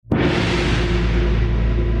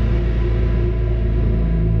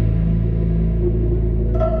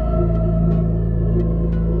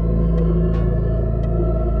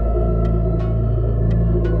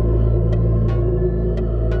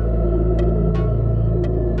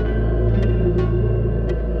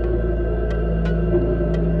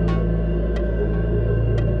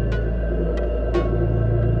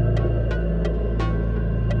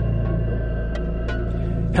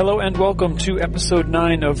Hello and welcome to episode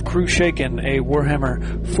 9 of Crew Shaken, a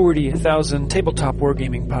Warhammer 40,000 tabletop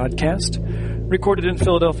wargaming podcast, recorded in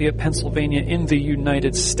Philadelphia, Pennsylvania in the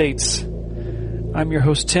United States. I'm your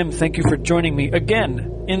host, Tim. Thank you for joining me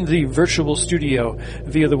again in the virtual studio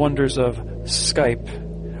via the wonders of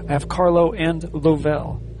Skype. I have Carlo and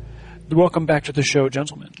Lovell. Welcome back to the show,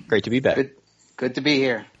 gentlemen. Great to be back. Good to be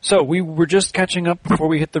here. So we were just catching up before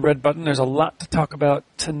we hit the red button. There's a lot to talk about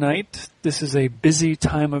tonight. This is a busy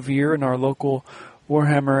time of year in our local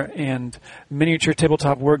Warhammer and miniature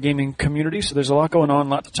tabletop wargaming community, so there's a lot going on, a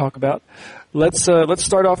lot to talk about. Let's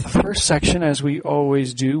start off the first section, as we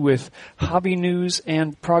always do, with hobby news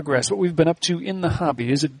and progress. What we've been up to in the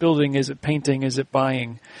hobby. Is it building? Is it painting? Is it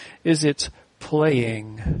buying? Is it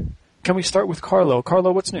playing? Can we start with Carlo?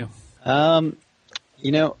 Carlo, what's new?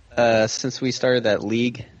 Since we started that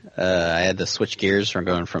league, I had to switch gears from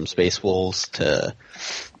going from Space Wolves to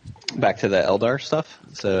back to the Eldar stuff.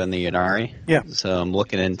 So in the Ynnari. Yeah. So I'm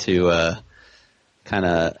looking into kind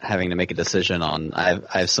of having to make a decision on. I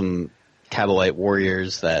have some Kabalite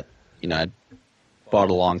warriors that I bought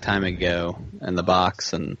a long time ago in the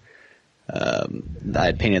box, and I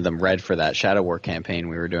had painted them red for that Shadow War campaign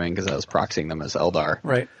we were doing because I was proxying them as Eldar.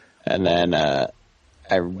 Right. And then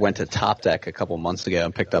I went to Top Deck a couple months ago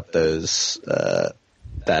and picked up those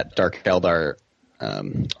that Dark Eldar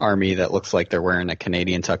army that looks like they're wearing a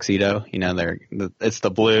Canadian tuxedo. It's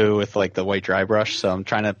the blue with like the white dry brush. So I'm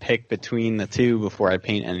trying to pick between the two before I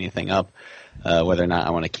paint anything up, whether or not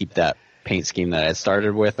I want to keep that paint scheme that I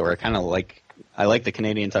started with, or I like the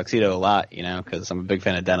Canadian tuxedo a lot, because I'm a big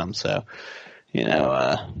fan of denim. So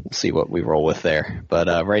we'll see what we roll with there.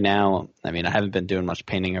 But right now, I haven't been doing much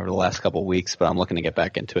painting over the last couple of weeks, but I'm looking to get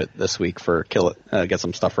back into it this week for get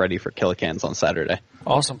some stuff ready for Killicans on Saturday.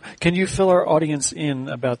 Awesome. Can you fill our audience in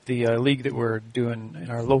about the league that we're doing in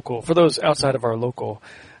our local, for those outside of our local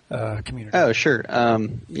community? Oh, sure.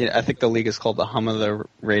 I think the league is called the Hum of the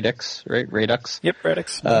Radix, right? Radix? Yep,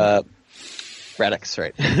 Radix. Radix,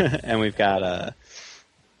 right. And we've got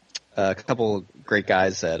a couple great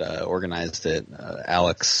guys that organized it,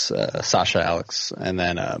 Sasha Alex, and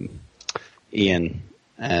then Ian.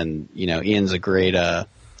 And, Ian's a great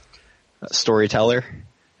storyteller,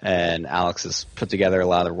 and Alex has put together a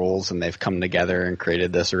lot of rules, and they've come together and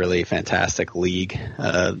created this really fantastic league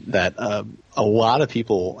that a lot of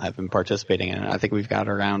people have been participating in. I think we've got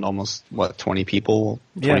around almost, 20 people,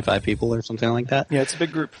 25 people or something like that. Yeah, it's a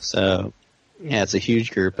big group. So... yeah, it's a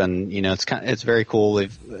huge group, and it's very cool.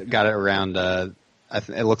 They've got it around.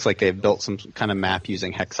 It looks like they've built some kind of map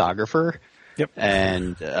using hexographer. Yep.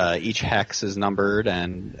 And each hex is numbered,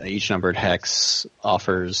 and each numbered hex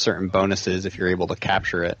offers certain bonuses if you're able to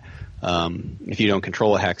capture it. If you don't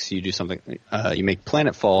control a hex, you do something. You make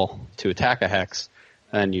planetfall to attack a hex,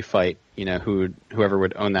 and you fight. Whoever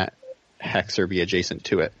would own that hex or be adjacent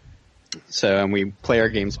to it. So, and we play our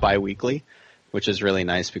games bi-weekly, which is really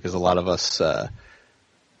nice because a lot of us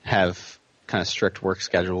have kind of strict work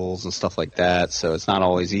schedules and stuff like that, so it's not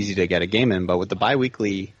always easy to get a game in. But with the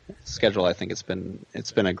bi-weekly schedule, I think it's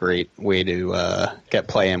been a great way to get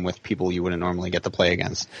play in with people you wouldn't normally get to play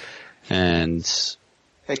against. And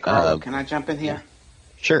hey, Carl, can I jump in here?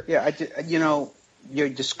 Sure. Yeah, your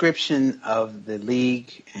description of the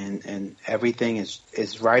league and everything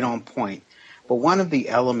is right on point. But one of the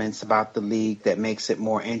elements about the league that makes it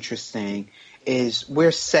more interesting is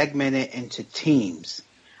we're segmented into teams.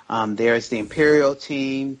 There's the Imperial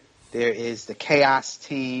team, there is the Chaos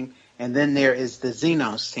team, and then there is the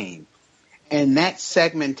Xenos team. And that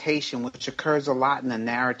segmentation, which occurs a lot in the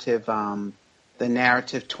narrative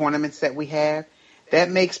tournaments that we have,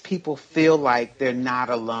 that makes people feel like they're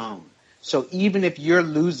not alone. So even if you're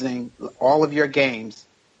losing all of your games,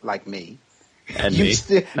 like me, and me.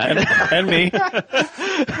 And me.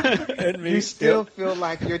 And me. You still feel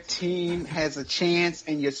like your team has a chance,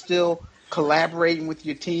 and you're still collaborating with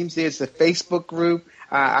your teams. There's a Facebook group.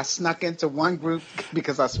 I snuck into one group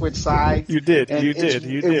because I switched sides. You did.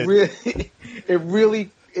 It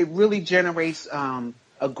really generates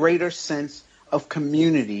a greater sense of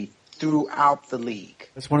community throughout the league.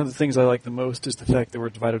 That's one of the things I like the most, is the fact that we're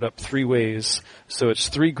divided up 3 ways. So it's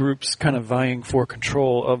 3 groups kind of vying for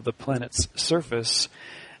control of the planet's surface.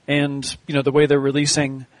 And, the way they're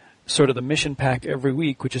releasing sort of the mission pack every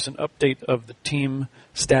week, which is an update of the team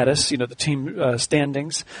status, the team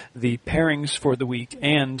standings, the pairings for the week,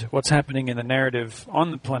 and what's happening in the narrative on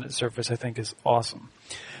the planet's surface, I think is awesome.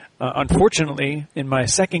 Unfortunately, in my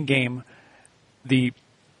second game,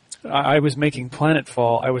 I was making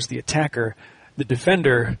planetfall. I was the attacker. The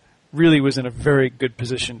defender really was in a very good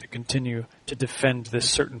position to continue to defend this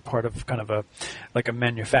certain part of kind of a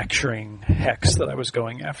manufacturing hex that I was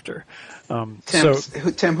going after.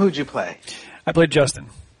 Tim, who'd you play? I played Justin.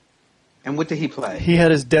 And what did he play? He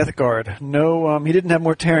had his Death Guard. No, he didn't have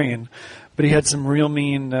Mortarion, but he had some real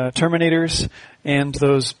mean Terminators and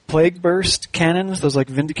those Plague Burst cannons, those like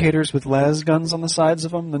Vindicators with las guns on the sides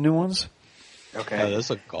of them, the new ones. Okay. Oh,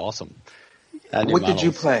 those look awesome. What did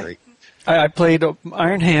you play? I played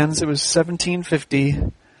Iron Hands. It was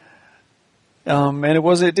 1750. And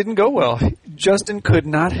it didn't go well. Justin could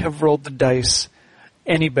not have rolled the dice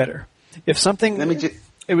any better. If something...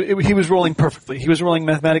 he was rolling perfectly. He was rolling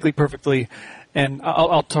mathematically perfectly, and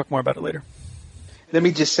I'll talk more about it later. Let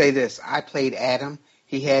me just say this. I played Adam.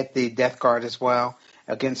 He had the Death Guard as well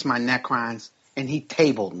against my Necrons, and he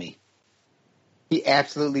tabled me. He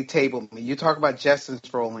absolutely tabled me. You talk about Justin's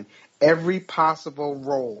rolling. Every possible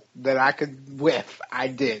roll that I could whiff, I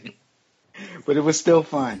did. But it was still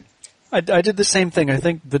fun. I did the same thing. I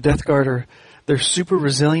think the Death Guard they're super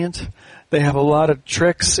resilient. They have a lot of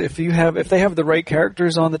tricks. If they have the right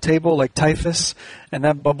characters on the table, like Typhus, and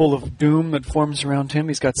that bubble of doom that forms around him,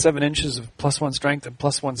 he's got 7 inches of +1 strength and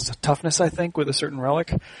 +1 toughness, I think, with a certain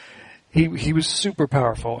relic. He was super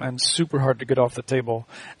powerful and super hard to get off the table.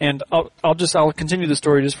 And I'll continue the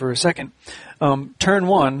story just for a second. Turn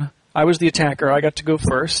 1, I was the attacker. I got to go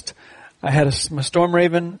first. I had a Storm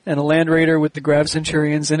Raven and a Land Raider with the Grav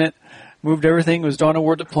Centurions in it. Moved everything. It was Dawn of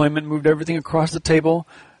War deployment. Moved everything across the table.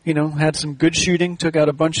 Had some good shooting, took out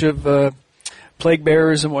a bunch of plague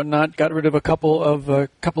bearers and whatnot, got rid of a couple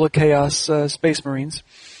of Chaos Space Marines,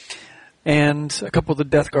 and a couple of the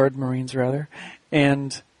Death Guard Marines, rather.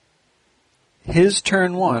 And his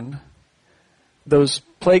turn 1, those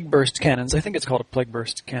Plague Burst cannons, I think it's called a Plague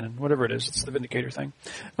Burst cannon, whatever it is, it's the Vindicator thing.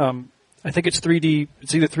 I think it's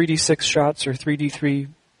either 3d6 shots or 3d3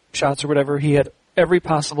 shots or whatever. He had every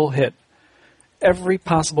possible hit. Every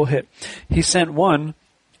possible hit. He sent one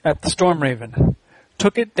at the Storm Raven,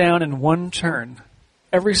 took it down in one turn.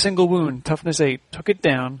 Every single wound, toughness 8, took it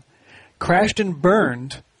down, crashed and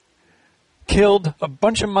burned, killed a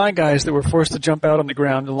bunch of my guys that were forced to jump out on the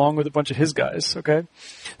ground along with a bunch of his guys, okay?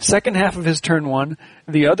 Second half of his turn 1,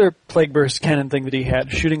 the other Plague Burst cannon thing that he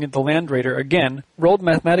had, shooting at the Land Raider, again, rolled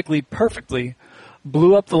mathematically perfectly,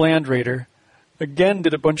 blew up the Land Raider, again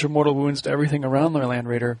did a bunch of mortal wounds to everything around the Land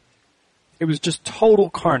Raider. It was just total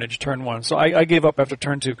carnage, turn 1. So I gave up after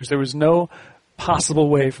turn 2 because there was no possible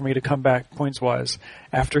way for me to come back points-wise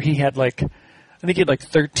after he had I think he had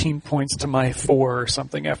 13 points to my 4 or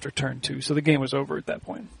something after turn 2. So the game was over at that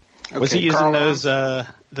point. Okay, was he using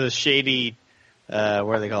those shady, what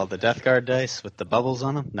are they called, the Death Guard dice with the bubbles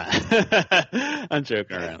on them? Nah. I'm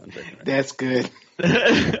joking around. That's good.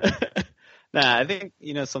 Nah, I think,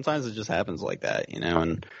 sometimes it just happens like that,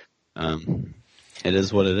 and it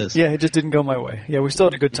is what it is. Yeah, it just didn't go my way. Yeah, we still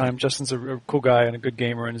had a good time. Justin's a cool guy and a good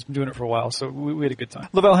gamer and has been doing it for a while, so we had a good time.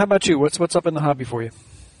 Lavelle, how about you? What's up in the hobby for you?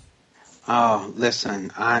 Oh,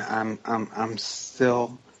 listen, I'm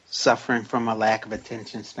still suffering from a lack of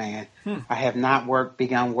attention span. I have not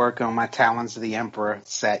begun work on my Talons of the Emperor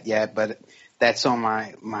set yet, but that's on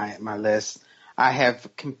my list. I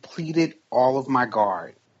have completed all of my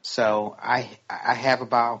guard, so I have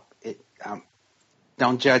about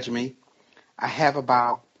don't judge me. I have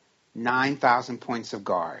about 9,000 points of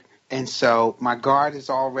guard. And so my guard is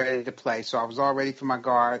all ready to play. So I was all ready for my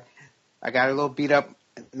guard. I got a little beat up,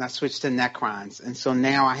 and I switched to Necrons. And so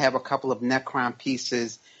now I have a couple of Necron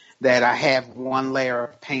pieces that I have one layer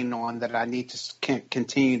of paint on that I need to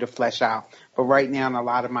continue to flesh out. But right now, a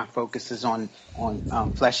lot of my focus is on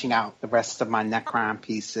fleshing out the rest of my Necron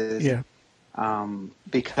pieces. Yeah.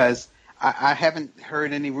 Because I haven't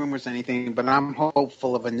heard any rumors or anything, but I'm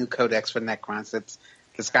hopeful of a new codex for Necrons.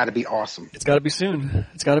 It's got to be awesome. It's got to be soon.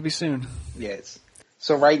 Yes.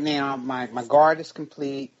 So right now, my guard is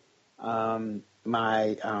complete. All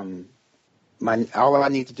I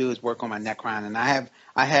need to do is work on my Necron, and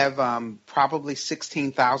I have probably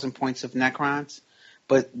 16,000 points of Necrons.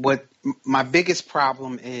 But what my biggest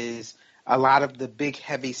problem is a lot of the big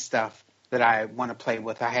heavy stuff that I want to play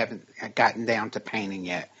with, I haven't gotten down to painting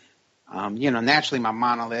yet. Naturally my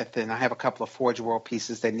monolith, and I have a couple of Forge World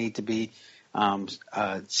pieces that need to be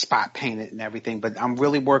spot painted and everything. But I'm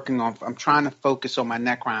really I'm trying to focus on my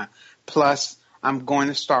Necron. Plus, I'm going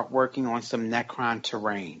to start working on some Necron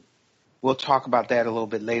terrain. We'll talk about that a little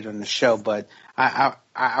bit later in the show. But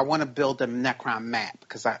I want to build a Necron map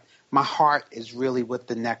because my heart is really with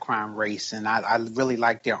the Necron race, and I really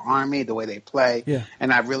like their army, the way they play,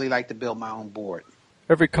 and I really like to build my own board.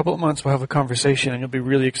 Every couple of months we'll have a conversation, and you'll be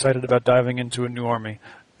really excited about diving into a new army.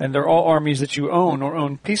 and they're all armies that you own or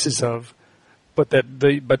own pieces of. But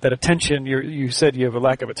that attention, you said you have a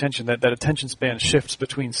lack of attention. That attention span shifts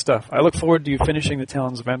between stuff. I look forward to you finishing the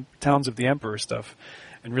Towns of the Emperor stuff,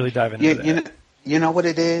 and really diving into that. You know what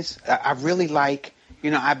it is? I really like.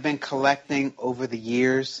 I've been collecting over the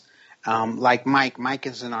years. Like Mike. Mike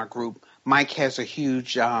is in our group. Mike has a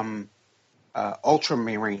huge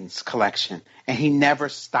Ultramarines collection, and he never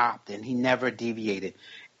stopped and he never deviated.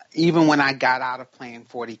 Even when I got out of playing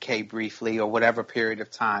 40K briefly or whatever period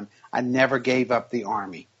of time, I never gave up the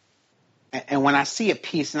Army. And when I see a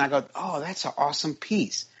piece and I go, oh, that's an awesome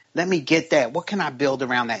piece. Let me get that. What can I build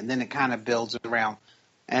around that? And then it kind of builds around.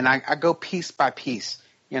 And I go piece by piece.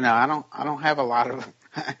 I don't have a lot of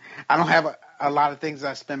I don't have a lot of things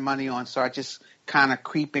I spend money on, so I just kind of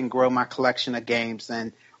creep and grow my collection of games.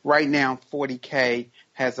 And right now, 40K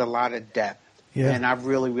has a lot of depth. Yeah. And I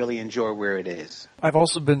really, really enjoy where it is. I've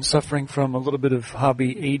also been suffering from a little bit of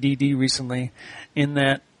hobby ADD recently in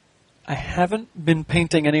that I haven't been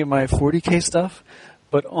painting any of my 40K stuff,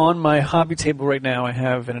 but on my hobby table right now I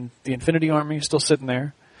have the Infinity Army still sitting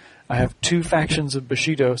there. I have 2 factions of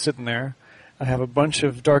Bushido sitting there. I have a bunch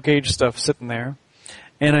of Dark Age stuff sitting there.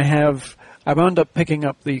 And I wound up picking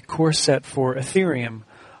up the core set for Ethereum,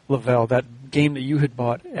 Lavelle, that game that you had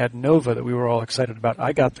bought at Nova that we were all excited about.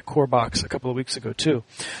 I got the core box a couple of weeks ago too.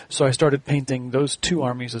 So I started painting those 2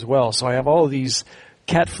 armies as well. So I have all of these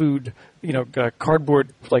cat food, cardboard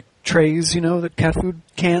like trays, that cat food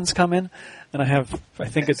cans come in. And I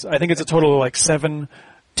think it's a total of like 7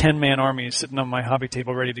 10-man armies sitting on my hobby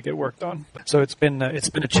table ready to get worked on. So it's been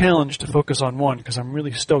a challenge to focus on one because I'm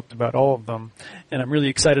really stoked about all of them. And I'm really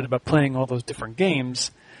excited about playing all those different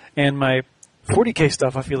games. And my 40K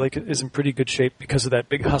stuff, I feel like, is in pretty good shape because of that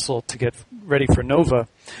big hustle to get ready for Nova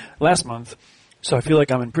last month. So I feel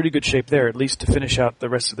like I'm in pretty good shape there, at least to finish out the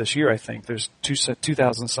rest of this year, I think. There's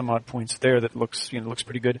 2,000 some odd points there that looks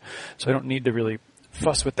pretty good. So I don't need to really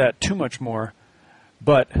fuss with that too much more.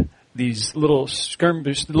 But these little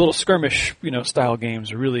skirmish, style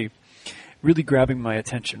games are really grabbing my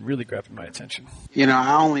attention,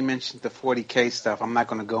 I only mentioned the 40K stuff. I'm not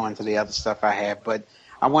going to go into the other stuff I have, but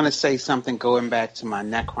I want to say something going back to my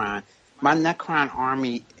Necron. My Necron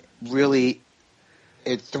army really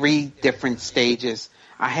at 3 different stages.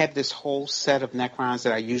 I have this whole set of Necrons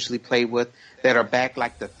that I usually play with that are back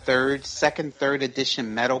like the second, third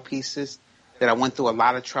edition metal pieces that I went through a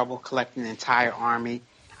lot of trouble collecting the entire army.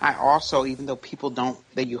 I also, even though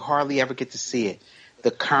you hardly ever get to see it,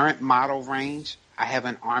 the current model range, I have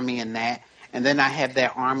an army in that. And then I have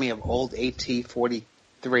that army of old AT-43.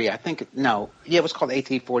 It was called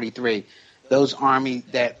AT-43.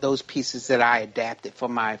 Those pieces that I adapted for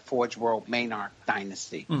my Forge World Maynarch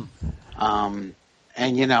dynasty. And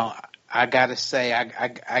I gotta say,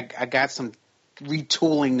 I got some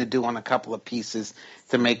retooling to do on a couple of pieces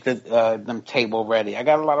to make them table ready. I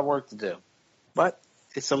got a lot of work to do, but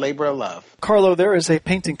it's a labor of love. Carlo, there is a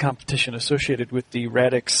painting competition associated with the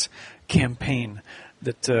Radix campaign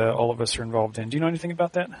that all of us are involved in. Do you know anything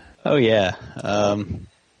about that? Oh yeah. I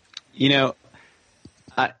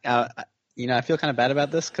feel kind of bad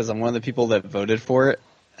about this because I'm one of the people that voted for it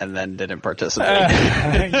and then didn't participate.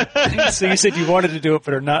 So you said you wanted to do it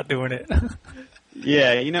but are not doing it.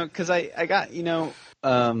 Yeah, because I got,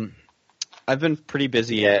 I've been pretty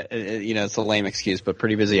busy at, it's a lame excuse, but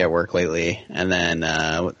pretty busy at work lately. And then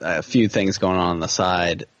a few things going on the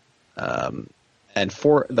side. And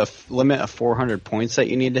for the limit of 400 points that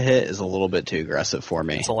you need to hit is a little bit too aggressive for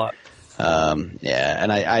me. It's a lot.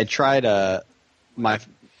 And I tried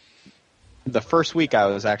the first week I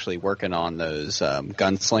was actually working on those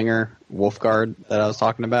Gunslinger Wolfguard that I was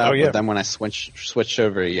talking about. Oh, yeah. But then when I switched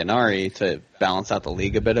over to Ynnari to balance out the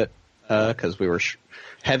league a bit, because we were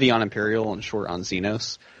heavy on Imperial and short on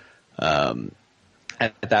Xenos.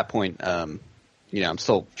 At that point, I'm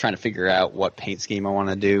still trying to figure out what paint scheme I want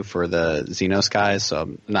to do for the Xenos guys.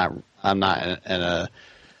 So I'm not in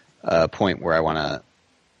a point where I want to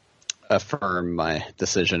affirm my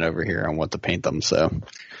decision over here on what to paint them. So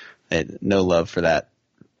no love for that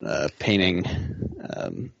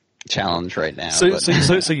painting challenge right now.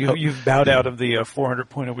 So you've bowed out of the 400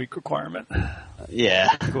 point a week requirement.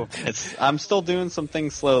 Yeah, cool. I'm still doing some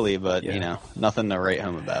things slowly, but nothing to write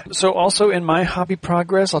home about. So also in my hobby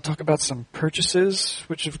progress, I'll talk about some purchases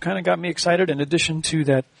which have kind of got me excited. In addition to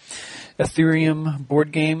that Ethereum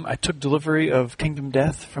board game, I took delivery of Kingdom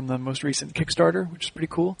Death from the most recent Kickstarter, which is pretty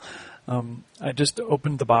cool. I just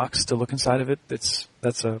opened the box to look inside of it. That's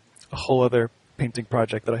a whole other painting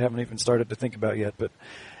project that I haven't even started to think about yet, but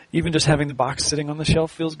even just having the box sitting on the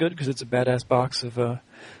shelf feels good because it's a badass box of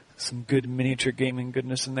some good miniature gaming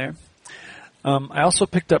goodness in there. I also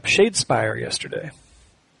picked up Shadespire yesterday,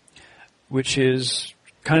 which is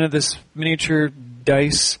kind of this miniature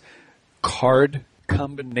dice card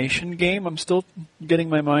combination game. I'm still getting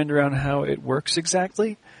my mind around how it works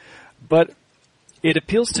exactly, but it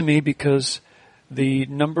appeals to me because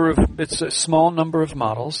it's a small number of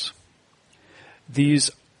models.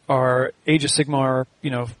 These are Age of Sigmar,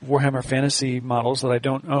 Warhammer Fantasy models that I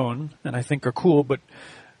don't own and I think are cool, but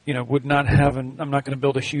would not have I'm not going to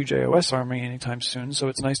build a huge AOS army anytime soon, so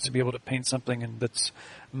it's nice to be able to paint something that's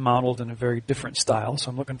modeled in a very different style.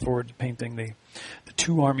 So I'm looking forward to painting the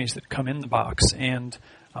two armies that come in the box, and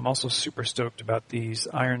I'm also super stoked about these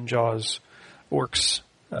Iron Jaws orcs,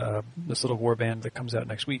 this little warband that comes out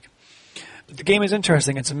next week. But the game is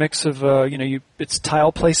interesting. It's a mix of, it's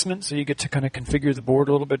tile placement, so you get to kind of configure the board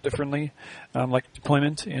a little bit differently, like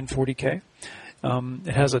deployment in 40K.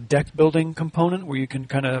 It has a deck building component where you can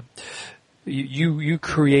kind of you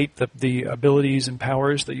create the abilities and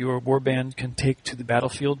powers that your warband can take to the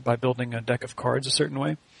battlefield by building a deck of cards a certain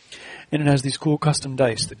way. And it has these cool custom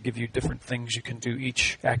dice that give you different things you can do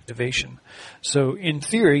each activation. So in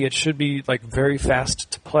theory, it should be like very fast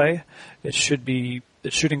to play. It should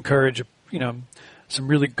encourage some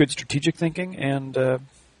really good strategic thinking, and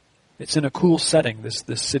it's in a cool setting. This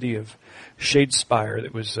city of Shadespire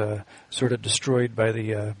that was sort of destroyed by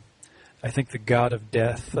I think the god of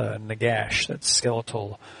death, Nagash, that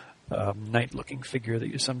skeletal knight-looking figure that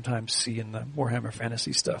you sometimes see in the Warhammer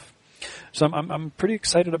Fantasy stuff. So I'm pretty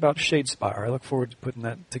excited about Shadespire. I look forward to putting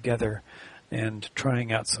that together and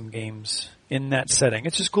trying out some games in that setting.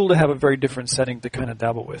 It's just cool to have a very different setting to kind of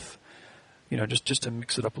dabble with, just to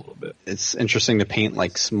mix it up a little bit. It's interesting to paint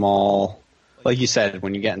like small, like you said,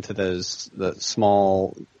 when you get into the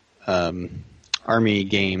small army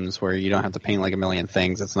games where you don't have to paint like a million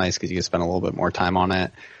things. It's nice because you can spend a little bit more time on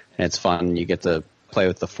it, and it's fun. You get to play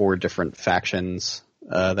with the 4 different factions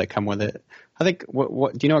that come with it. I think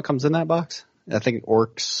what do you know what comes in that box? I think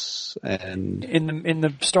orcs and in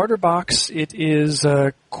the starter box it is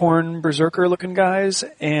Khorne Berserker looking guys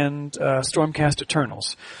and Stormcast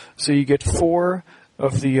Eternals. So you get 4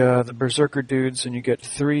 of the Berserker dudes, and you get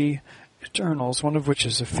 3 Eternals, one of which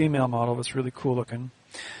is a female model that's really cool looking.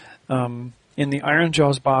 In the Iron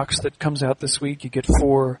Jaws box that comes out this week, you get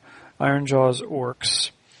 4 Iron Jaws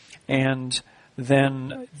orcs, and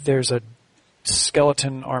then there's a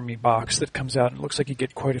skeleton army box that comes out, and it looks like you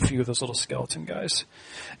get quite a few of those little skeleton guys.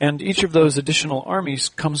 And each of those additional armies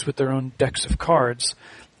comes with their own decks of cards,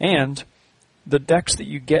 and the decks that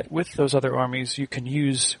you get with those other armies you can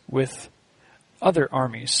use with other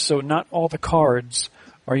armies. So not all the cards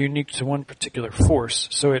are unique to one particular force,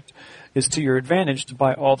 so it is to your advantage to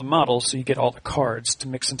buy all the models so you get all the cards to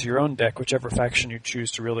mix into your own deck, whichever faction you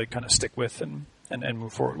choose to really kind of stick with and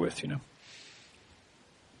move forward with,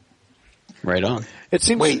 Right on. It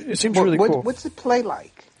seems really cool. What's it play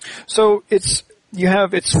like? So it's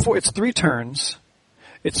 3 turns.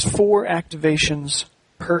 It's 4 activations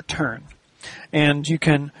per turn. And you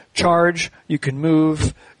can charge, you can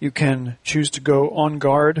move, you can choose to go on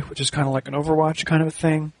guard, which is kind of like an Overwatch kind of a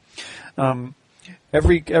thing.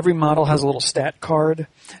 Every model has a little stat card.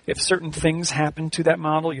 If certain things happen to that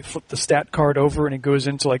model, you flip the stat card over and it goes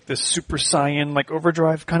into like this Super Saiyan, like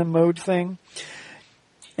overdrive kind of mode thing.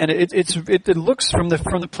 And it looks from the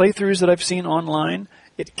playthroughs that I've seen online,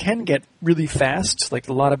 it can get really fast. Like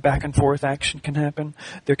a lot of back and forth action can happen.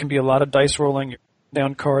 There can be a lot of dice rolling. You're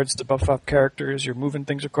down cards to buff up characters. You're moving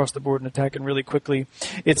things across the board and attacking really quickly.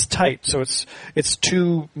 It's tight, so it's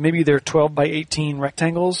 2. Maybe they're 12 by 18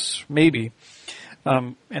 rectangles, maybe.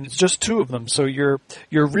 And it's just 2 of them, so you're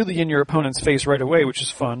really in your opponent's face right away, which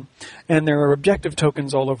is fun. And there are objective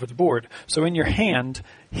tokens all over the board. So in your hand,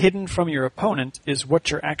 hidden from your opponent, is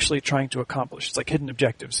what you're actually trying to accomplish. It's like hidden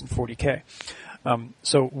objectives in 40K.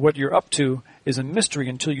 So what you're up to is a mystery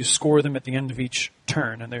until you score them at the end of each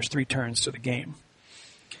turn, and there's 3 turns to the game.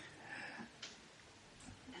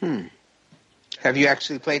 Have you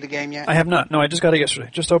actually played the game yet? I have not. No, I just got it yesterday.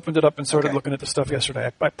 Just opened it up and started looking at the stuff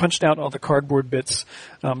yesterday. I punched out all the cardboard bits.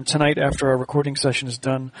 Tonight, after our recording session is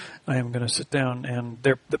done, I am going to sit down, and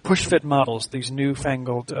they're the push-fit models, these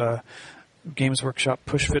newfangled Games Workshop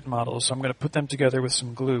push-fit models. So I'm going to put them together with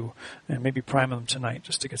some glue and maybe prime them tonight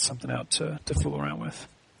just to get something out to fool around with.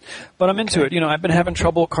 But I'm into it. I've been having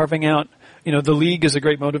trouble carving out. The League is a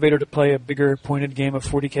great motivator to play a bigger pointed game of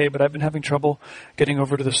 40K, but I've been having trouble getting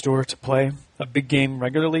over to the store to play a big game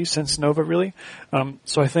regularly since Nova, really.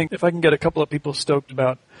 So I think if I can get a couple of people stoked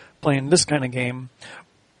about playing this kind of game,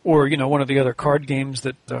 or, one of the other card games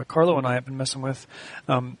that Carlo and I have been messing with,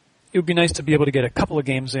 it would be nice to be able to get a couple of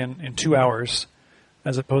games in 2 hours,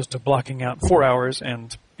 as opposed to blocking out 4 hours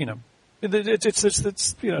and, It's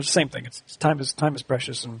the same thing. It's time is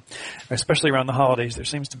precious, and especially around the holidays, there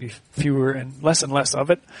seems to be fewer and less of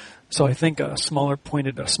it. So I think a smaller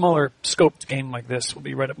scoped game like this will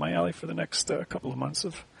be right up my alley for the next couple of months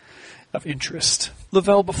of interest.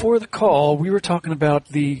 Lavelle, before the call, we were talking about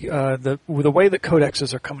the way the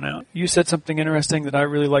codexes are coming out. You said something interesting that I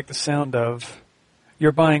really like the sound of.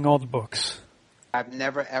 You're buying all the books. I've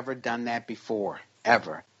never ever done that before,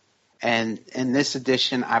 ever. And in this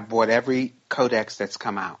edition, I bought every codex that's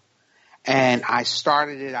come out. And I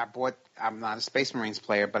started it. I'm not a Space Marines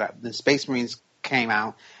player, but the Space Marines came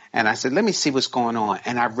out, and I said, let me see what's going on.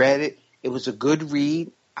 And I read it. It was a good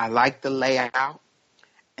read. I liked the layout.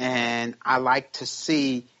 And I like to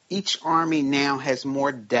see each army now has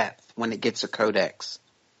more depth when it gets a codex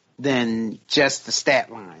than just the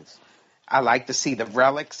stat lines. I like to see the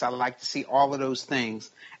relics. I like to see all of those things.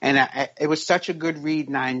 And it was such a good read,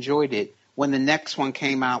 and I enjoyed it. When the next one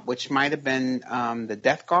came out, which might have been the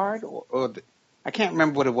Death Guard, I can't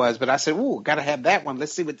remember what it was, but I said, ooh, got to have that one.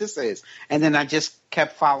 Let's see what this is. And then I just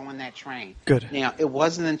kept following that train. Good. Now, it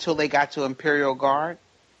wasn't until they got to Imperial Guard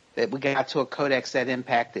that we got to a codex that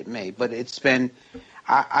impacted me. But it's been,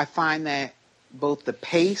 I find that both the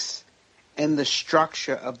pace and the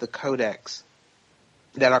structure of the codex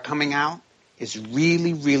that are coming out is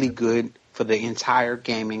really, really good for the entire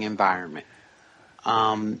gaming environment.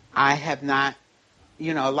 I have not,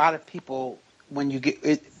 a lot of people, when you get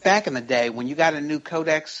it, back in the day, when you got a new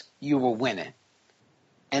codex, you were winning.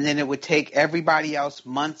 And then it would take everybody else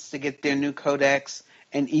months to get their new codex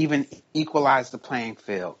and even equalize the playing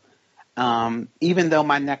field. Even though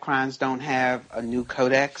my Necrons don't have a new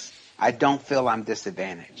codex, I don't feel I'm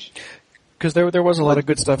disadvantaged. Because there was a lot of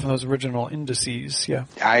good stuff in those original indices, yeah.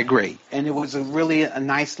 I agree. And it was a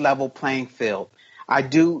nice level playing field. I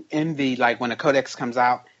do envy, like, when a codex comes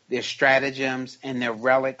out, their stratagems and their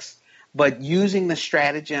relics. But using the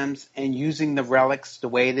stratagems and using the relics the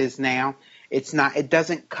way it is now, it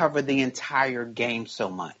doesn't cover the entire game so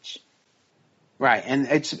much. Right. And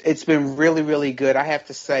it's been really, really good. I have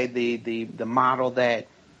to say the model that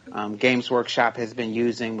Games Workshop has been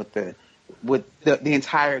using with the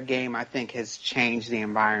entire game, I think, has changed the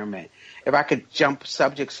environment. If I could jump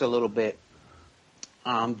subjects a little bit,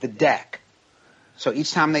 the deck. So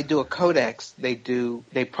each time they do a codex, they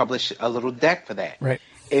publish a little deck for that. Right.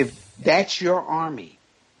 If that's your army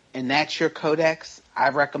and that's your codex, I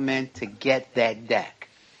recommend to get that deck.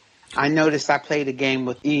 I noticed I played a game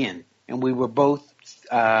with Ian, and we were both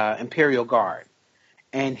Imperial Guard,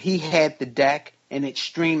 and he had the deck, and it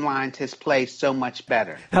streamlined his play so much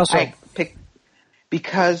better. How so?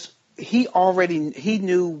 Because he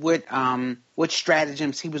knew what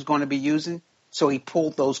stratagems he was going to be using, so he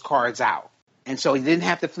pulled those cards out. And so he didn't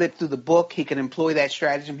have to flip through the book. He could employ that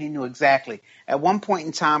stratagem. He knew exactly. At one point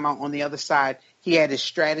in time, on the other side, he had his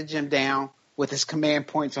stratagem down with his command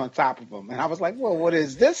points on top of him. And I was like, well, what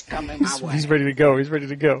is this coming my way? He's ready to go.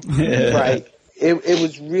 Right. It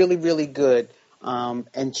was really, really good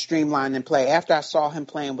and streamlined in play. After I saw him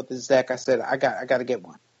playing with his deck, I said, I got to get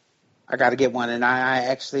one. I got to get one. And I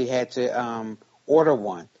actually had to order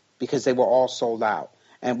one because they were all sold out,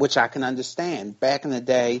 and which I can understand. Back in the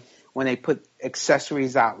day, when they put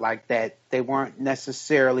accessories out like that, they weren't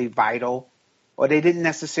necessarily vital, or they didn't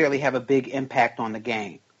necessarily have a big impact on the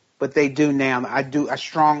game. But they do now. I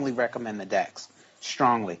strongly recommend the decks.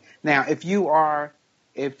 Strongly. Now, if you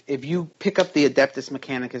pick up the Adeptus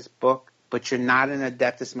Mechanicus book, but you're not an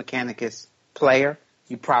Adeptus Mechanicus player,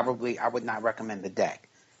 I would not recommend the deck.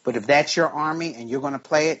 But if that's your army and you're going to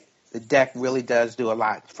play it, the deck really does do a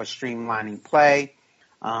lot for streamlining play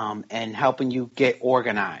and helping you get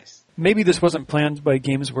organized. Maybe this wasn't planned by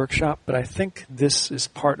Games Workshop, but I think this is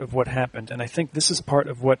part of what happened, and I think this is part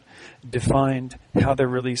of what defined how they're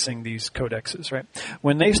releasing these codexes, right?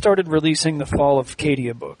 When they started releasing the Fall of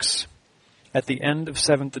Cadia books at the end of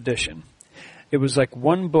 7th edition, it was like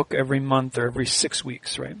one book every month or every 6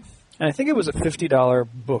 weeks, right? And I think it was a $50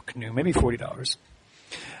 book new, maybe $40.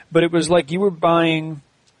 But it was like you were buying...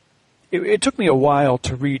 It took me a while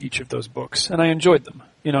to read each of those books, and I enjoyed them.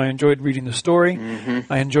 I enjoyed reading the story.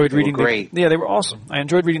 Mm-hmm. I enjoyed reading great. they were awesome. I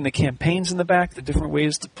enjoyed reading the campaigns in the back, the different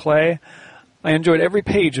ways to play. I enjoyed every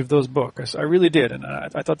page of those books. I really did, and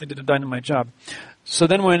I thought they did a dynamite job. So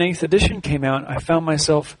then when 8th edition came out, I found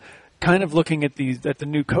myself kind of looking at the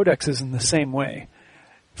new codexes in the same way.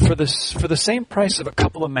 For the same price of a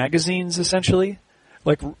couple of magazines, essentially,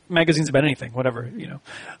 like magazines about anything, whatever,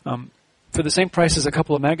 for the same price as a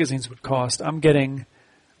couple of magazines would cost, I'm getting,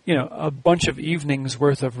 a bunch of evenings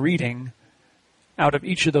worth of reading out of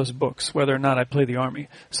each of those books, whether or not I play the army.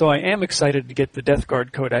 So I am excited to get the Death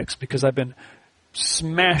Guard Codex because I've been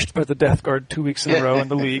smashed by the Death Guard 2 weeks in a row in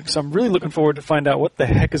the league, so I'm really looking forward to find out what the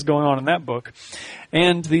heck is going on in that book.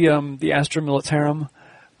 And the Astra Militarum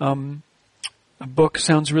book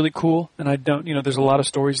sounds really cool, and I don't, there's a lot of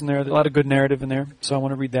stories in there, a lot of good narrative in there, so I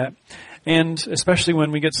want to read that. And especially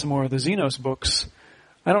when we get some more of the Xenos books,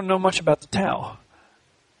 I don't know much about the Tau.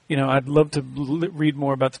 I'd love to read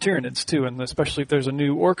more about the Tyranids too, and especially if there's a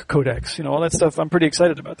new Orc Codex, all that stuff. I'm pretty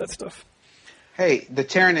excited about that stuff. Hey, the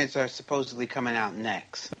Tyranids are supposedly coming out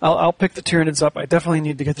next. I'll pick the Tyranids up. I definitely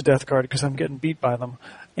need to get the Death Guard because I'm getting beat by them,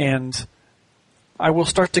 and I will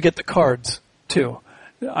start to get the cards too.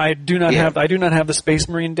 I do not have the Space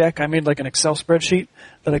Marine deck. I made like an Excel spreadsheet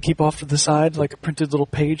that I keep off to the side, like a printed little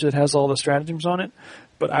page that has all the stratagems on it.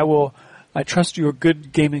 But I trust your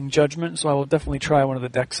good gaming judgment, so I will definitely try one of the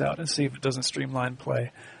decks out and see if it doesn't streamline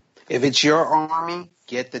play. If it's your army,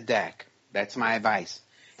 get the deck. That's my advice.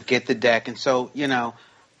 Get the deck. And so,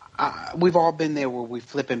 we've all been there where we're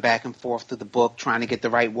flipping back and forth through the book trying to get the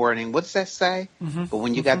right wording. What does that say? Mm-hmm. But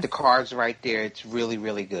when you got the cards right there, it's really,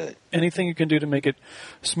 really good. Anything you can do to make it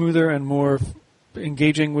smoother and more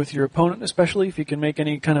engaging with your opponent, especially if you can make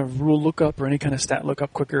any kind of rule lookup or any kind of stat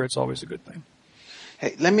lookup quicker, it's always a good thing.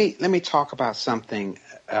 Hey, let me talk about something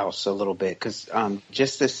else a little bit, because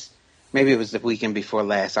just this, maybe it was the weekend before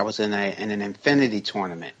last, I was in an Infinity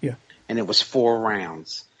tournament, and it was 4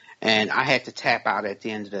 rounds, and I had to tap out at the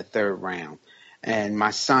end of the 3rd round, and my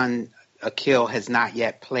son Akil has not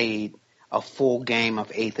yet played a full game of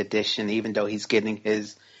 8th edition, even though he's getting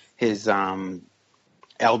his Eldar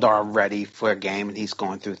ready for a game, and he's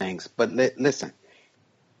going through things. But listen,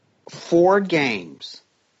 4 games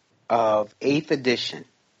of 8th edition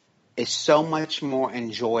is so much more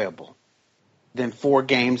enjoyable than 4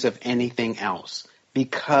 games of anything else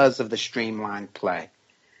because of the streamlined play.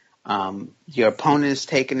 Your opponent is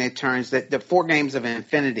taking their turns. The 4 games of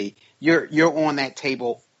Infinity, you're on that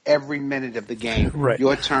table every minute of the game. Right.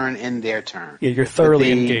 Your turn and their turn. Yeah, you're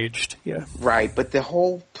thoroughly engaged. Yeah. Right, but the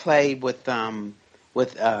whole play with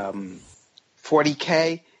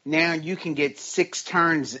 40K, now you can get 6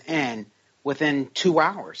 turns in within 2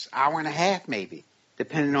 hours, hour and a half maybe,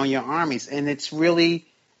 depending on your armies. And it's really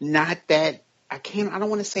not that, I don't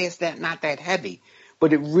want to say it's not that heavy,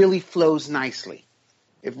 but it really flows nicely.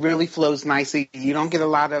 It really flows nicely. You don't get a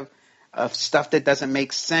lot of stuff that doesn't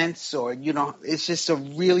make sense, or, it's just a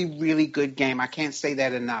really, really good game. I can't say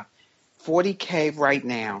that enough. 40K right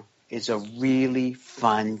now is a really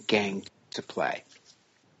fun game to play.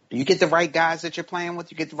 You get the right guys that you're playing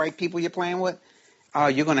with, you get the right people you're playing with,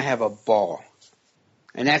 you're going to have a ball.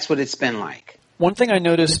 And that's what it's been like. One thing I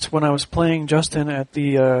noticed when I was playing Justin at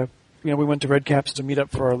the, we went to Red Caps to meet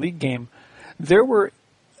up for our league game, there were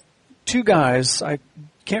 2 guys, I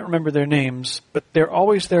can't remember their names, but they're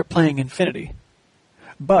always there playing Infinity.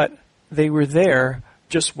 But they were there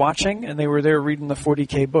just watching, and they were there reading the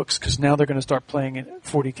 40K books, because now they're going to start playing at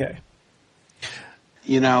 40K.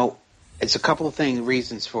 It's a couple of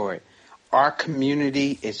reasons for it. Our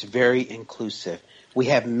community is very inclusive. We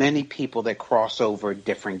have many people that cross over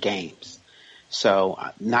different games. So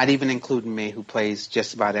not even including me, who plays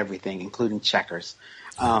just about everything, including checkers.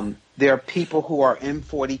 There are people who are in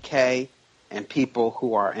 40K and people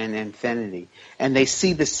who are in Infinity. And they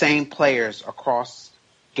see the same players across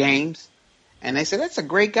games. And they say, that's a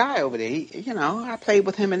great guy over there. I played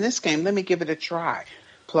with him in this game. Let me give it a try.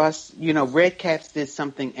 Plus, Red Caps did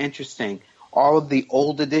something interesting. All of the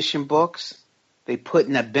old edition books, they put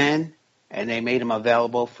in a bin, and they made them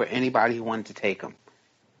available for anybody who wanted to take them.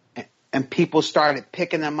 And people started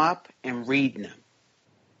picking them up and reading them.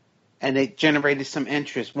 And it generated some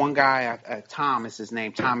interest. One guy, Tom is his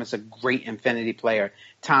name. Tom is a great Infinity player.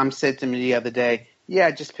 Tom said to me the other day, yeah,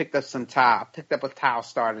 I just picked up some tile. I picked up a tile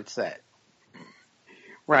started set.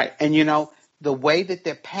 Right. And, the way that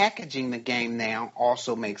they're packaging the game now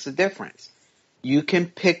also makes a difference. You can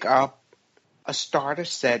pick up a starter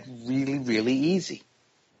set really, really easy.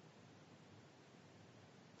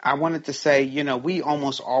 I wanted to say, we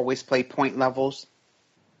almost always play point levels.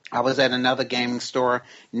 I was at another gaming store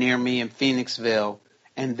near me in Phoenixville,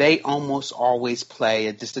 and they almost always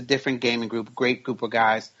play just a different gaming group, great group of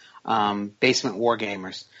guys, Basement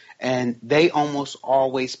Wargamers, and they almost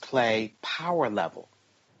always play power level.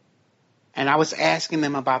 And I was asking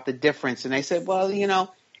them about the difference, and they said, well,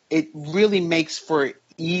 it really makes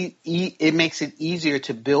it makes it easier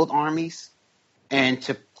to build armies and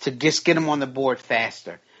to just get them on the board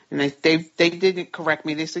faster. And they didn't correct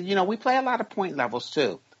me. They said, we play a lot of point levels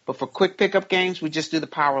too, but for quick pickup games, we just do the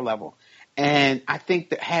power level. And I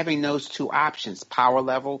think that having those 2 options, power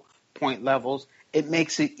level, point levels, it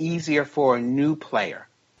makes it easier for a new player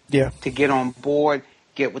to get on board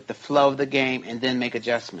get with the flow of the game, and then make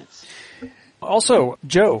adjustments. Also,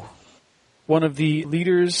 Joe, one of the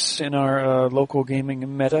leaders in our local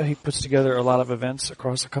gaming meta, he puts together a lot of events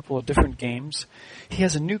across a couple of different games. He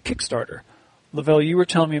has a new Kickstarter. Lavelle, you were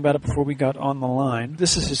telling me about it before we got on the line.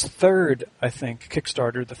 This is his third, I think,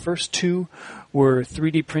 Kickstarter. The first two were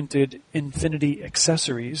 3D printed Infinity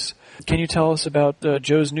accessories. Can you tell us about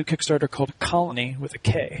Joe's new Kickstarter called Colony with a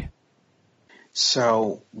K?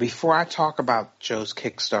 So before I talk about Joe's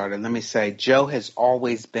Kickstarter, let me say Joe has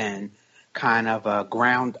always been kind of a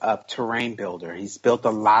ground-up terrain builder. He's built a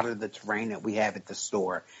lot of the terrain that we have at the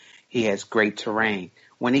store. He has great terrain.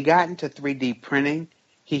 When he got into 3D printing,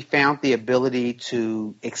 he found the ability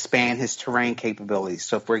to expand his terrain capabilities.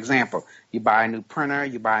 So, for example, you buy a new printer,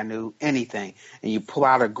 you buy a new anything, and you pull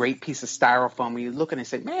out a great piece of styrofoam, and you look at it and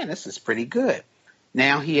say, man, this is pretty good.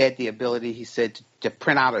 Now he had the ability, he said, to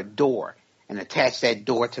print out a door and attach that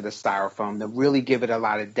door to the styrofoam to really give it a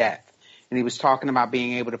lot of depth. And he was talking about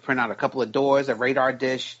being able to print out a couple of doors, a radar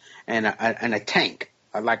dish, and a tank,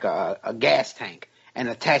 like a gas tank, and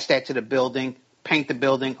attach that to the building, paint the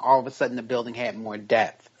building. All of a sudden, the building had more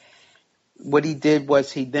depth. What he did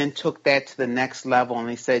was he then took that to the next level, and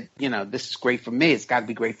he said, this is great for me. It's got to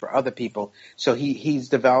be great for other people. So he's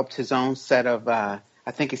developed his own set of, I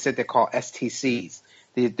think he said they're called STCs,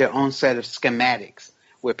 their own set of schematics,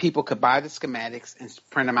 where people could buy the schematics and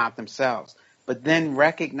print them out themselves. But then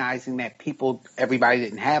recognizing that everybody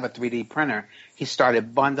didn't have a 3D printer, he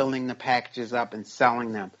started bundling the packages up and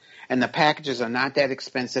selling them. And the packages are not that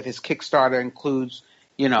expensive. His Kickstarter includes,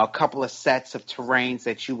 a couple of sets of terrains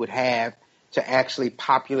that you would have to actually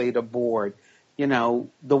populate a board. The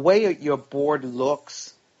way your board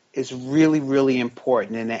looks is really, really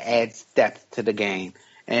important, and it adds depth to the game.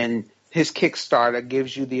 And his Kickstarter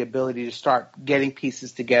gives you the ability to start getting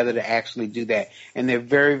pieces together to actually do that. And they're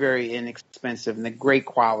very, very inexpensive, and they're great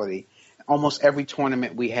quality. Almost every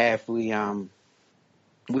tournament we have, we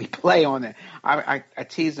play on it. I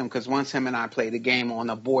tease him because once him and I played a game on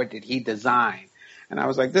a board that he designed. And I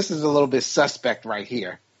was like, this is a little bit suspect right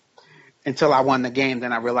here. Until I won the game,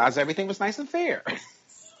 then I realized everything was nice and fair.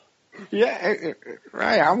 Yeah,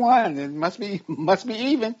 right, I won. It must be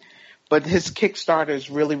even. But his Kickstarter is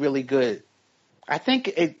really, really good. I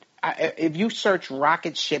think if you search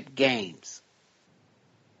Rocket Ship Games,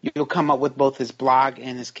 you'll come up with both his blog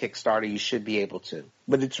and his Kickstarter. You should be able to.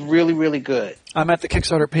 But it's really, really good. I'm at the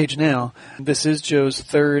Kickstarter page now. This is Joe's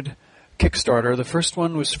third Kickstarter. The first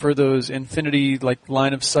one was for those Infinity,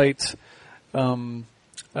 line of sight kind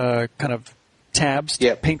of tabs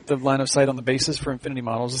to paint the line of sight on the bases for Infinity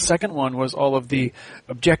models. The second one was all of the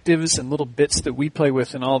objectives and little bits that we play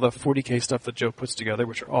with and all the 40K stuff that Joe puts together,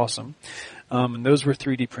 which are awesome. And those were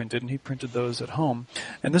 3D printed, and he printed those at home.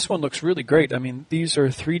 And this one looks really great. I mean, these are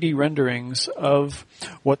 3D renderings of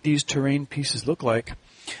what these terrain pieces look like.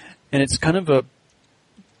 And it's kind of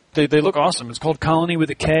they look awesome. It's called Colony with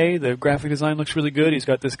a K. The graphic design looks really good. He's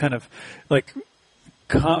got this kind of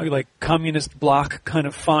communist block kind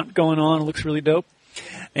of font going on. It looks really dope.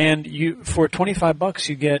 And for $25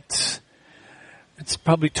 you get, it's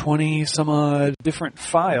probably 20 some odd different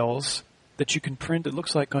files that you can print. It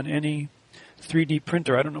looks like on any 3D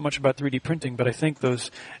printer. I don't know much about 3D printing, but I think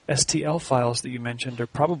those STL files that you mentioned are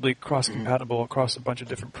probably cross-compatible across a bunch of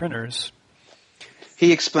different printers.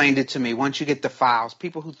 He explained it to me. Once you get the files,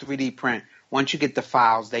 people who 3D print, once you get the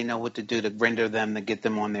files, they know what to do to render them, to get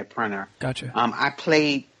them on their printer. Gotcha. I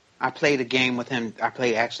played a game with him. I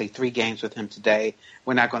played actually 3 games with him today.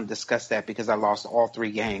 We're not going to discuss that because I lost all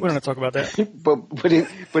 3 games. We're not going to talk about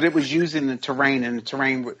that. but it was using the terrain, and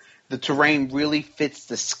the terrain really fits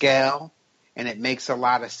the scale, and it makes a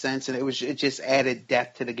lot of sense. And it just added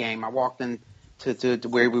depth to the game. I walked in to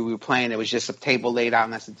where we were playing. It was just a table laid out,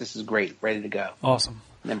 and I said, "This is great, ready to go." Awesome.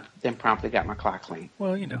 Then promptly got my clock clean.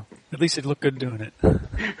 Well, at least it looked good doing it.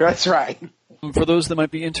 That's right. For those that might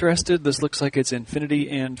be interested, this looks like it's Infinity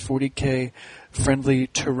and 40K friendly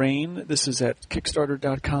terrain. This is at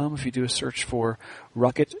Kickstarter.com. If you do a search for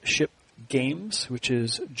Rocket Ship Games, which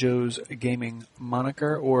is Joe's gaming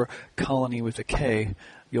moniker, or Colony with a K,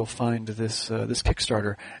 you'll find this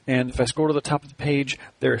Kickstarter. And if I scroll to the top of the page,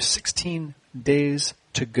 there are 16 days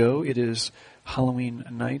to go. It is Halloween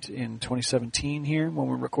night in 2017 here when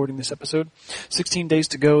we're recording this episode. 16 days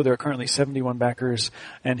to go. There are currently 71 backers,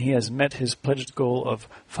 and he has met his pledged goal of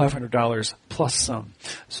 $500 plus some.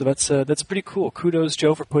 So that's pretty cool. Kudos,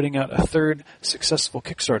 Joe, for putting out a third successful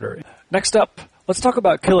Kickstarter. Next up, let's talk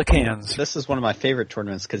about Killicans. This is one of my favorite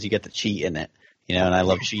tournaments because you get to cheat in it, and I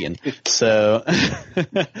love cheating. So,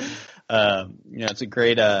 it's a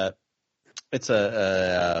great, it's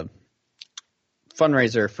a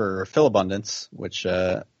fundraiser for Philabundance, which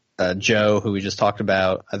Joe, who we just talked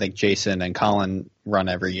about, I think Jason and Colin run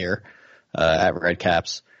every year at Red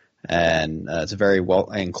Caps. And it's a very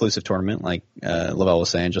inclusive tournament, like Lavelle was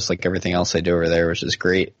saying, just like everything else they do over there, which is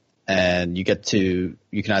great. And you can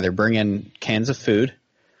either bring in cans of food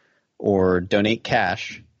or donate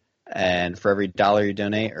cash. And for every $1 you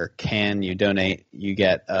donate or can you donate, you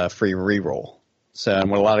get a free reroll. So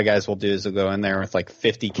and what a lot of guys will do is they'll go in there with like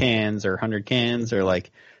 50 cans or 100 cans or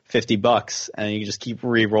like $50, and you can just keep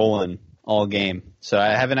re-rolling all game. So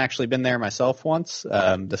I haven't actually been there myself once.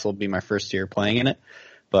 This will be my first year playing in it,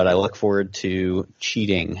 but I look forward to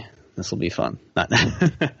cheating. This will be fun.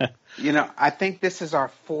 I think this is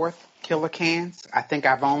our 4th Killer Cans. I think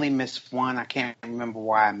I've only missed one. I can't remember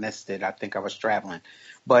why I missed it. I think I was traveling.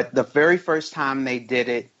 But the very first time they did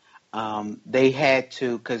it, they had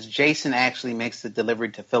to, because Jason actually makes the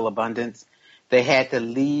delivery to Philabundance, they had to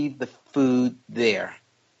leave the food there.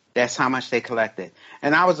 That's how much they collected.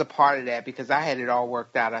 And I was a part of that because I had it all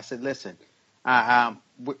worked out. I said, listen, I'm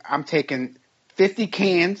taking 50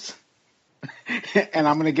 cans and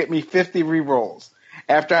I'm going to get me 50 re-rolls.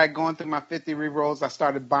 After I had gone through my 50 re-rolls, I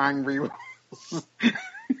started buying re-rolls.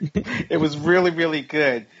 It was really, really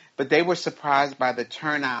good. But they were surprised by the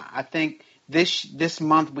turnout. I think this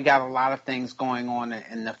month we got a lot of things going on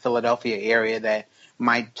in the Philadelphia area that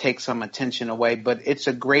might take some attention away. But it's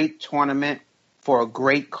a great tournament for a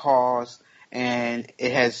great cause, and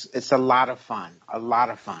it's a lot of fun,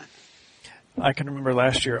 I can remember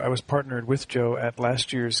last year I was partnered with Joe at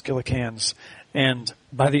last year's Killer Cans, and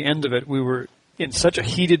by the end of it we were in such a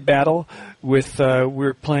heated battle with we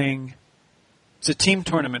were playing. It's a team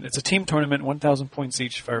tournament. 1,000 points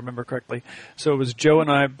each, if I remember correctly. So it was Joe and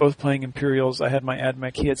I both playing Imperials. I had my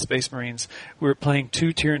AdMech. He had Space Marines. We were playing 2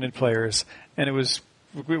 Tyranid players, and it was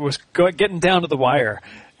getting down to the wire.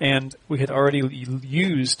 And we had already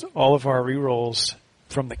used all of our rerolls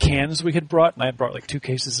from the cans we had brought, and I had brought like 2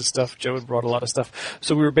 cases of stuff. Joe had brought a lot of stuff.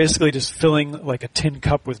 So we were basically just filling like a tin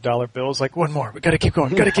cup with dollar bills, like one more. We gotta keep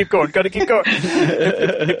going. It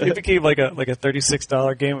became like a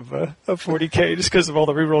 $36 game of 40K just because of all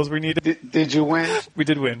the rerolls we needed. Did you win? We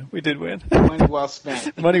did win. Money well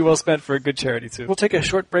spent. Money well spent for a good charity too. We'll take a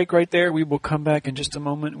short break right there. We will come back in just a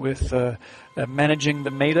moment with managing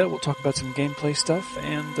the meta. We'll talk about some gameplay stuff,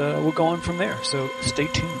 and we'll go on from there. So stay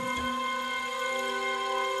tuned.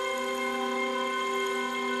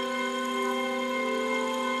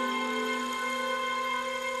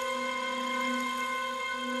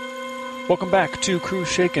 Welcome back to Crew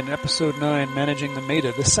Shaken, Episode 9, Managing the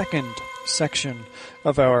Meta, the second section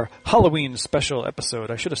of our Halloween special episode.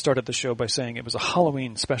 I should have started the show by saying it was a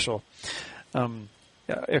Halloween special.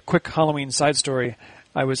 A quick Halloween side story.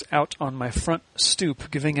 I was out on my front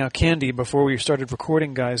stoop giving out candy before we started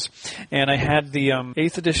recording, guys, and I had the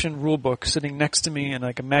 8th edition rulebook sitting next to me in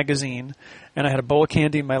like a magazine, and I had a bowl of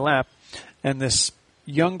candy in my lap, and this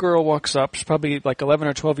young girl walks up, she's probably like 11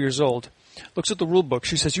 or 12 years old, looks at the rule book.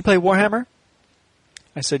 She says, "You play Warhammer?"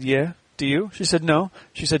 I said, "Yeah." "Do you?" She said, "No."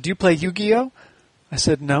 She said, "Do you play Yu-Gi-Oh?" I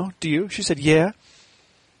said, "No." "Do you?" She said, "Yeah."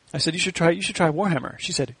 I said, you should try Warhammer."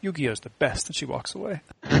 She said, "Yu-Gi-Oh's the best," and she walks away.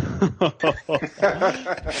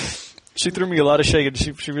 She threw me a lot of shade, and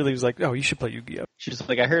she really was like, "Oh, you should play Yu-Gi-Oh." She's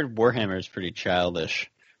like, "I heard Warhammer is pretty childish."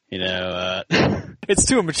 It's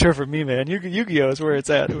too immature for me, man. Yu-Gi-Oh is where it's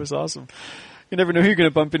at. It was awesome. You never know who you're going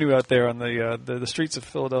to bump into out there on the streets of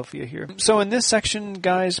Philadelphia here. So in this section,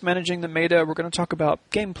 guys, managing the meta, we're going to talk about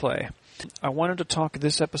gameplay. I wanted to talk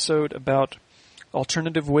this episode about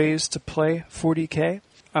alternative ways to play 40K.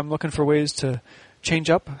 I'm looking for ways to change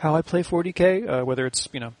up how I play 40K, whether it's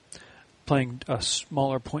playing a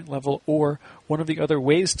smaller point level or one of the other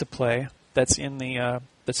ways to play that's in the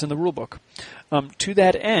rulebook. To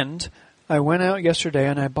that end, I went out yesterday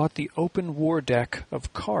and I bought the Open War deck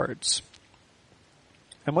of cards.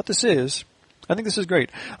 And what this is, I think this is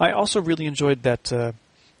great. I also really enjoyed that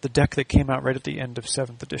the deck that came out right at the end of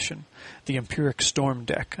 7th edition, the Empiric Storm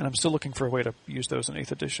deck. And I'm still looking for a way to use those in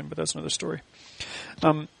 8th edition, but that's another story.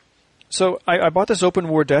 So I bought this Open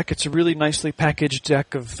War deck. It's a really nicely packaged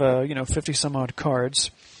deck of 50-some-odd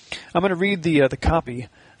cards. I'm going to read the copy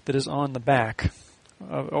that is on the back,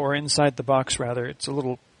 or inside the box, rather. It's a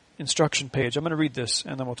little instruction page. I'm going to read this,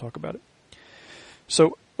 and then we'll talk about it.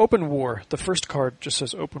 So, Open War. The first card just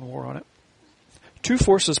says Open War on it. 2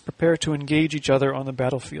 forces prepare to engage each other on the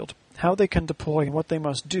battlefield. How they can deploy and what they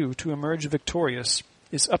must do to emerge victorious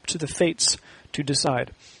is up to the fates to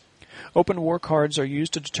decide. Open War cards are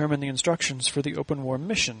used to determine the instructions for the Open War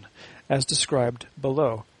mission, as described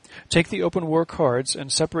below. Take the Open War cards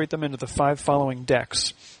and separate them into the 5 following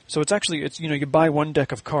decks. So it's you buy one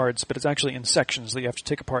deck of cards, but it's actually in sections that you have to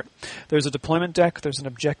take apart. There's a deployment deck, there's an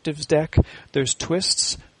objectives deck, there's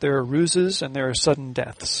twists, there are ruses, and there are sudden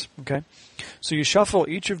deaths. Okay, so you shuffle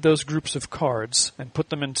each of those groups of cards and put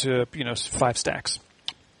them into 5 stacks.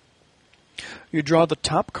 You draw the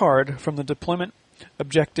top card from the deployment,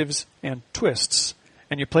 objectives, and twists,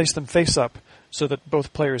 and you place them face up so that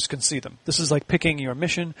both players can see them. This is like picking your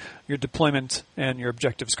mission, your deployment, and your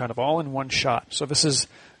objectives kind of all in one shot. So this is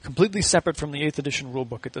completely separate from the 8th edition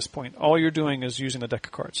rulebook at this point. All you're doing is using the deck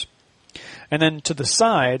of cards. And then to the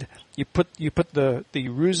side, you put the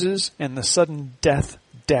ruses and the sudden death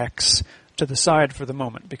decks to the side for the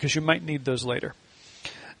moment, because you might need those later.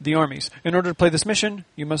 The armies. In order to play this mission,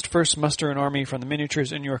 you must first muster an army from the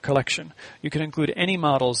miniatures in your collection. You can include any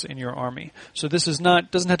models in your army. So this doesn't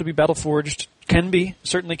have to be Battleforged.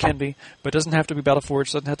 Certainly can be, but doesn't have to be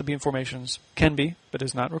Battleforged, doesn't have to be in formations. Can be, but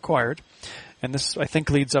is not required. And this, I think,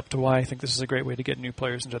 leads up to why I think this is a great way to get new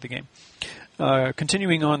players into the game.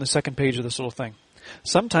 Continuing on the second page of this little thing.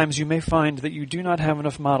 Sometimes you may find that you do not have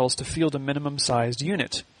enough models to field a minimum-sized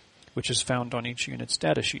unit, which is found on each unit's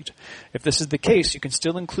datasheet. If this is the case, you can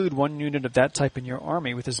still include one unit of that type in your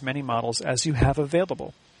army with as many models as you have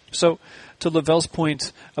available. So, to Lavelle's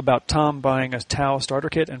point about Tom buying a Tau starter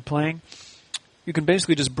kit and playing, you can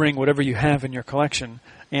basically just bring whatever you have in your collection,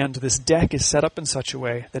 and this deck is set up in such a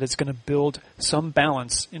way that it's going to build some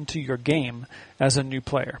balance into your game as a new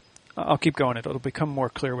player. I'll keep going. It'll become more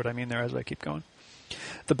clear what I mean there as I keep going.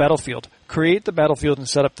 The battlefield. Create the battlefield and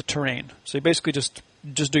set up the terrain. So you basically just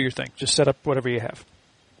do your thing. Just set up whatever you have.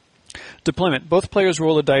 Deployment. Both players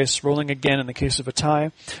roll a dice, rolling again in the case of a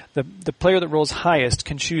tie. The player that rolls highest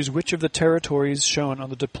can choose which of the territories shown on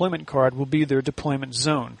the deployment card will be their deployment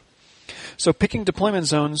zone. So picking deployment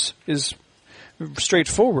zones is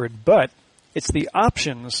straightforward, but it's the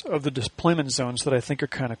options of the deployment zones that I think are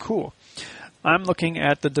kind of cool. I'm looking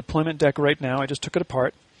at the deployment deck right now. I just took it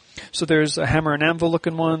apart. So there's a Hammer and Anvil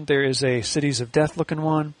looking one, there is a Cities of Death looking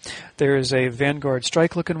one, there is a Vanguard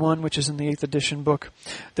Strike looking one, which is in the 8th edition book.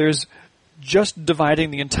 There's just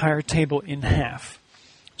dividing the entire table in half.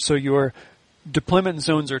 So your deployment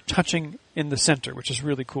zones are touching in the center, which is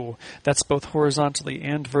really cool. That's both horizontally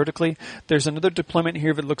and vertically. There's another deployment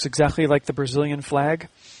here that looks exactly like the Brazilian flag,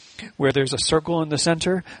 where there's a circle in the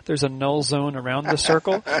center, there's a null zone around the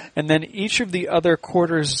circle, and then each of the other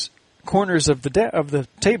corners of the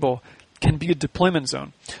table can be a deployment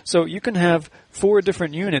zone. So you can have 4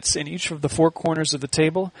 different units in each of the 4 corners of the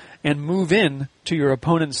table and move in to your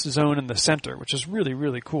opponent's zone in the center, which is really,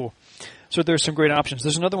 really cool. So there's some great options.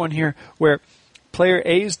 There's another one here where player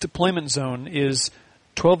A's deployment zone is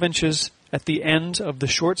 12 inches at the end of the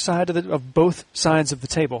short side of both sides of the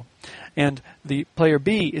table, and the player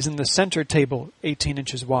B is in the center table 18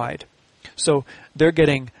 inches wide. So they're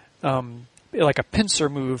getting like a pincer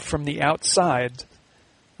move from the outside,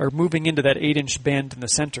 or moving into that 8-inch band in the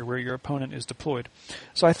center where your opponent is deployed.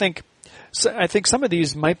 So I think some of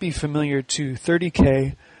these might be familiar to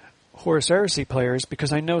 30K Horus Heresy players,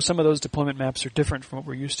 because I know some of those deployment maps are different from what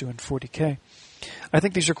we're used to in 40K. I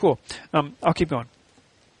think these are cool. I'll keep going.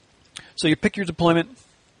 So you pick your deployment,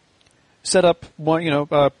 set up one,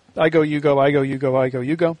 I go, you go, I go, you go, I go,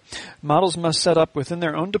 you go. Models must set up within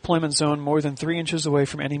their own deployment zone more than 3 inches away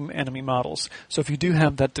from any enemy models. So if you do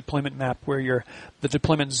have that deployment map where the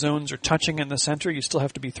deployment zones are touching in the center, you still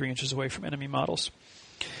have to be 3 inches away from enemy models.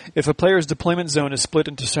 If a player's deployment zone is split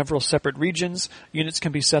into several separate regions, units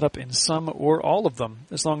can be set up in some or all of them,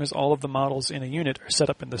 as long as all of the models in a unit are set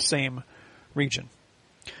up in the same region.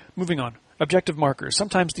 Moving on. Objective markers.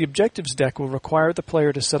 Sometimes the objectives deck will require the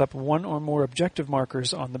player to set up one or more objective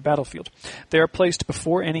markers on the battlefield. They are placed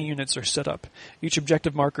before any units are set up. Each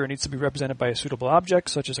objective marker needs to be represented by a suitable object,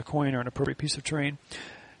 such as a coin or an appropriate piece of terrain.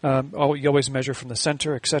 You always measure from the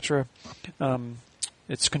center, etc.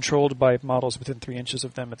 It's controlled by models within 3 inches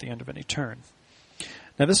of them at the end of any turn.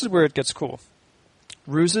 Now this is where it gets cool.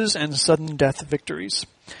 Ruses and sudden death victories.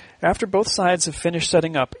 After both sides have finished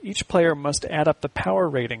setting up, each player must add up the power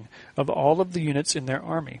rating of all of the units in their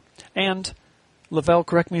army. And, Lavelle,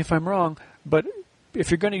 correct me if I'm wrong, but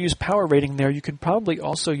if you're going to use power rating there, you can probably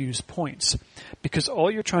also use points. Because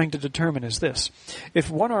all you're trying to determine is this.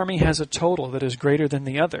 If one army has a total that is greater than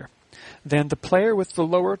the other, then the player with the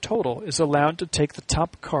lower total is allowed to take the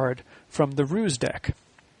top card from the ruse deck.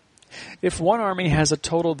 If one army has a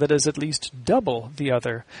total that is at least double the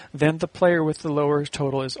other, then the player with the lower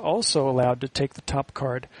total is also allowed to take the top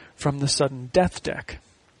card from the sudden death deck.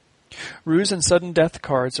 Ruse and sudden death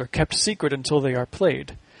cards are kept secret until they are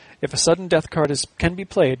played. If a sudden death card can be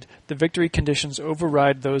played, the victory conditions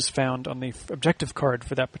override those found on the objective card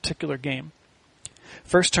for that particular game.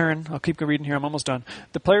 First turn, I'll keep reading here, I'm almost done.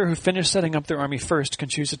 The player who finished setting up their army first can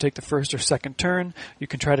choose to take the first or second turn. You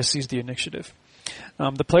can try to seize the initiative.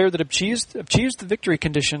 The player that achieves the victory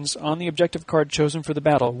conditions on the objective card chosen for the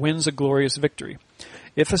battle wins a glorious victory.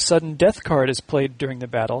 If a sudden death card is played during the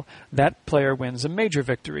battle, that player wins a major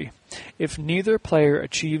victory. If neither player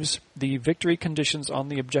achieves the victory conditions on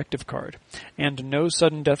the objective card, and no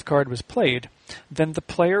sudden death card was played, then the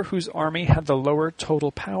player whose army had the lower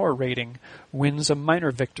total power rating wins a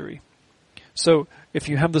minor victory. So, if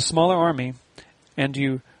you have the smaller army, and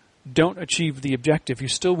you don't achieve the objective, you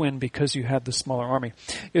still win because you had the smaller army.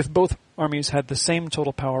 If both armies had the same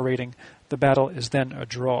total power rating, the battle is then a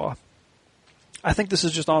draw. I think this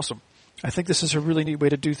is just awesome. I think this is a really neat way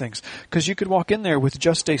to do things. Because you could walk in there with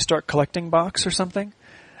just a start collecting box or something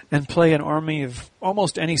and play an army of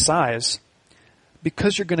almost any size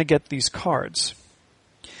because you're going to get these cards.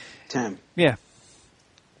 Tim. Yeah.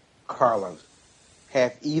 Carlos,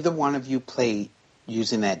 have either one of you played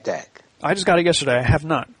using that deck? I just got it yesterday. I have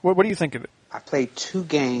not. What do you think of it? I played 2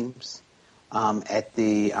 games at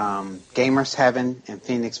the Gamers Heaven in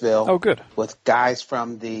Phoenixville. Oh, good. With guys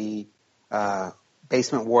from the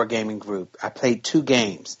Basement Wargaming group. I played 2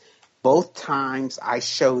 games. Both times I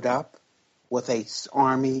showed up with a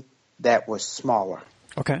army that was smaller.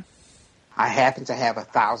 Okay. I happened to have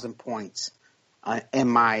 1,000 points in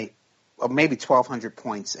my, or maybe 1,200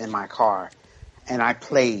 points in my car, and I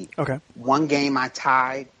played. Okay. One game I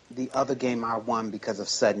tied, the other game I won because of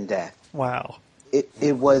sudden death. Wow. It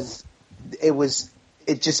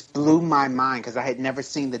just blew my mind because I had never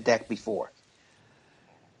seen the deck before.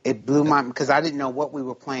 It blew my, because I didn't know what we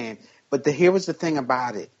were playing. But here was the thing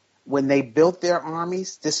about it. When they built their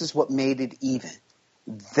armies, this is what made it even.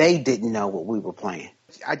 They didn't know what we were playing.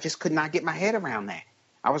 I just could not get my head around that.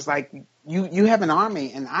 I was like, you have an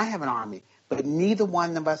army and I have an army, but neither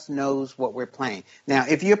one of us knows what we're playing. Now,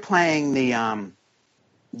 if you're playing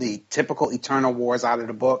the typical Eternal Wars out of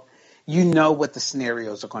the book, you know what the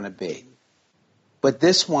scenarios are going to be. But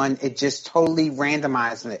this one, it just totally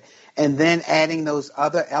randomized it. And then adding those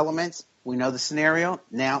other elements, we know the scenario.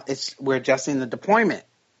 Now we're adjusting the deployment.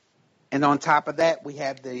 And on top of that, we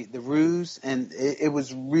have the ruse. And it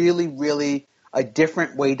was really, really a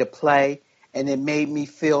different way to play. And it made me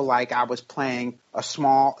feel like I was playing a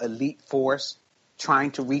small elite force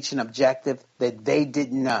trying to reach an objective that they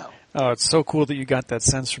didn't know. Oh, it's so cool that you got that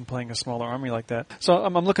sense from playing a smaller army like that. So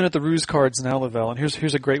I'm looking at the ruse cards now, Lavelle, and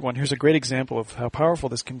here's a great one. Here's a great example of how powerful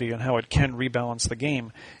this can be and how it can rebalance the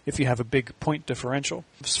game if you have a big point differential.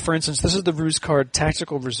 For instance, this is the ruse card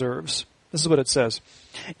Tactical Reserves. This is what it says.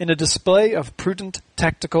 In a display of prudent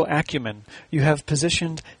tactical acumen, you have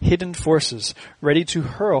positioned hidden forces ready to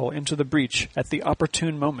hurl into the breach at the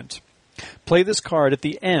opportune moment. Play this card at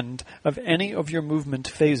the end of any of your movement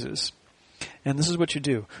phases. And this is what you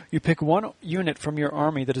do. You pick one unit from your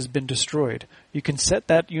army that has been destroyed. You can set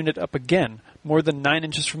that unit up again, more than 9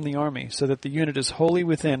 inches from the army, so that the unit is wholly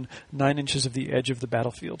within 9 inches of the edge of the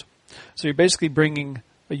battlefield. So you're basically bringing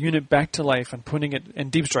a unit back to life and putting it,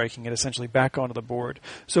 and deep striking it essentially back onto the board.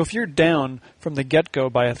 So if you're down from the get-go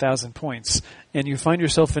by 1,000 points, and you find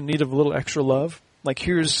yourself in need of a little extra love, like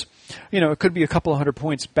here's, it could be a couple of 100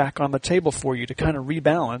 points back on the table for you to kind of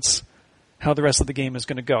rebalance how the rest of the game is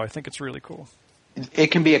going to go. I think it's really cool. It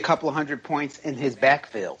can be a couple of 100 points in his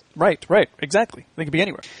backfield. Right, exactly. They can be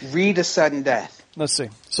anywhere. Read a sudden death. Let's see.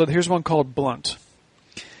 So here's one called Blunt.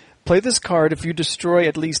 Play this card if you destroy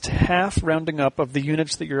at least half, rounding up, of the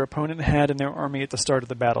units that your opponent had in their army at the start of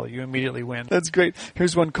the battle. You immediately win. That's great.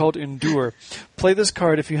 Here's one called Endure. Play this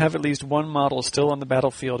card if you have at least one model still on the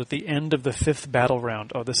battlefield at the end of the 5th battle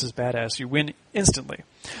round. Oh, this is badass. You win instantly.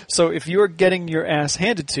 So if you're getting your ass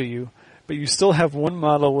handed to you, but you still have one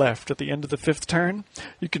model left at the end of the 5th turn,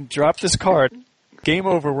 you can drop this card. Game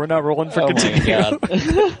over. We're not rolling for continue.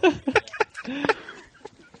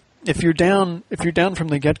 If you're down from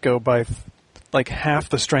the get-go by like half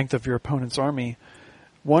the strength of your opponent's army,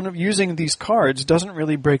 using these cards doesn't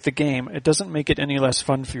really break the game. It doesn't make it any less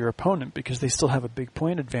fun for your opponent because they still have a big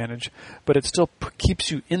point advantage, but it still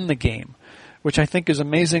keeps you in the game, which I think is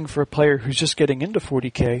amazing for a player who's just getting into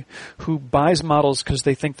 40K, who buys models because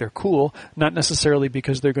they think they're cool, not necessarily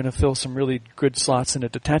because they're going to fill some really good slots in a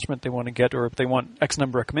detachment they want to get, or if they want X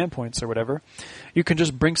number of command points or whatever. You can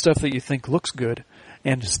just bring stuff that you think looks good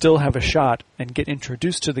and still have a shot and get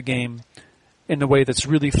introduced to the game in a way that's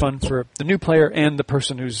really fun for the new player and the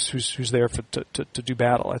person who's there to do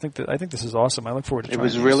battle. I think this is awesome. I look forward to trying it. It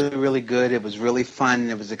was really, really good. It was really fun.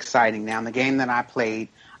 It was exciting. Now, in the game that I played,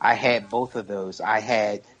 I had both of those. I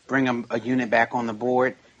had bring a unit back on the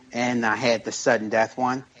board, and I had the sudden death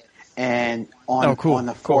one. And on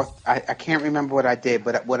the fourth, cool. I can't remember what I did,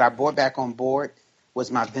 but what I brought back on board was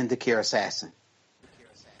my Vindicare Assassin.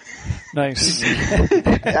 Nice.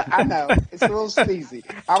 I know, it's a little sleazy.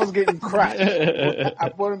 I was getting crushed. I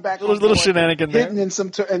brought him back. Little shenanigan there. Hitting in some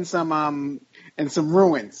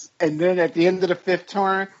ruins, and then at the end of the fifth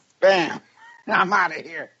turn, bam, I'm out of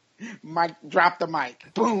here. Mike, drop the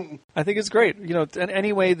mic. Boom. I think it's great.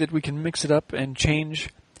 Any way that we can mix it up and change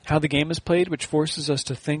how the game is played, which forces us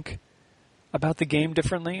to think about the game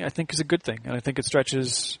differently, I think is a good thing, and I think it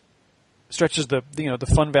stretches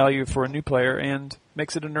the fun value for a new player and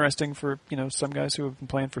makes it interesting for some guys who have been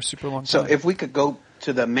playing for a super long time. So if we could go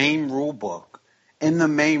to the main rule book, in the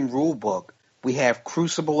main rule book we have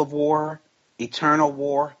Crucible of War, Eternal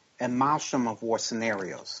War, and Maelstrom of War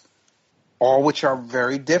scenarios, all which are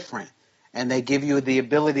very different, and they give you the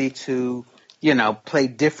ability to play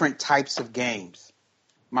different types of games.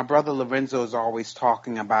 My brother Lorenzo is always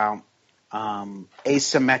talking about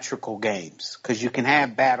asymmetrical games, because you can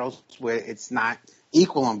have battles where it's not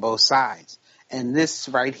equal on both sides, and this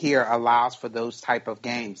right here allows for those type of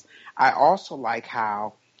games. I also like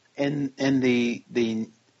how in the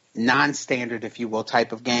non-standard, if you will,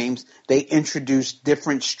 type of games, they introduce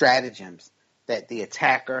different stratagems that the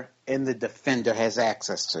attacker and the defender has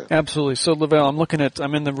access to. Absolutely. So, Lavelle,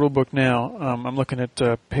 I'm in the rule book now. I'm looking at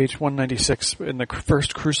page 196 in the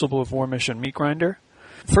first Crucible of War mission, Meat Grinder.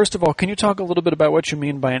 First of all, can you talk a little bit about what you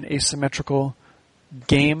mean by an asymmetrical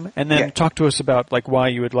game, and then talk to us about why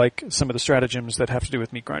you would like some of the stratagems that have to do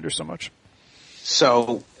with Meat Grinder so much?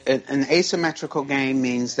 So, an asymmetrical game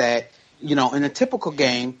means that in a typical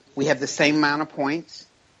game we have the same amount of points,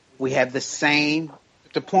 we have the same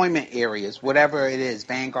deployment areas, whatever it is,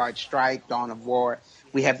 Vanguard Strike, Dawn of War,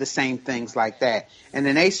 we have the same things like that. In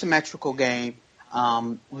an asymmetrical game,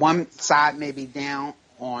 one side may be down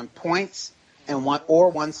on points, and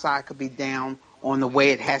one side could be down on the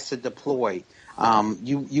way it has to deploy.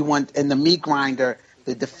 You want in the Meat Grinder,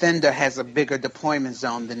 the defender has a bigger deployment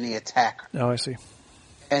zone than the attacker. Oh, I see.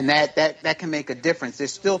 And that can make a difference.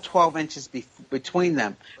 There's still 12 inches between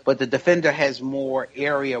them, but the defender has more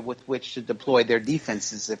area with which to deploy their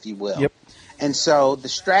defenses, if you will. Yep. And so the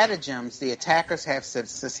stratagems, the attackers have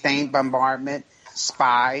sustained bombardment,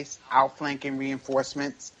 spies, outflanking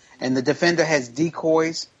reinforcements, and the defender has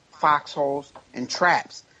decoys, foxholes, and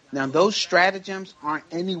traps. Now, those stratagems aren't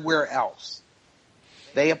anywhere else.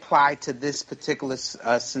 They apply to this particular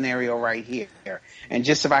scenario right here. And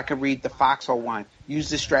just if I could read the foxhole one, use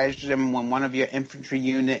this stratagem when one of your infantry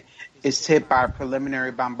unit is hit by a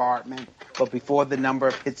preliminary bombardment, but before the number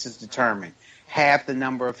of hits is determined. Half the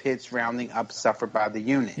number of hits rounding up suffered by the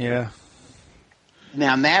unit. Yeah.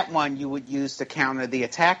 Now, that one you would use to counter the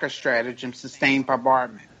attacker stratagem, sustained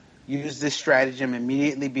bombardment. Use this stratagem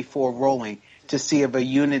immediately before rolling to see if a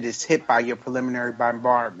unit is hit by your preliminary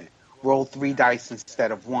bombardment. Roll 3 dice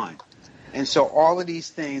instead of 1. And so all of these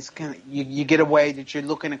things, you get a way that you're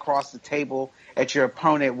looking across the table at your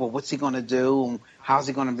opponent. Well, what's he going to do? And how's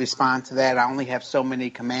he going to respond to that? I only have so many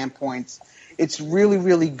command points. It's really,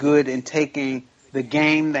 really good in taking the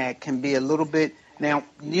game that can be a little bit. Now,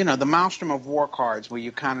 the Maelstrom of War cards where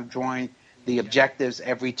you kind of drawing the objectives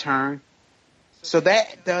every turn. So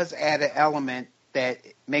that does add an element that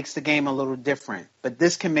makes the game a little different. But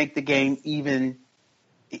this can make the game even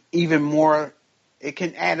more. It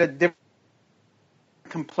can add a different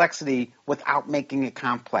complexity without making it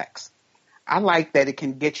complex. I like that it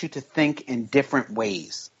can get you to think in different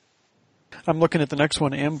ways. I'm looking at the next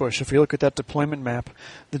one, Ambush. If you look at that deployment map,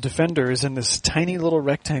 the defender is in this tiny little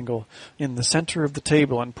rectangle in the center of the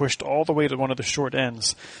table and pushed all the way to one of the short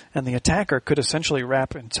ends. And the attacker could essentially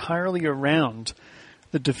wrap entirely around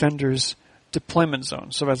the defender's deployment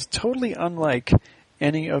zone. So that's totally unlike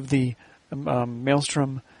any of the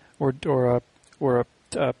Maelstrom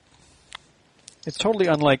it's totally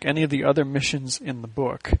unlike any of the other missions in the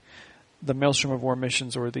book, the Maelstrom of War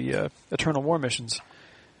missions or the Eternal War missions,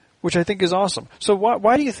 which I think is awesome. So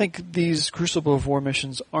why do you think these Crucible of War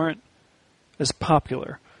missions aren't as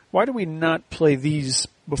popular? Why do we not play these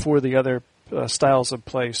before the other styles of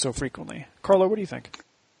play so frequently? Carlo, what do you think?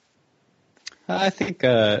 I think,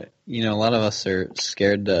 a lot of us are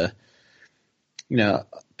scared to,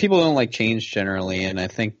 people don't like change generally, and I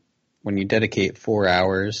think when you dedicate 4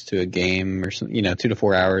 hours to a game or 2 to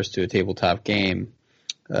 4 hours to a tabletop game,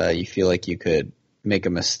 you feel like you could make a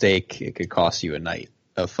mistake. It could cost you a night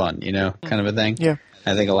of fun, kind of a thing. Yeah.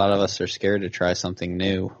 I think a lot of us are scared to try something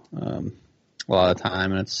new a lot of the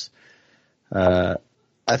time. And it's, I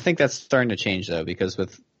think that's starting to change though, because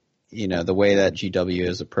with, the way that GW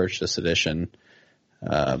has approached this edition,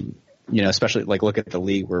 especially like look at the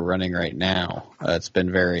league we're running right now. It's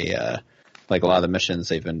been very like a lot of the missions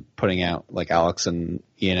they've been putting out, like Alex and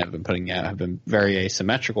Ian have been putting out, have been very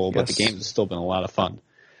asymmetrical, but the games have still been a lot of fun.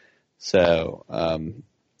 So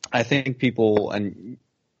I think people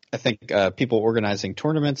organizing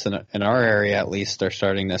tournaments in our area at least are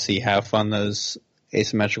starting to see how fun those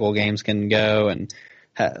asymmetrical games can go, and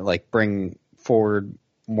like bring forward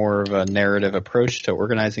more of a narrative approach to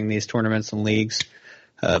organizing these tournaments and leagues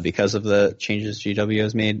because of the changes GW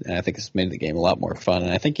has made. And I think it's made the game a lot more fun.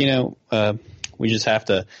 And I think, we just have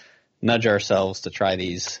to nudge ourselves to try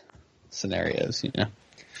these scenarios,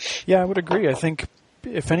 Yeah, I would agree. I think,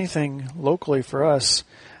 if anything, locally for us,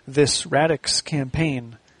 this Radix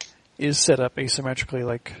campaign is set up asymmetrically,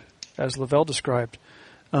 like as Lavelle described.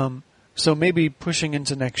 So maybe pushing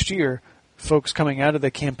into next year, folks coming out of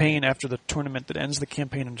the campaign after the tournament that ends the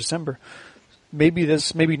campaign in December, maybe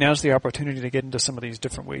now's the opportunity to get into some of these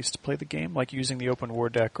different ways to play the game, like using the open war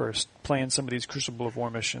deck or playing some of these Crucible of War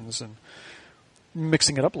missions and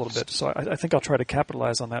mixing it up a little bit. So I think I'll try to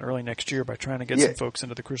capitalize on that early next year by trying to get some folks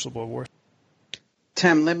into the Crucible of War.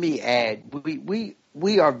 Tim, let me add,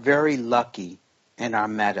 we are very lucky in our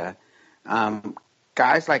meta.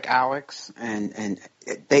 Guys like Alex and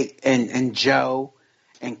Joe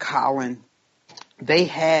and Colin, they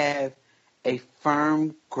have a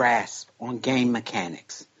firm grasp on game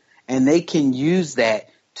mechanics, and they can use that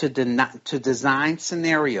to design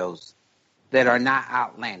scenarios that are not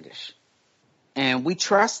outlandish. And we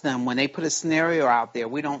trust them when they put a scenario out there.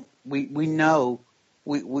 We know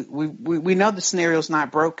the scenario's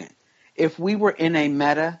not broken. If we were in a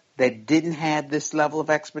meta that didn't have this level of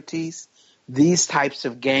expertise, these types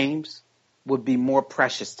of games would be more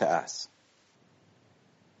precious to us.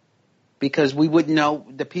 Because we would know,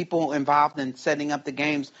 the people involved in setting up the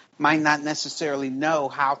games might not necessarily know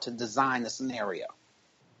how to design a scenario.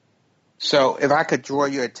 So if I could draw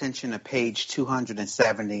your attention to page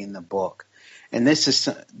 270 in the book, and this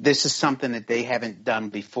is something that they haven't done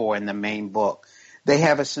before in the main book. They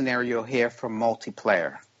have a scenario here for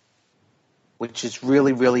multiplayer, which is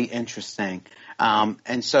really, really interesting.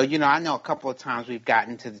 And so, I know a couple of times we've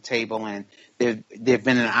gotten to the table and there've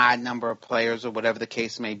been an odd number of players or whatever the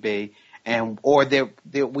case may be, there's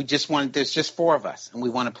just four of us and we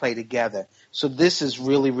want to play together. So this is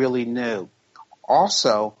really, really new.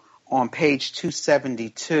 Also, on page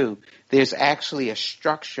 272, there's actually a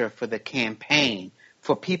structure for the campaign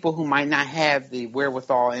for people who might not have the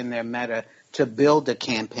wherewithal in their meta to build a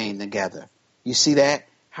campaign together. You see that?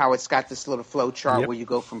 How it's got this little flow chart where you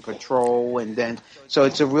go from patrol and then, so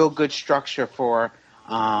it's a real good structure for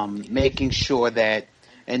making sure that,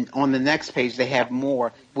 and on the next page they have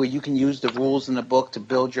more where you can use the rules in the book to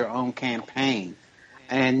build your own campaign.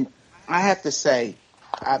 And I have to say,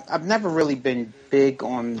 I've never really been big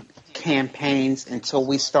on campaigns until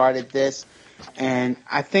we started this, and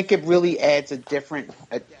I think it really adds a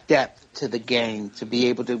depth to the game to be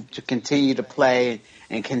able to continue to play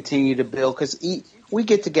and continue to build, because we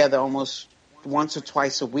get together almost once or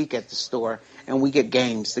twice a week at the store and we get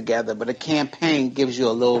games together, but a campaign gives you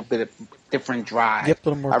a little bit of different drive. Yep, a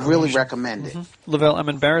little more I really recommend it. Lavelle, I'm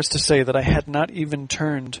embarrassed to say that I had not even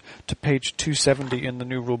turned to page 270 in the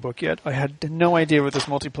new rulebook yet. I had no idea what this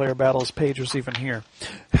multiplayer battles page was even here.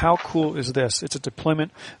 How cool is this? It's a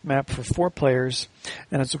deployment map for 4 players,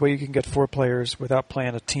 and it's a way you can get 4 players without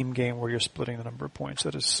playing a team game where you're splitting the number of points.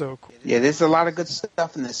 That is so cool. Yeah, there's a lot of good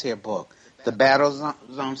stuff in this here book. The battle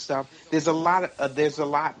zone stuff. There's a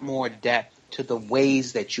lot more depth to the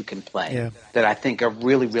ways that you can play that I think are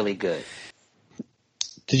really, really good.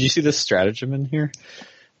 Did you see the stratagem in here?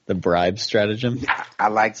 The bribe stratagem? I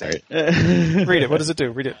like that. Read it. What does it do?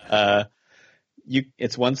 Read it.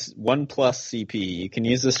 It's 1 plus CP. You can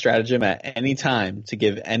use this stratagem at any time to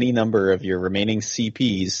give any number of your remaining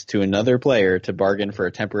CPs to another player to bargain for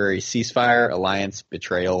a temporary ceasefire, alliance,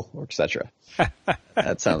 betrayal, or etc.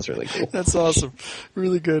 That sounds really cool. That's awesome.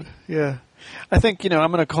 Really good. Yeah. I think,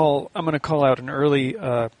 I'm going to call out an early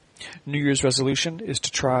New Year's resolution is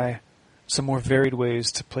to try some more varied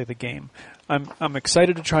ways to play the game. I'm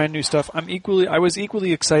excited to try new stuff. I was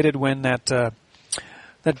equally excited when that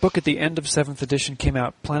book at the end of 7th edition came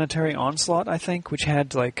out, Planetary Onslaught, I think, which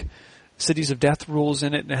had like Cities of Death rules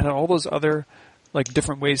in it, and it had all those other like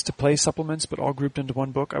different ways to play supplements, but all grouped into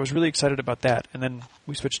one book. I was really excited about that, and then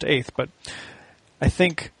we switched to 8th. But I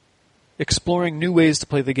think exploring new ways to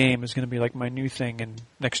play the game is going to be like my new thing in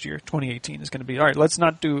next year, 2018, is going to be, all right, let's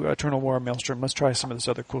not do Eternal War or Maelstrom. Let's try some of this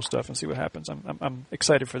other cool stuff and see what happens. I'm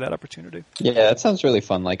excited for that opportunity. Yeah, that sounds really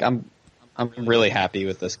fun. Like I'm really happy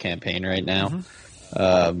with this campaign right now.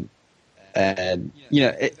 Mm-hmm. And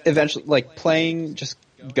eventually, like playing, just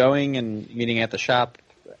going and meeting at the shop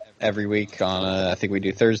every week on, I think we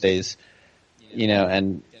do Thursdays,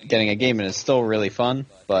 and getting a game in is still really fun,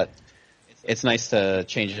 but it's nice to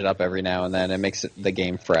change it up every now and then. It makes the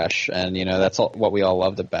game fresh, and, that's what we all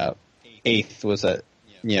loved about 8th was that,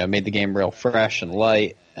 made the game real fresh and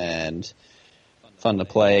light and fun to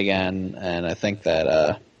play again, and I think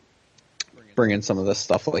that bringing some of this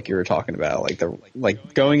stuff like you were talking about,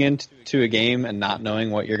 like going into a game and not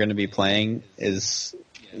knowing what you're going to be playing is,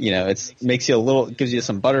 makes you gives you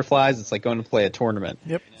some butterflies. It's like going to play a tournament.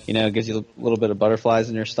 Yep. It gives you a little bit of butterflies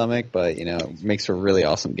in your stomach, but, makes for a really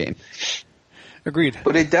awesome game. Agreed.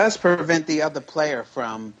 But it does prevent the other player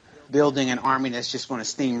from building an army that's just going to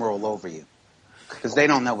steamroll over you, because they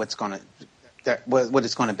don't know what it's going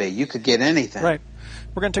to be. You could get anything. Right.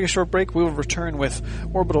 We're going to take a short break. We will return with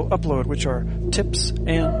Orbital Upload, which are tips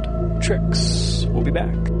and tricks. We'll be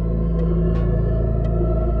back.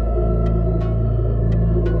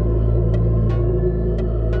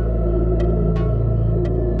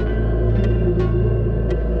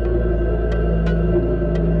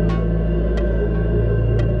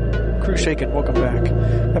 Crew Shaken, welcome back.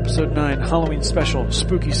 Episode 9, Halloween Special,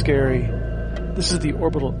 Spooky Scary. This is the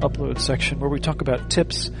Orbital Upload section where we talk about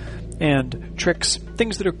tips and tricks,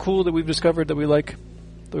 things that are cool that we've discovered that we like,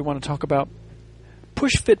 that we want to talk about.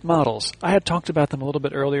 Push fit models. I had talked about them a little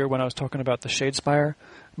bit earlier when I was talking about the Shadespire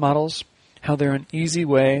models, how they're an easy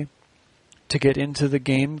way to get into the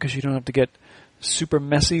game because you don't have to get super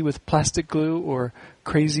messy with plastic glue or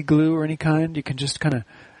crazy glue or any kind. You can just kind of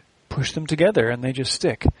push them together and they just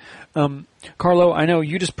stick. Carlo, I know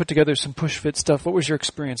you just put together some push fit stuff. What was your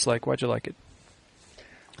experience like? Why'd you like it?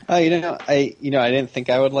 I didn't think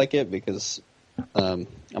I would like it because I'm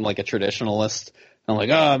like a traditionalist. I'm like,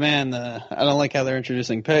 oh man, I don't like how they're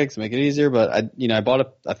introducing pegs to make it easier. But I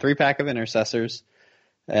bought a 3-pack of intercessors,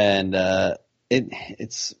 and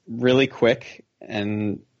it's really quick,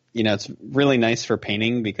 and it's really nice for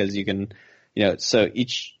painting because you can, so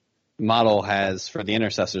each model has, for the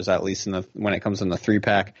intercessors at least, when it comes in the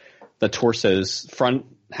 3-pack, the torsos, front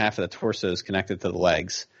half of the torso is connected to the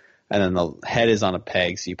legs. And then the head is on a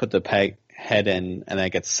peg, so you put the head in, and then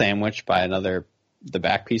it gets sandwiched by the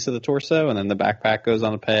back piece of the torso, and then the backpack goes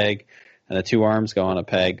on a peg, and the 2 arms go on a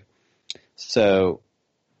peg. So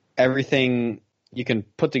everything you can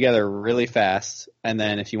put together really fast, and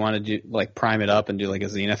then if you want to do prime it up and do like a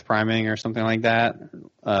zenith priming or something like that,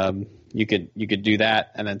 you could do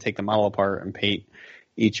that, and then take the model apart and paint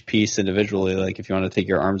each piece individually. Like if you want to take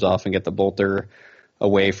your arms off and get the bolter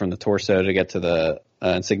away from the torso to get to the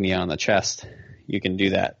insignia on the chest, you can do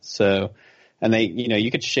that. So, and you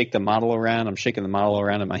could shake the model around. I'm shaking the model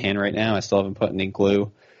around in my hand right now. I still haven't put any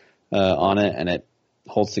glue on it, and it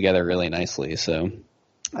holds together really nicely. So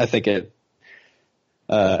I think it,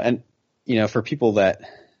 and for people that,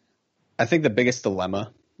 I think the biggest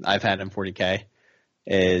dilemma I've had in 40K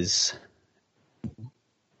is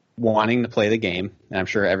wanting to play the game. And I'm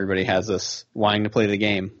sure everybody has this, wanting to play the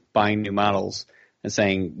game, buying new models, and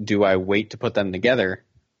saying, do I wait to put them together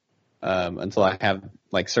until I have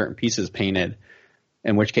certain pieces painted,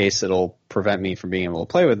 in which case it'll prevent me from being able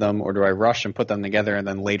to play with them, or do I rush and put them together and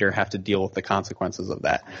then later have to deal with the consequences of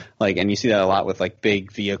that? And you see that a lot with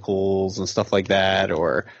big vehicles and stuff like that,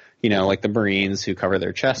 or the Marines who cover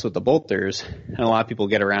their chests with the bolters, and a lot of people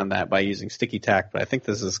get around that by using sticky tack, but I think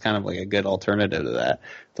this is kind of a good alternative to that,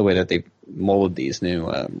 the way that they molded these new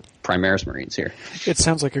Primaris Marines here. It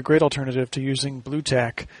sounds like a great alternative to using blue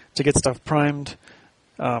tack to get stuff primed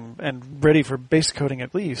and ready for base coating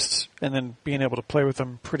at least, and then being able to play with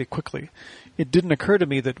them pretty quickly. It didn't occur to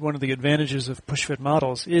me that one of the advantages of push-fit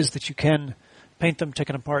models is that you can paint them, take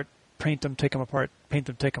them apart, paint them, take them apart, paint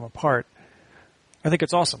them, take them apart. I think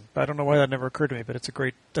it's awesome. I don't know why that never occurred to me, but that's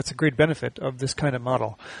a great benefit of this kind of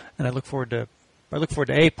model, and I look forward to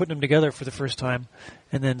A, putting them together for the first time,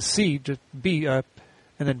 and then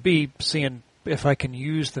B, seeing if I can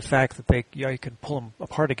use the fact that I can pull them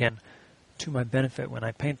apart again to my benefit when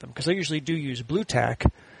I paint them. Because I usually do use blue tack,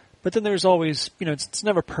 but then there's always, it's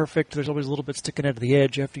never perfect. There's always a little bit sticking out of the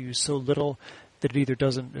edge. You have to use so little that it either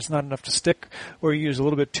it's not enough to stick, or you use a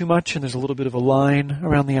little bit too much and there's a little bit of a line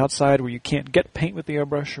around the outside where you can't get paint with the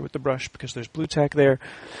airbrush or with the brush because there's blue tack there.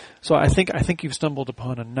 So I think you've stumbled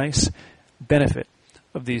upon a nice benefit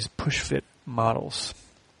of these push-fit models.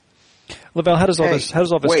 Lavelle, how does all this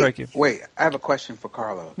strike you? Wait, I have a question for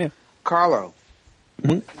Carlo. Yeah. Carlo,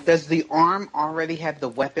 does the arm already have the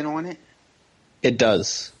weapon on it? It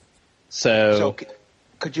does. So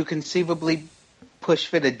could you conceivably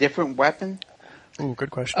push-fit a different weapon? Ooh,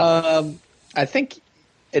 good question. I think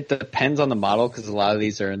it depends on the model because a lot of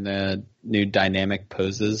these are in the new dynamic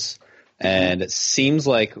poses, And it seems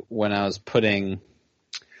like when I was putting,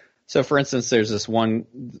 so for instance, there's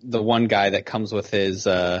the one guy that comes with his,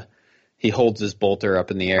 he holds his bolter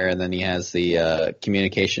up in the air, and then he has the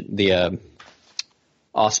communication, the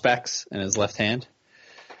Auspex in his left hand.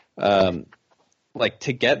 Like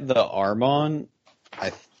to get the arm on,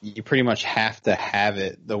 you pretty much have to have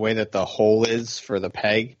it the way that the hole is for the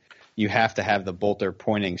peg. You have to have the bolter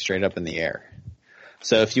pointing straight up in the air.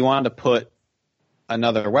 So if you wanted to put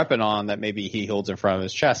another weapon on that maybe he holds in front of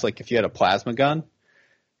his chest, like if you had a plasma gun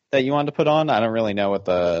that you wanted to put on, I don't really know what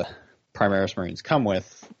the Primaris Marines come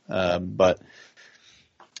with, but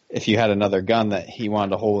if you had another gun that he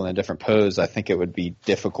wanted to hold in a different pose, I think it would be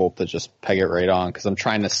difficult to just peg it right on, because I'm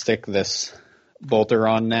trying to stick this bolter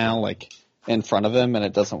on now, like in front of him, and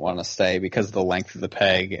it doesn't want to stay because of the length of the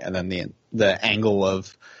peg and then the angle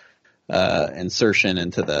of insertion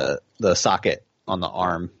into the socket on the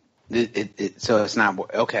arm. So it's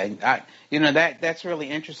not okay. That's really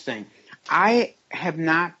interesting. I have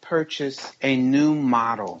not purchased a new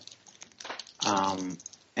model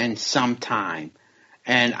in some time,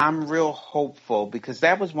 and I'm real hopeful, because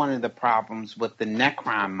that was one of the problems with the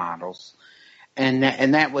Necron models, and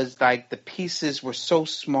that was like the pieces were so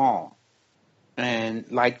small, and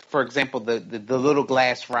like for example the little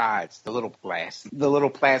glass rods, the little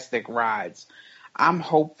plastic rods. I'm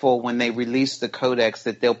hopeful when they release the Codex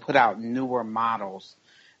that they'll put out newer models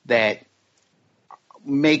that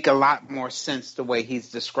make a lot more sense the way he's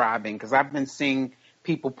describing, because I've been seeing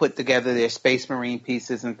people put together their Space Marine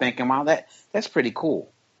pieces and thinking, wow, that's pretty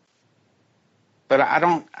cool. But I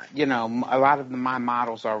don't, a lot of my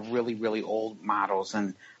models are really, really old models,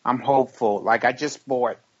 and I'm hopeful. Like I just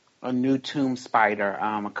bought a new Tomb Spider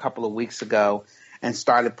a couple of weeks ago and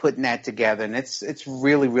started putting that together, and it's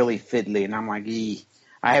really, really fiddly, and I'm like,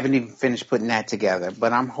 I haven't even finished putting that together,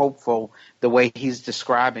 but I'm hopeful the way he's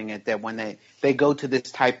describing it, that when they go to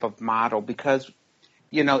this type of model, because,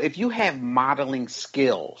 if you have modeling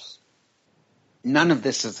skills, none of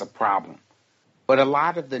this is a problem. But a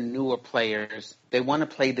lot of the newer players, they want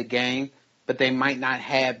to play the game, but they might not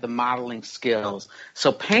have the modeling skills.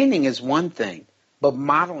 So painting is one thing, but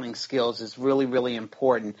modeling skills is really, really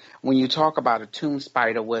important when you talk about a Tomb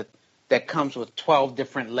Spider that comes with 12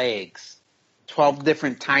 different legs. 12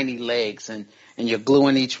 different tiny legs, and you're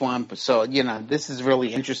gluing each one. So, this is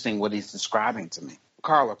really interesting what he's describing to me.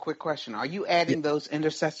 Carl, a quick question. Are you adding those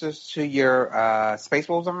intercessors to your Space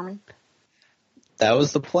Wolves army? That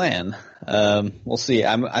was the plan. We'll see.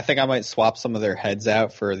 I think I might swap some of their heads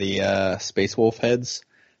out for the Space Wolf heads,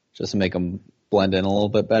 just to make them blend in a little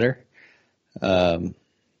bit better. I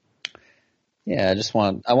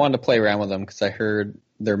wanted to play around with them because I heard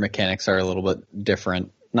their mechanics are a little bit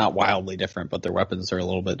different. Not wildly different, but their weapons are a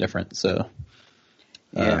little bit different. So,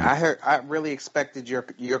 I really expected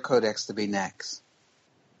your Codex to be next.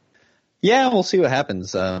 Yeah, we'll see what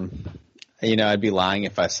happens. I'd be lying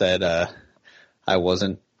if I said I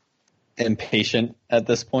wasn't impatient at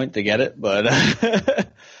this point to get it, but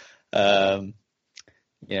but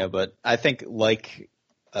I think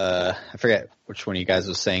I forget which one of you guys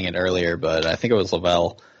was saying it earlier, but I think it was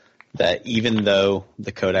Lavelle, that even though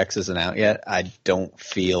the Codex isn't out yet, I don't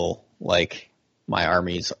feel like my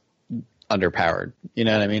army's underpowered. You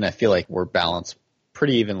know what I mean? I feel like we're balanced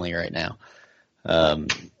pretty evenly right now.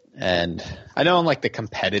 And I know on like the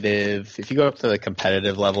competitive, if you go up to the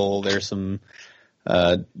competitive level, there's some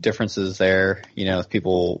differences there, with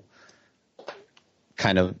people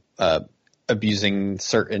kind of abusing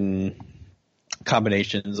certain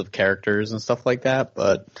combinations of characters and stuff like that.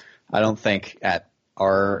 But I don't think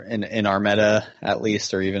in our meta, at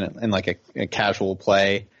least, or even in like a casual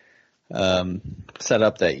play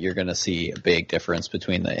setup, that you're going to see a big difference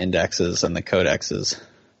between the indexes and the codexes.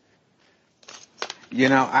 There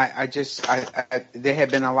have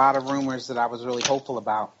been a lot of rumors that I was really hopeful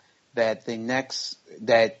about, that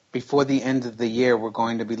before the end of the year, we're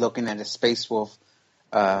going to be looking at a Space Wolf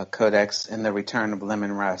Codex and the return of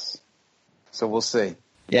Lemon Russ. So we'll see.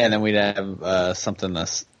 Yeah, and then we'd have something to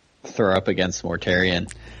throw up against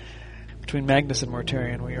Mortarion. Between Magnus and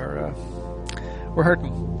Mortarion, we're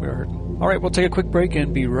hurting. We're hurting. All right, we'll take a quick break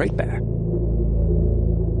and be right back.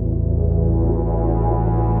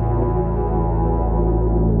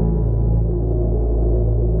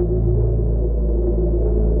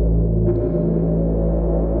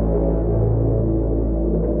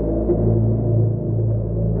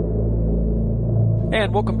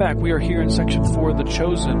 And welcome back. We are here in Section 4, The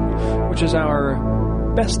Chosen, which is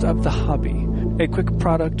our best of the hobby. A quick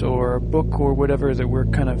product or book or whatever that we're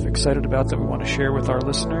kind of excited about that we want to share with our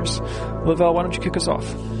listeners. Lavelle, why don't you kick us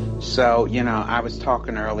off? So, I was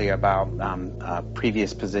talking earlier about a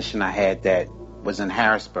previous position I had that was in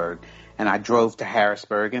Harrisburg, and I drove to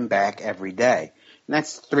Harrisburg and back every day. And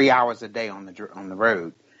that's 3 hours a day on the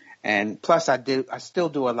road. And plus I still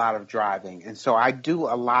do a lot of driving. And so I do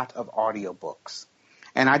a lot of audiobooks.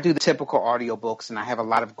 And I do the typical audiobooks, and I have a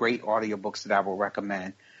lot of great audiobooks that I will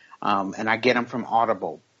recommend. And I get them from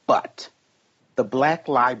Audible. But the Black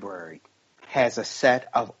Library has a set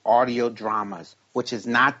of audio dramas, which is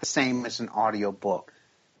not the same as an audiobook,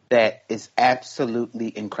 that is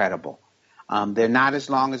absolutely incredible. They're not as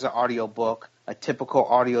long as an audiobook. A typical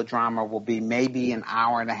audio drama will be maybe an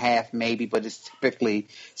hour and a half, maybe, but it's typically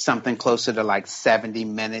something closer to like 70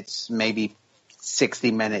 minutes, maybe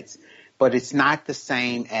 60 minutes. But it's not the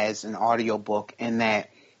same as an audiobook in that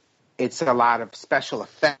it's a lot of special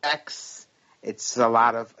effects. It's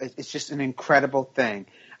just an incredible thing.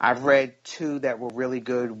 I've read two that were really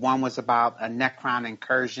good. One was about a Necron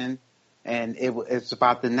incursion, and it's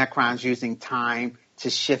about the Necrons using time to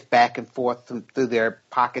shift back and forth through their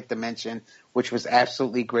pocket dimension, which was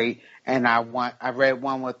absolutely great. And I read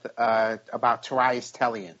one about Tarius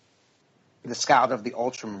Tellian, the scout of the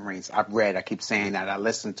Ultramarines. I keep saying that. I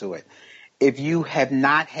listened to it. If you have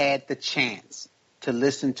not had the chance to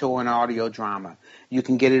listen to an audio drama, you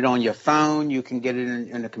can get it on your phone. You can get it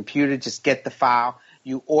in a computer. Just get the file.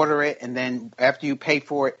 You order it, and then after you pay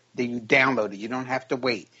for it, then you download it. You don't have to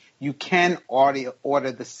wait. You can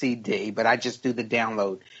order the CD, but I just do the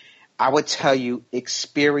download. I would tell you,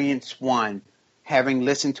 experience one. Having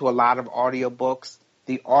listened to a lot of audiobooks,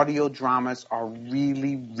 the audio dramas are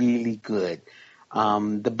really, really good.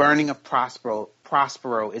 The Burning of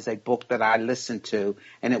Prospero is a book that I listened to,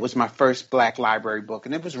 and it was my first Black Library book,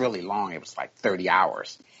 and it was really long. It was like 30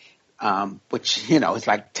 hours. Which, it's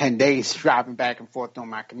like 10 days driving back and forth on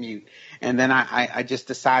my commute. And then I just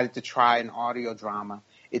decided to try an audio drama.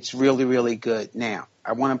 It's really, really good. Now,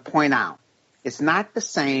 I want to point out, it's not the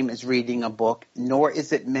same as reading a book, nor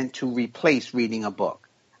is it meant to replace reading a book.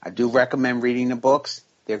 I do recommend reading the books.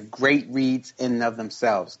 They're great reads in and of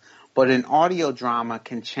themselves. But an audio drama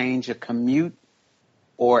can change a commute,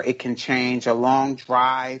 or it can change a long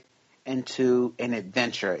drive into an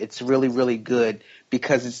adventure. It's really, really good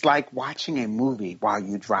because it's like watching a movie while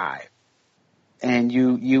you drive. And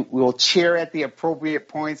you will cheer at the appropriate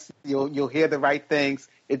points. You'll hear the right things.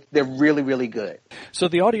 They're really, really good. So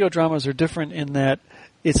the audio dramas are different in that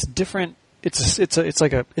it's different. It's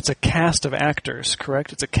a cast of actors,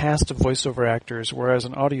 correct? It's a cast of voiceover actors, whereas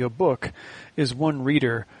an audio book is one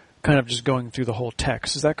reader kind of just going through the whole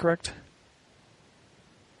text. Is that correct?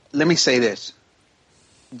 Let me say this.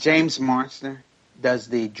 James Marsner does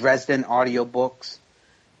the Dresden audiobooks,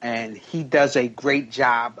 and he does a great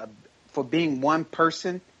job for being one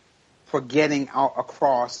person, for getting out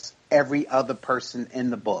across every other person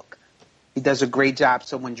in the book. He does a great job.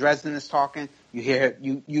 So when Dresden is talking, you hear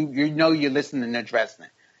you're listening to Dresden.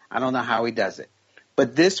 I don't know how he does it,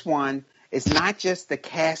 but this one is not just the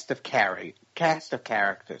cast of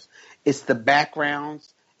characters. It's the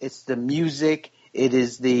backgrounds. It's the music. It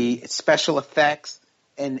is the special effects.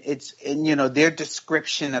 And their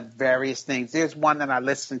description of various things. There's one that I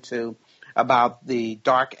listened to about the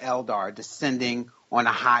Dark Eldar descending on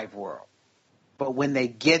a hive world. But when they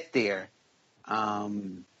get there, a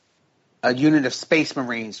unit of Space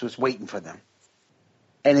Marines was waiting for them.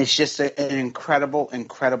 And it's just an incredible,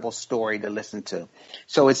 incredible story to listen to.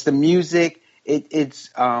 So it's the music.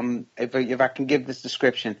 If I can give this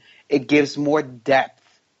description, it gives more depth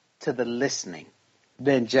to the listening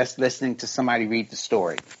than just listening to somebody read the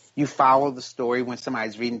story. You follow the story when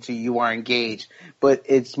somebody's reading to you, you are engaged. But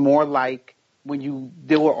it's more like when you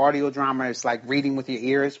do an audio drama, it's like reading with your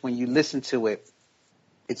ears. When you listen to it,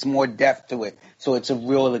 it's more depth to it. So it's a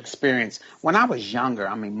real experience. When I was younger,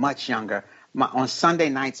 much younger, on Sunday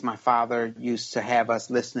nights, my father used to have us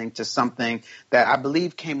listening to something that I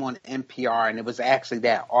believe came on NPR, and it was actually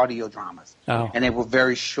that, audio dramas. Oh. And they were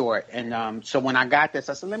very short. And so when I got this,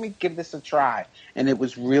 I said, let me give this a try. And it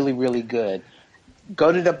was really, really good.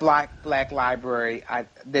 Go to the Black Library.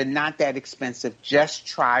 They're not that expensive. Just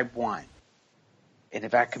try one. And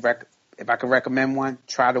if I could recommend one,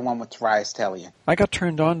 try the one with Tarius Tellian. I got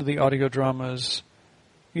turned on to the audio dramas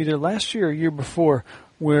either last year or year before,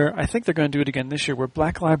 where I think they're going to do it again this year, where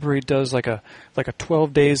Black Library does like a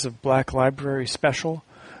 12 days of Black Library special,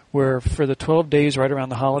 where for the 12 days right around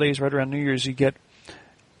the holidays, right around New Year's, you get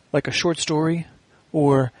like a short story,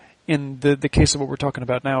 or in the case of what we're talking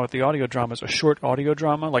about now with the audio dramas, a short audio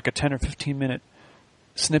drama, like a 10 or 15 minute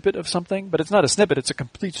snippet of something, but it's not a snippet, it's a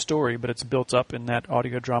complete story, but it's built up in that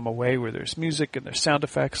audio drama way where there's music and there's sound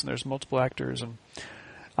effects and there's multiple actors, and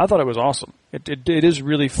I thought it was awesome. It is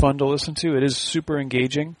really fun to listen to. It is super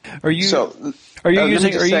engaging. Are you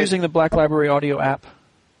using the Black Library Audio app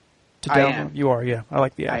to download? I am. You are, yeah. I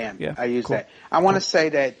like the app. I am. Yeah, I use cool. that. I want to say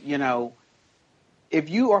that, if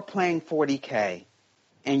you are playing 40K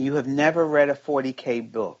and you have never read a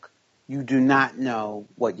 40K book, you do not know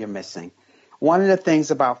what you're missing. One of the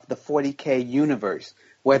things about the 40K universe,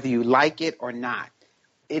 whether you like it or not,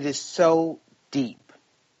 it is so deep.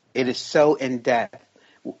 It is so in-depth.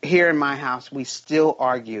 Here in my house, we still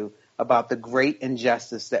argue about the great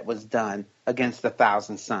injustice that was done against the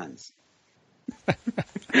Thousand Sons.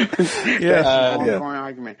 That's an ongoing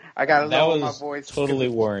argument. I got to lower my voice. Totally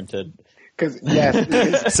warranted. Because,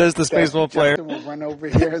 yes. Says the Spaceball player. Justin will run over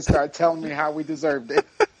here and start telling me how we deserved it.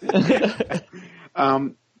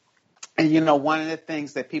 And, one of the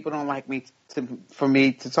things that people don't like for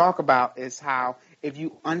me to talk about is how if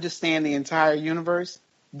you understand the entire universe,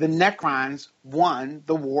 the Necrons won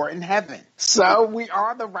the war in heaven. So we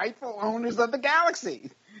are the rightful owners of the galaxy.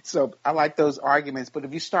 So I like those arguments. But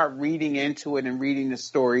if you start reading into it and reading the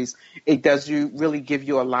stories, it does really give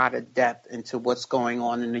you a lot of depth into what's going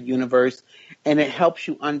on in the universe. And it helps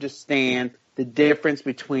you understand the difference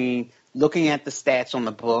between looking at the stats on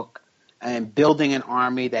the book and building an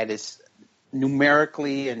army that is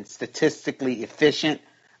numerically and statistically efficient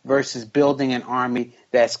versus building an army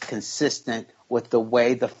that's consistent with the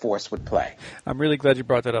way the Force would play. I'm really glad you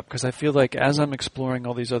brought that up because I feel like as I'm exploring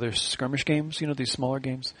all these other skirmish games, these smaller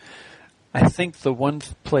games, I think the one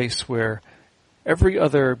place where every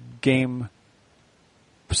other game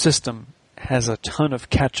system has a ton of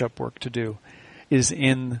catch-up work to do is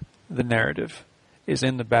in the narrative, is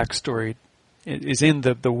in the backstory, is in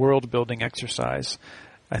the world-building exercise.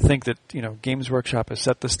 I think that, Games Workshop has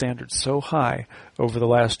set the standard so high over the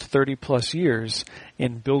last 30-plus years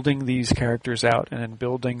in building these characters out and in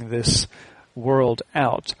building this world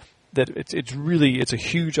out that it's a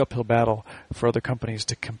huge uphill battle for other companies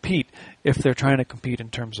to compete if they're trying to compete in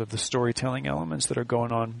terms of the storytelling elements that are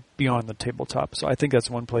going on beyond the tabletop. So I think that's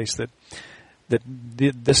one place that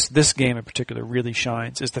this game in particular really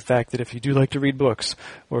shines, is the fact that if you do like to read books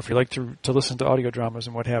or if you like to listen to audio dramas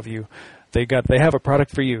and what have you, they have a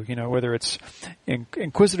product for you, whether it's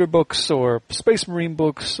Inquisitor books or Space Marine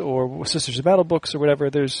books or Sisters of Battle books or whatever.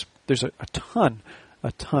 There's a ton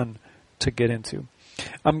to get into.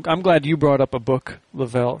 I'm glad you brought up a book,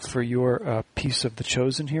 Lavelle, for your piece of The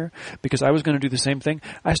Chosen here, because I was going to do the same thing.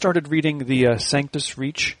 I started reading the Sanctus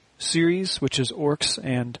Reach series, which is orcs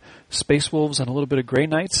and space wolves and a little bit of Grey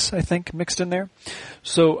Knights, I think, mixed in there.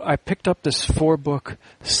 So I picked up this 4-book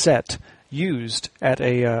set used at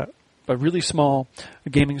a really small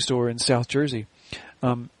gaming store in South Jersey.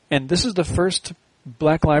 And this is the first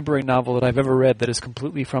Black Library novel that I've ever read that is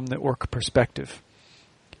completely from the orc perspective.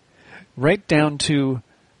 Right down to,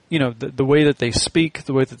 the way that they speak,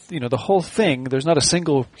 the way that, the whole thing. There's not a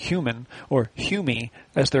single human, or Humie,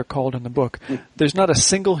 as they're called in the book. There's not a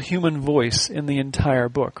single human voice in the entire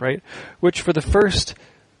book, right? Which for the first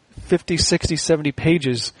 50, 60, 70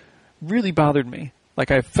 pages really bothered me.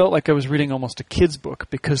 Like I felt like I was reading almost a kid's book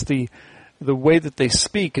because the way that they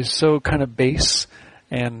speak is so kind of base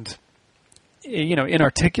and,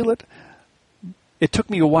 inarticulate. It took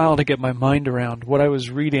me a while to get my mind around what I was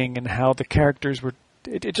reading and how the characters were.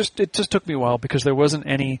 It just took me a while because there was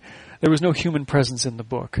no human presence in the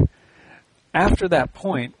book. After that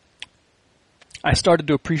point, I started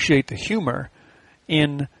to appreciate the humor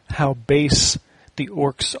in how base the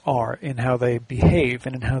orcs are, in how they behave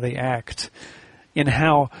and in how they act, in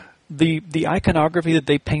how the iconography that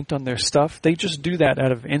they paint on their stuff, they just do that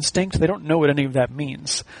out of instinct. They don't know what any of that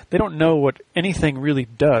means. They don't know what anything really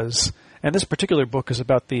does. And this particular book is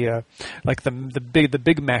about the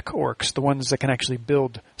big mech orcs, the ones that can actually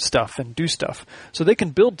build stuff and do stuff. So they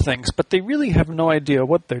can build things, but they really have no idea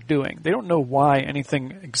what they're doing. They don't know why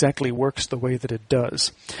anything exactly works the way that it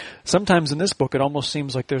does. Sometimes in this book, it almost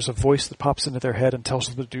seems like there's a voice that pops into their head and tells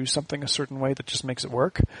them to do something a certain way that just makes it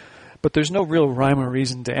work. But there's no real rhyme or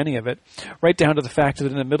reason to any of it, right down to the fact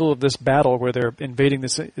that in the middle of this battle where they're invading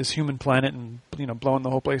this human planet and blowing the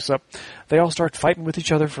whole place up, they all start fighting with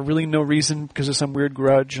each other for really no reason because of some weird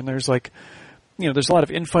grudge, and there's there's a lot of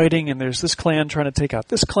infighting, and there's this clan trying to take out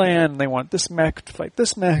this clan, and they want this mech to fight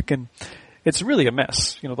this mech, and it's really a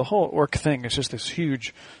mess. The whole orc thing is just this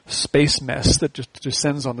huge space mess that just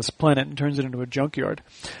descends on this planet and turns it into a junkyard.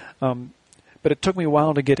 But it took me a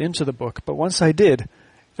while to get into the book, but once I did,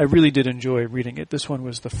 I really did enjoy reading it. This one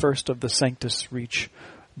was the first of the Sanctus Reach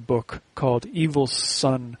book called Evil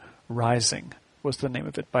Sun Rising. was the name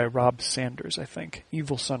of it, by Rob Sanders, I think.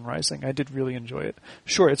 Evil Sun Rising. I did really enjoy it.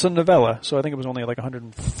 Sure, it's a novella, so I think it was only like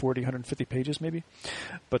 140, 150 pages maybe.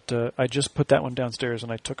 But I just put that one downstairs,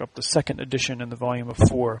 and I took up the second edition in the volume of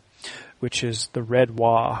 4, which is The Red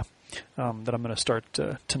Wa, that I'm going to start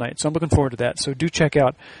tonight. So I'm looking forward to that. So do check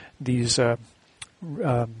out these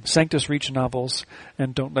Sanctus Reach novels,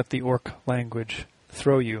 and don't let the orc language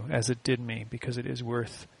throw you as it did me, because it is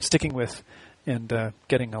worth sticking with and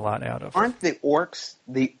getting a lot out of. Aren't the orcs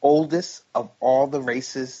the oldest of all the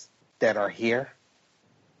races that are here?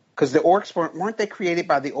 Because the orcs weren't they created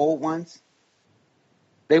by the old ones?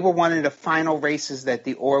 They were one of the final races that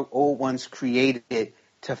the old ones created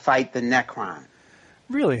to fight the Necron.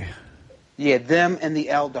 Really? Yeah, them and the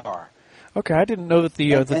Eldar. Okay, I didn't know that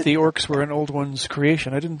the orcs were an old one's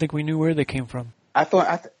creation. I didn't think we knew where they came from. I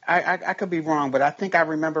thought I could be wrong, but I think I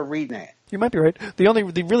remember reading that. You might be right. The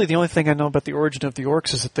only thing I know about the origin of the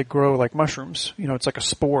orcs is that they grow like mushrooms. You know, it's like a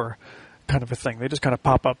spore kind of a thing. They just kind of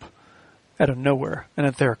pop up out of nowhere, and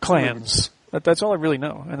that they're clans. That's all I really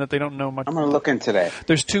know, and that they don't know much. I'm going to look into that.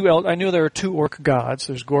 There's I knew there are 2 orc gods.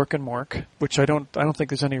 There's Gork and Mork, which I don't think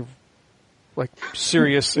there's any like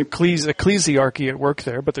serious ecclesiarchy at work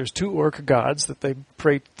there. But there's 2 orc gods that they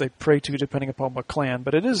pray to, depending upon what clan.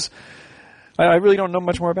 But it is. I really don't know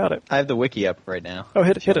much more about it. I have the wiki up right now. Oh,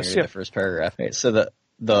 hit us, yeah. The first paragraph. Okay, so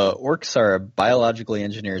the orcs are a biologically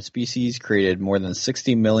engineered species created more than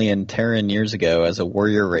 60 million Terran years ago as a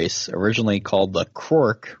warrior race, originally called the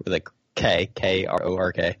Krork, with a K,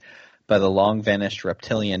 K-R-O-R-K, by the long-vanished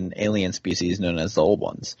reptilian alien species known as the Old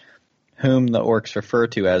Ones, whom the orcs refer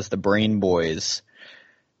to as the Brain Boys.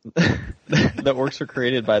 The orcs were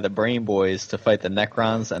created by the Brain Boys to fight the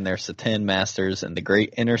Necrons and their C'tan masters in the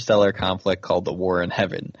great interstellar conflict called the War in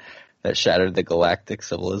Heaven that shattered the galactic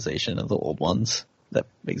civilization of the Old Ones that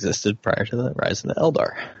existed prior to the rise of the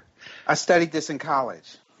Eldar. I studied this in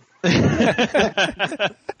college. There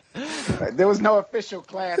was no official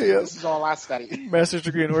class. Yeah. This is all I studied. Master's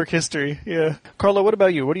degree in orc history. Yeah. Carlo, what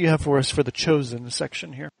about you? What do you have for us for the Chosen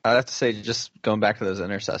section here? I'd have to say, just going back to those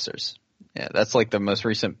intercessors. Yeah, that's like the most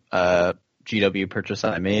recent GW purchase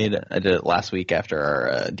I made. I did it last week after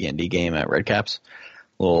our D&D game at Red Caps.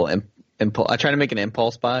 Little impulse. I try to make an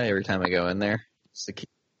impulse buy every time I go in there, just to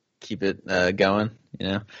keep it going, you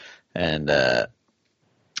know. And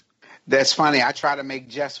that's funny. I try to make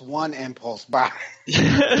just one impulse buy.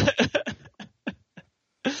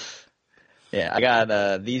 Yeah, I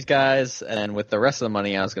got these guys, and with the rest of the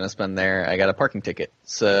money I was going to spend there, I got a parking ticket.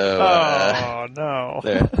 So, no.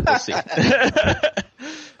 There, we'll see.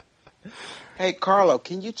 Hey, Carlo,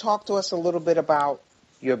 can you talk to us a little bit about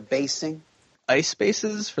your basing? Ice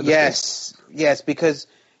bases for the Yes, because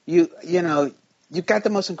you've got the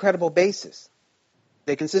most incredible bases.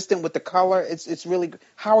 They're consistent with the color. It's really.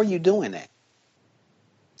 How are you doing that?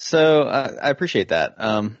 So I appreciate that.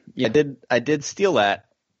 I did steal that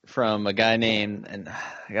from a guy named, and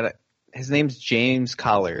his name's James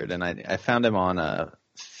Collard, and I found him on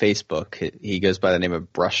Facebook. He goes by the name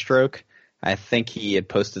of Brushstroke. I think he had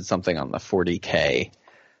posted something on the 40K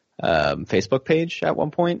Facebook page at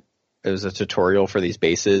one point. It was a tutorial for these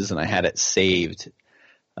bases, and I had it saved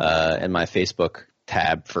in my Facebook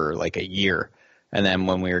tab for like a year. And then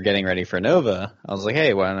when we were getting ready for Nova, I was like,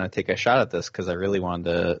 hey, why don't I take a shot at this? Because I really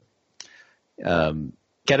wanted to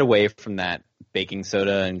get away from that baking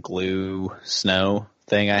soda and glue snow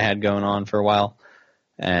thing I had going on for a while.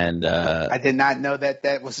 And I did not know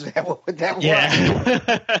that was what that was.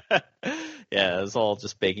 Yeah, it was all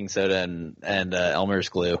just baking soda and Elmer's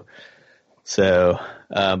glue. So,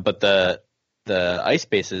 but the ice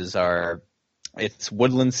bases it's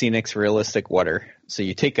Woodland Scenics Realistic Water. So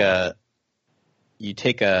you take a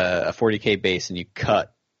 40K base and you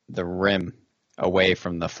cut the rim away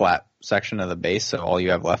from the flat section of the base, so all you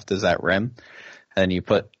have left is that rim. And then you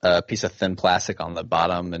put a piece of thin plastic on the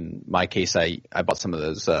bottom. In my case, I bought some of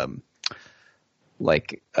those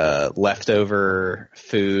leftover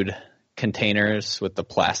food containers with the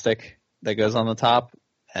plastic that goes on the top,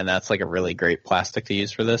 and that's like a really great plastic to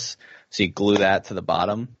use for this. So you glue that to the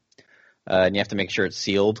bottom, and you have to make sure it's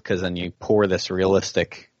sealed, because then you pour this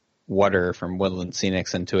realistic water from Woodland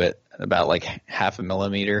Scenics into it, about like half a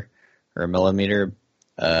millimeter or a millimeter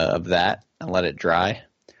of that, and let it dry.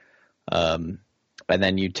 And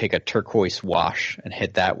then you take a turquoise wash and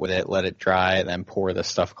hit that with it, let it dry, and then pour this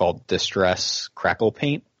stuff called Distress Crackle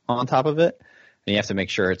Paint on top of it. And you have to make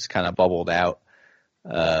sure it's kind of bubbled out,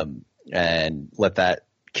 and let that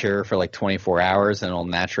cure for like 24 hours, and it'll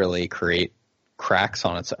naturally create cracks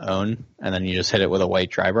on its own. And then you just hit it with a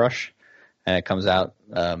white dry brush, and it comes out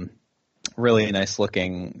really nice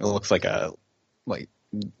looking. It looks like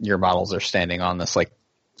your models are standing on this like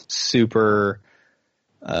super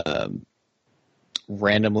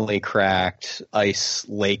randomly cracked ice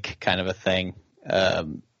lake kind of a thing.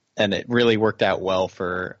 And it really worked out well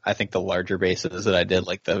for, I think, the larger bases that I did,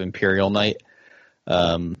 like the Imperial Knight.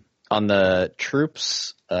 On the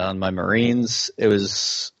troops, on my Marines,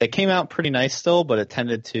 it came out pretty nice still, but it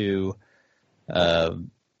tended to,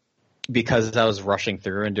 because I was rushing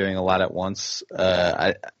through and doing a lot at once,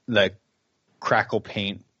 the crackle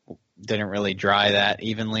paint didn't really dry that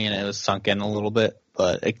evenly, and it was sunk in a little bit,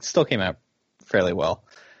 but it still came out fairly well.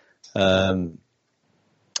 And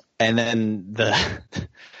then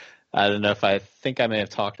I don't know if I think I may have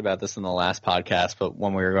talked about this in the last podcast, but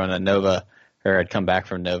when we were going to Nova, or I'd come back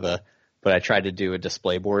from Nova, but I tried to do a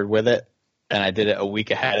display board with it, and I did it a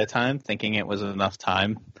week ahead of time, thinking it was enough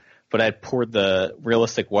time. But I poured the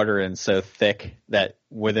realistic water in so thick that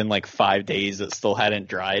within like 5 days it still hadn't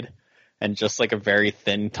dried, and just like a very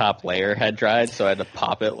thin top layer had dried, so I had to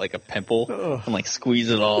pop it like a pimple and like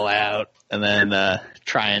squeeze it all out, and then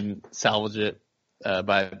try and salvage it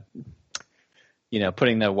by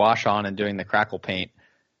putting the wash on and doing the crackle paint,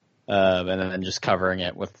 and then just covering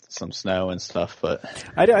it with some snow and stuff. But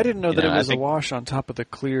I didn't know that it was a wash on top of the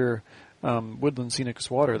clear Woodland Scenics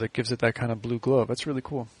water that gives it that kind of blue glow. That's really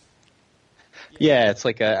cool. Yeah, it's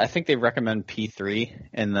like I think they recommend P3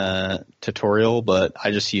 in the tutorial, but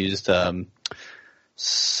I just used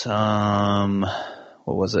some,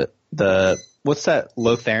 what was it? What's that,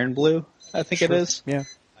 Lothairn blue, I think it is? Yeah.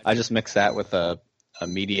 I just mixed that with a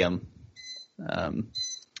medium, and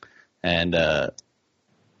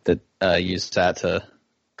used that to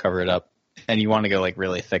cover it up. And you want to go like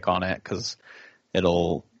really thick on it because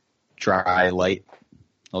it'll dry light,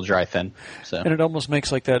 it'll dry thin. So. And it almost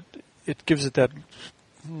makes like that. It gives it that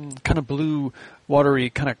kind of blue, watery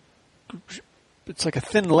kind of. It's like a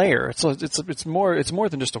thin layer. It's more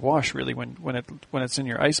than just a wash really. When it's in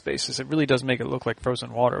your ice bases, it really does make it look like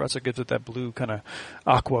frozen water. That's what gives it that blue kind of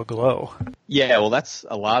aqua glow. Yeah, well, that's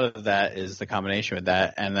a lot of that is the combination with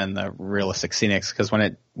that, and then the realistic scenics. Because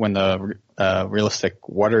when the realistic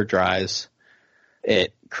water dries,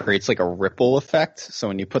 it creates like a ripple effect. So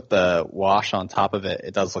when you put the wash on top of it,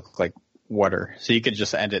 it does look like water. So you could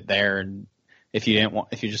just end it there, and if you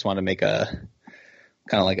just want to make a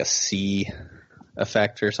kind of like a sea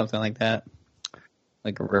effect or something like that,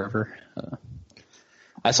 like a river.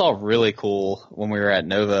 I saw really cool when we were at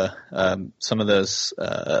Nova, some of those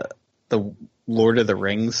the Lord of the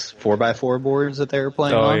Rings 4x4 boards that they were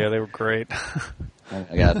playing on. Oh yeah, they were great.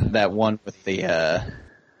 I got that one with the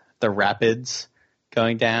rapids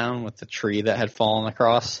going down with the tree that had fallen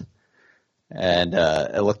across, and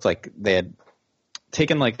it looked like they had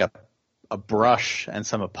taken like a brush and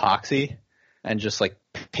some epoxy and just like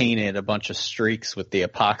painted a bunch of streaks with the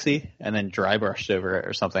epoxy and then dry brushed over it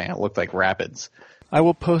or something. It looked like rapids. I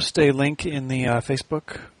will post a link in the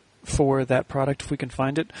Facebook for that product if we can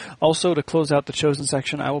find it. Also, to close out the Chosen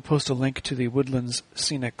section, I will post a link to the Woodlands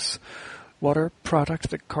Scenics water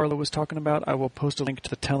product that Carla was talking about. I will post a link to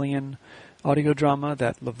the Tellian audio drama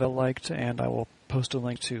that Lavelle liked, and I will post a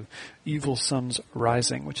link to Evil Sun's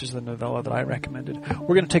Rising, which is the novella that I recommended.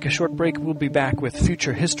 We're going to take a short break. We'll be back with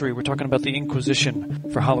Future History. We're talking about the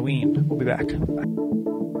Inquisition for Halloween. We'll be back.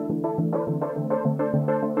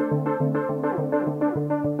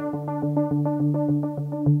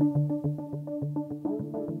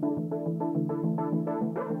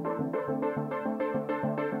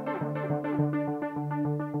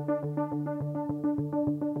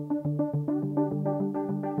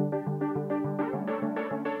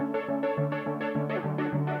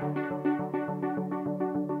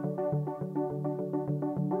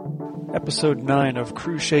 Episode 9 of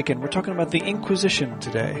Crew Shaken. We're talking about the Inquisition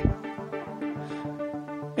today.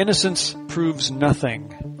 Innocence proves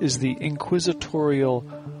nothing is the inquisitorial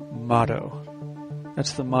motto.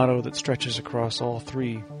 That's the motto that stretches across all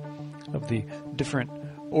three of the different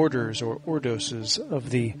orders or ordoses of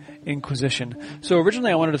the Inquisition. So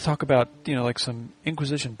originally I wanted to talk about, like some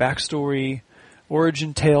Inquisition backstory,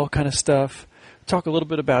 origin tale kind of stuff. Talk a little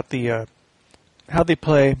bit about the how they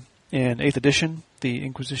play in 8th edition, the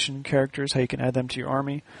Inquisition characters, how you can add them to your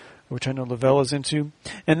army, which I know Lavelle is into.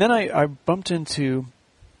 And then I bumped into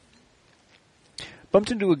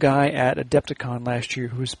a guy at Adepticon last year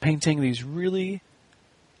who was painting these really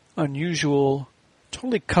unusual,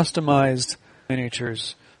 totally customized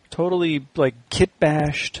miniatures, totally like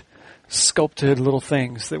kit-bashed, sculpted little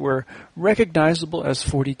things that were recognizable as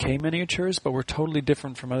 40K miniatures, but were totally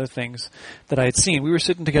different from other things that I had seen. We were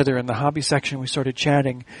sitting together in the hobby section, we started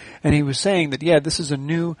chatting, and he was saying that, this is a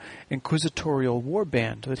new inquisitorial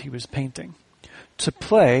warband that he was painting to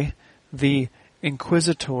play the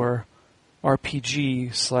Inquisitor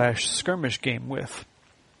RPG / skirmish game with.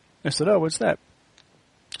 I said, oh, what's that?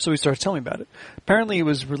 So he starts telling me about it. Apparently it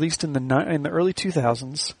was released in the early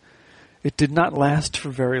 2000s. It did not last for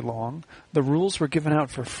very long. The rules were given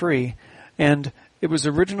out for free, and it was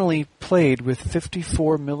originally played with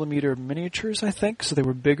 54 millimeter miniatures, I think, so they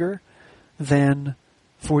were bigger than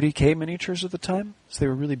 40K miniatures at the time, so they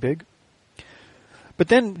were really big. But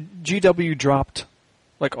then GW dropped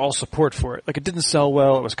all support for it. It didn't sell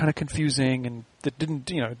well, it was kind of confusing, and it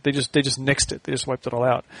didn't, they just nixed it. They just wiped it all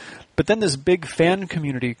out. But then this big fan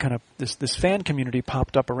community this fan community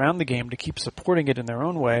popped up around the game to keep supporting it in their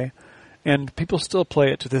own way, and people still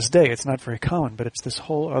play it to this day. It's not very common, but it's this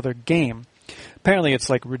whole other game. Apparently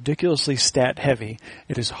it's ridiculously stat heavy.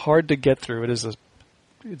 It is hard to get through. It is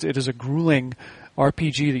a grueling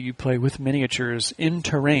RPG that you play with miniatures in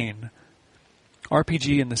terrain.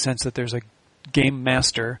 RPG in the sense that there's a game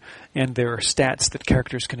master and there are stats that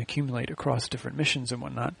characters can accumulate across different missions and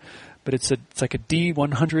whatnot. But it's like a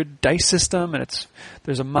D100 dice system, and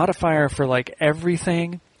there's a modifier for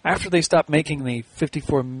everything. After they stopped making the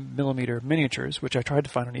 54 millimeter miniatures, which I tried to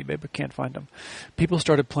find on eBay but can't find them, people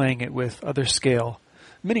started playing it with other scale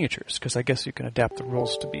miniatures, because I guess you can adapt the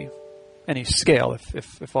rules to be any scale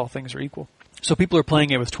if all things are equal. So people are playing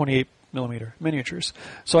it with 28 millimeter miniatures.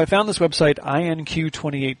 So I found this website,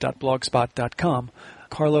 inq28.blogspot.com.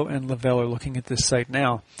 Carlo and Lavelle are looking at this site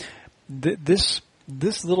now. This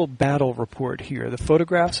little battle report here, the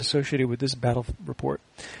photographs associated with this battle report,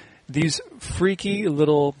 these freaky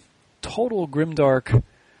little, total grimdark,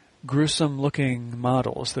 gruesome-looking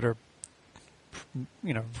models that are,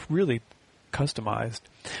 really customized.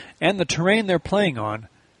 And the terrain they're playing on,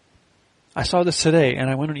 I saw this today, and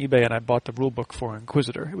I went on eBay and I bought the rulebook for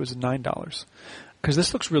Inquisitor. It was $9. Because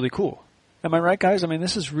this looks really cool. Am I right, guys? I mean,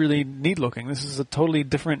 this is really neat-looking. This is a totally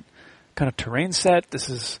different kind of terrain set.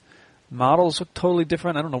 Models look totally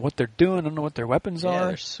different. I don't know what they're doing. I don't know what their weapons are. Yeah,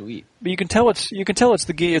 they're sweet. But you can tell it's the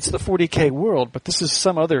 40K world, but this is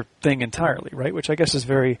some other thing entirely, right? Which I guess is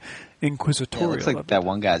very inquisitorial. Yeah, it looks like that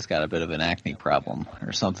one guy's got a bit of an acne problem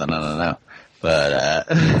or something. I don't know. But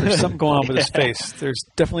there's something going on with his face. There's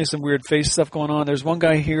definitely some weird face stuff going on. There's one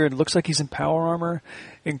guy here, it looks like he's in power armor.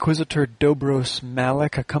 Inquisitor Dobros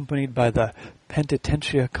Malek, accompanied by the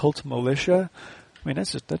Penitentiary Cult Militia. I mean,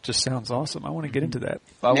 that just sounds awesome. I want to get into that.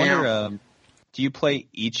 I wonder, do you play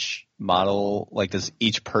each model, does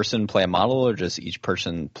each person play a model, or does each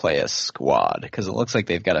person play a squad? Because it looks like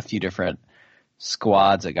they've got a few different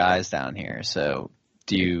squads of guys down here. So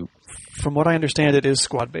do you... From what I understand, it is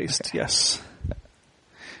squad-based, okay. Yes.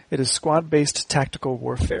 It is squad-based tactical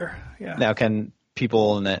warfare. Yeah. Now, can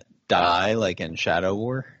people in it die, like in Shadow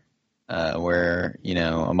War, where,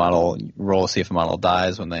 a model, roll to see if a model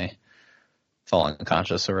dies when they fall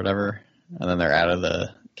unconscious or whatever, and then they're out of the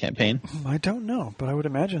campaign? I don't know, but I would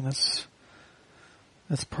imagine that's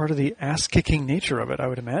part of the ass-kicking nature of it, I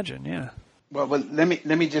would imagine, yeah. Well, let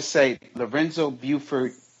me just say, Lorenzo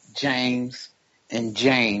Buford, James in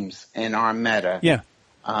Armetta, yeah,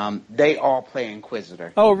 they all play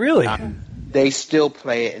Inquisitor. Oh, really? They still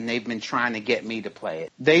play it, and they've been trying to get me to play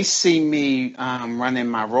it. They see me running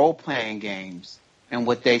my role-playing games, and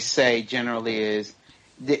what they say generally is,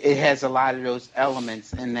 it has a lot of those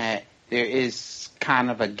elements in that there is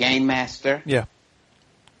kind of a game master. Yeah.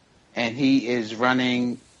 And he is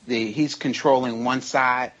he's controlling one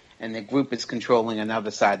side and the group is controlling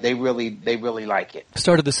another side. They really like it. I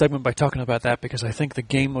started the segment by talking about that because I think the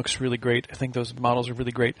game looks really great. I think those models are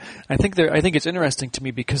really great. I think it's interesting to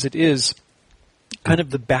me because it is kind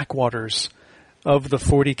of the backwaters of the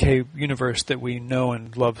 40K universe that we know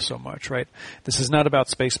and love so much, right? This is not about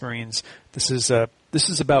Space Marines. This is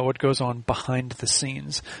about what goes on behind the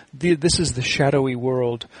scenes. This is the shadowy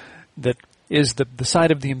world that is the side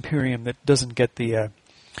of the Imperium that doesn't get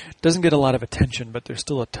a lot of attention, but there's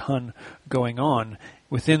still a ton going on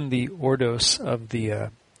within the Ordos of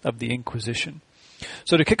the Inquisition.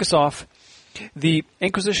 So to kick us off, the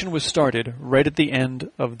Inquisition was started right at the end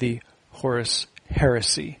of the Horus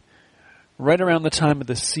Heresy. Right around the time of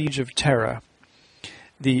the Siege of Terra,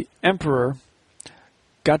 the Emperor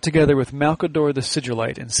got together with Malcador the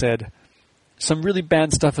Sigillite and said, some really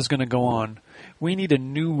bad stuff is going to go on. We need a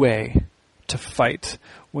new way to fight.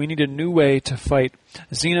 We need a new way to fight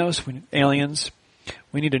Xenos, aliens.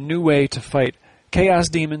 We need a new way to fight Chaos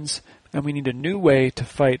Demons, and we need a new way to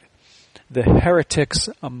fight the heretics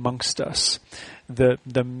amongst us, the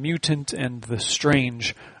mutant and the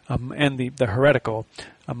strange, and the heretical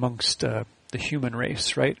amongst the human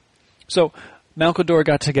race, right? So Malcador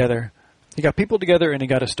got together. He got people together and he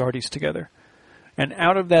got Astartes together. And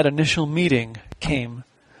out of that initial meeting came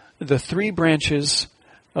the three branches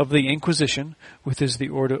of the Inquisition, which is the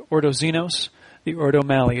Ordo Xenos, the Ordo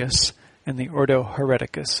Malleus, and the Ordo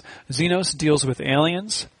Hereticus. Xenos deals with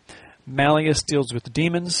aliens, Malleus deals with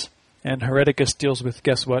demons, and Hereticus deals with,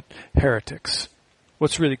 guess what, heretics.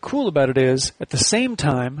 What's really cool about it is, at the same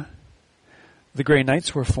time, the Grey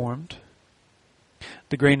Knights were formed.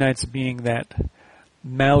 The Grey Knights being that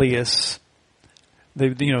Malleus,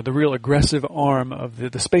 the real aggressive arm of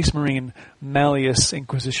the Space Marine Malleus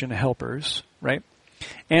Inquisition helpers, right?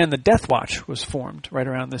 And the Death Watch was formed right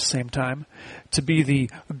around this same time to be the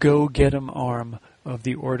go-get-'em arm of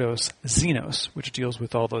the Ordos Xenos, which deals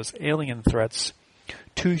with all those alien threats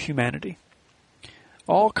to humanity.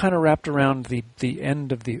 All kind of wrapped around the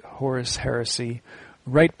end of the Horus Heresy,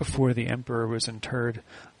 right before the Emperor was interred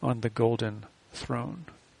on the Golden Throne.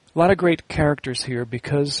 A lot of great characters here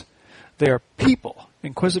because they are people.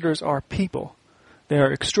 Inquisitors are people. They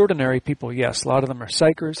are extraordinary people, yes. A lot of them are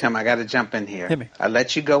psychers. Tim, I got to jump in here. Hit me. I'll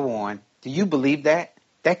let you go on. Do you believe that?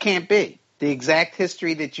 That can't be. The exact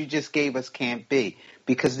history that you just gave us can't be.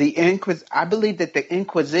 Because I believe that the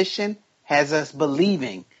Inquisition has us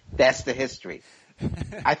believing that's the history.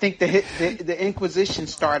 I think the Inquisition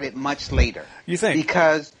started much later. You think?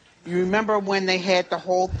 Because you remember when they had the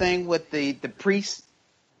whole thing with the priests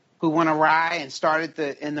who went awry and started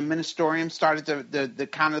in the ministerium, started the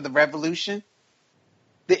kind of the revolution?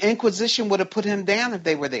 The Inquisition would have put him down if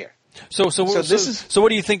they were there. So what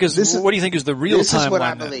do you think is the real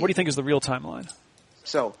timeline? What do you think is the real timeline?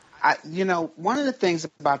 So one of the things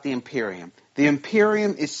about the Imperium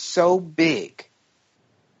is so big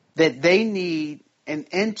that they need an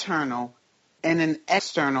internal and an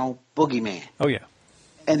external boogeyman. Oh yeah,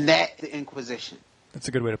 and that's the Inquisition. That's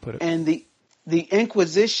a good way to put it. And the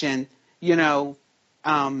Inquisition, the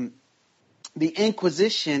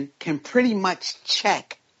Inquisition can pretty much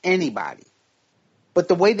check anybody. But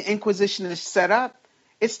the way the Inquisition is set up,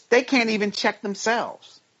 they can't even check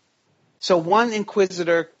themselves. So one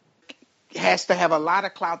Inquisitor has to have a lot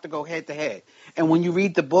of clout to go head to head. And when you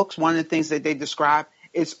read the books, one of the things that they describe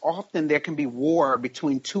is often there can be war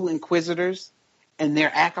between two Inquisitors and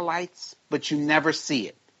their acolytes, but you never see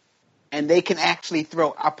it. And they can actually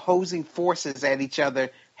throw opposing forces at each other,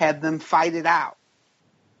 have them fight it out.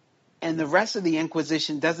 And the rest of the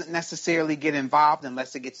Inquisition doesn't necessarily get involved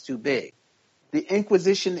unless it gets too big. The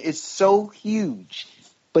Inquisition is so huge,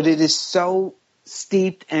 but it is so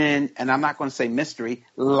steeped in, and I'm not going to say mystery,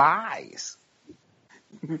 lies.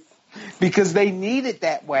 Because they need it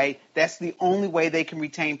that way. That's the only way they can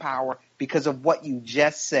retain power because of what you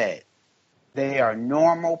just said. They are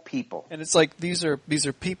normal people. And it's like these are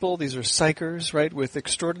people, these are psychers, right, with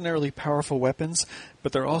extraordinarily powerful weapons,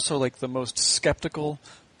 but they're also like the most skeptical,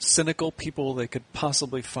 cynical people they could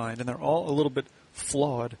possibly find, and they're all a little bit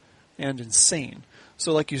flawed and insane.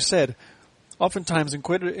 So like you said, oftentimes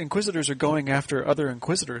Inquisitors are going after other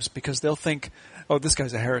Inquisitors because they'll think, oh, this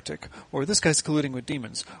guy's a heretic, or this guy's colluding with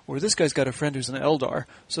demons, or this guy's got a friend who's an Eldar.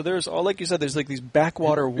 So there's, all like you said, there's like these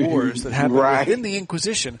backwater wars that happen within the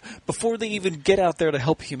Inquisition before they even get out there to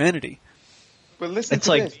help humanity. But listen, it's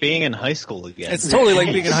like being in high school again. It's totally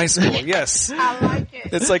like being in high school, yes. I like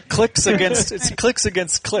it. It's like cliques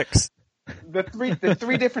against cliques. The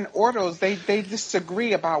three different Ordos, they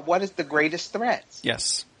disagree about what is the greatest threat.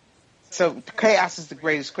 Yes. So chaos is the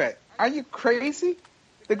greatest threat. Are you crazy?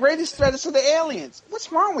 The greatest threat is to the aliens.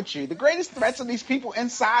 What's wrong with you? The greatest threats are these people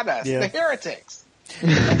inside us, the heretics.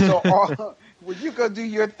 And so when you go do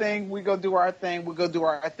your thing, we go do our thing, we go do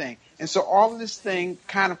our thing. And so all of this thing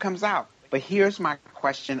kind of comes out. But here's my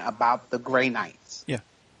question about the Grey Knights. Yeah.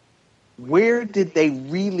 Where did they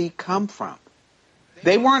really come from?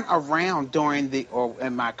 They weren't around during or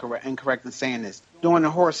am I incorrect in saying this, during the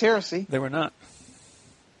Horus Heresy. They were not.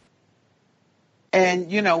 And,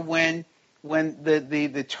 when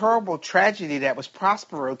the terrible tragedy that was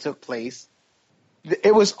Prospero took place,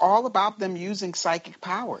 it was all about them using psychic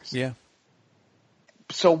powers. Yeah.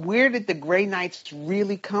 So where did the Grey Knights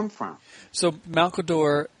really come from? So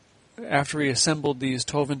Malcador, after he assembled these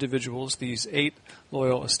 12 individuals, these 8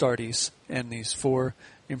 loyal Astartes, and these 4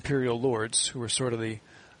 Imperial Lords, who were sort of the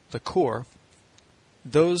core,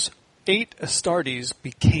 those 8 Astartes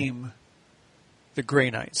became the Grey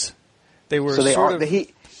Knights. They were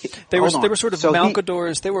They were sort of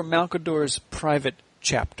Malcador's private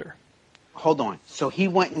chapter. Hold on. So he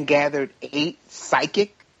went and gathered 8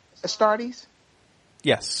 psychic Astartes?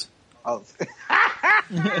 Yes. Oh.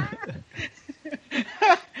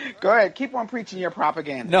 Go ahead. Keep on preaching your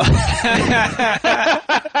propaganda. No.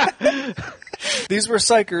 These were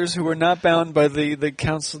psychers who were not bound by the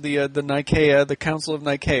council, the Nicaea, the Council of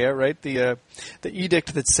Nicaea, right? The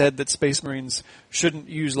edict that said that Space Marines shouldn't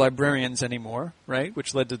use librarians anymore, right?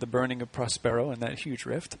 Which led to the burning of Prospero and that huge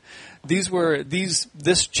rift.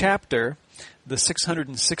 This chapter, the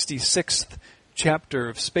 666th chapter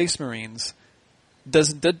of Space Marines,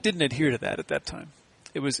 didn't adhere to that at that time.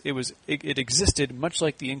 It existed much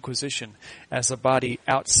like the Inquisition as a body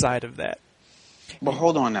outside of that. Well,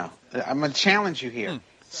 hold on now. I'm going to challenge you here.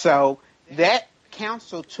 So that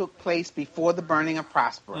council took place before the burning of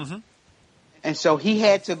Prospero. Mm-hmm. And so he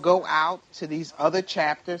had to go out to these other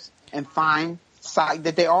chapters and find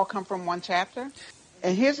that they all come from one chapter.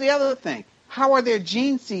 And here's the other thing. How are their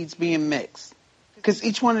gene seeds being mixed? Because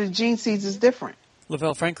each one of the gene seeds is different.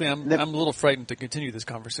 Lavelle, frankly, I'm a little frightened to continue this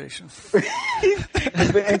conversation.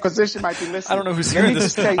 The Inquisition might be listening. I don't know who's hearing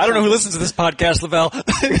this. I don't know who listens to this podcast, Lavelle.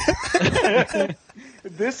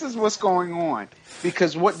 This is what's going on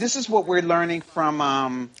because this is what we're learning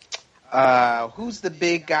from who's the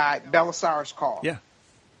big guy, Belisarius Cawl. Yeah,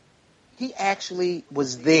 he actually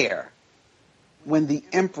was there when the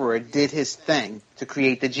Emperor did his thing to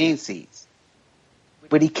create the gene seeds,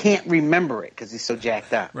 but he can't remember it because he's so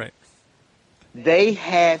jacked up. Right. They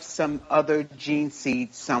have some other gene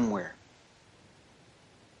seed somewhere.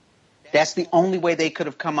 That's the only way they could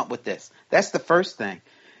have come up with this. That's the first thing.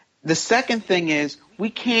 The second thing is we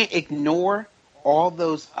can't ignore all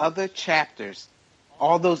those other chapters,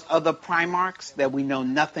 all those other Primarchs that we know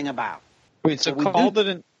nothing about. Wait, so Cawl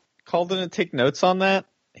didn't take notes on that?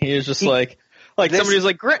 He was just somebody was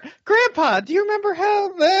like, Grandpa, do you remember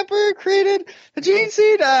how the Emperor created the gene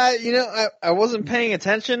seed? I wasn't paying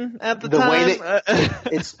attention at the time. Way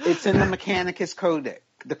it's in the Mechanicus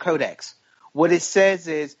Codex. What it says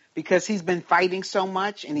is because he's been fighting so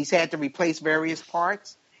much and he's had to replace various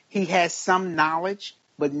parts, he has some knowledge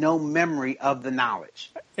but no memory of the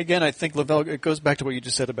knowledge. Again, I think, Lavelle, it goes back to what you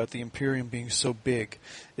just said about the Imperium being so big,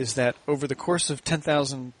 is that over the course of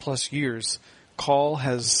 10,000 plus years, Cawl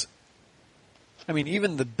has...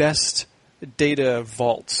 even the best data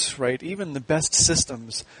vaults, right? Even the best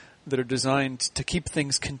systems that are designed to keep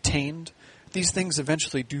things contained, these things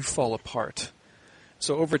eventually do fall apart.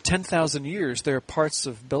 So over 10,000 years, there are parts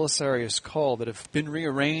of Belisarius Cawl that have been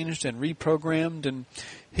rearranged and reprogrammed, and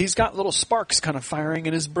he's got little sparks kind of firing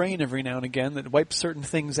in his brain every now and again that wipe certain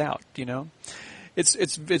things out, you know?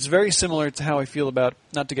 It's very similar to how I feel about,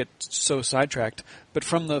 not to get so sidetracked, but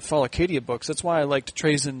from the Fall Acadia books, that's why I liked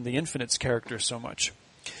Trazyn the Infinite's character so much.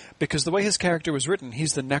 Because the way his character was written,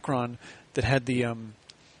 he's the Necron that had the,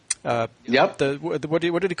 what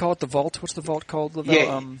did he call it, the vault? What's the vault called?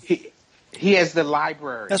 He has the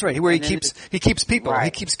library. That's right, where he keeps people, right.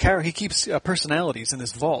 he keeps personalities in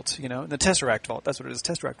this vault, in the Tesseract vault, that's what it is,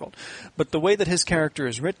 Tesseract vault. But the way that his character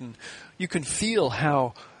is written, you can feel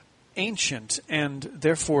how ancient and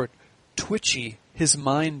therefore twitchy his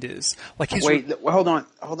mind is. Hold on.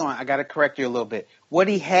 I got to correct you a little bit. What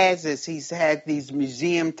he has is he's had these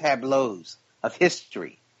museum tableaus of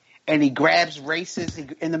history, and he grabs races.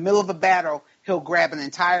 In the middle of a battle, he'll grab an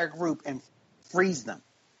entire group and freeze them.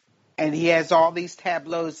 And he has all these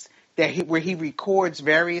tableaus where he records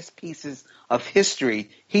various pieces of history.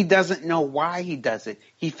 He doesn't know why he does it.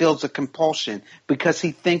 He feels a compulsion because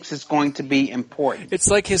he thinks it's going to be important. It's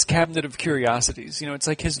like his cabinet of curiosities. It's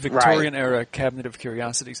like his Victorian era cabinet of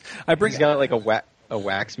curiosities. He's got like a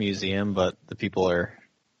wax museum, but the people are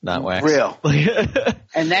not wax. Real.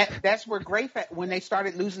 And that's where Greyfax, when they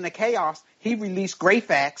started losing the chaos, he released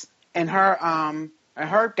Greyfax and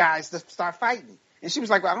her guys to start fighting. And she was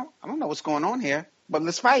like, well, I don't know what's going on here, but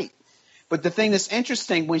let's fight. But the thing that's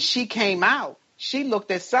interesting, when she came out, she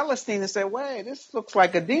looked at Celestine and said, wait, this looks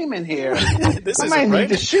like a demon here. I might need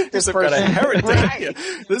to shoot this person. Got a heretic. Right.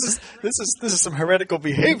 This is some heretical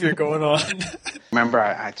behavior going on. Remember,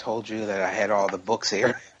 I told you that I had all the books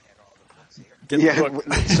here. Book.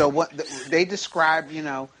 So what they describe,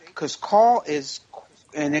 because Cawl is,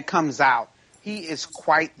 and it comes out, he is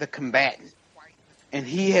quite the combatant. And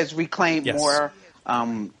he has reclaimed more,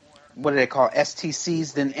 what do they call,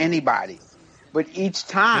 STCs than anybody. But each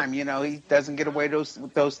time, he doesn't get away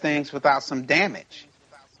with those things without some damage.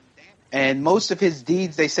 And most of his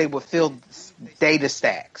deeds, they say, will fill data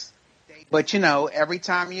stacks. But, every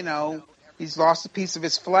time, he's lost a piece of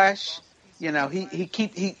his flesh, he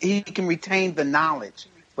can retain the knowledge,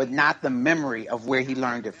 but not the memory of where he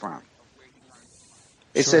learned it from.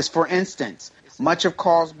 It says, for instance, much of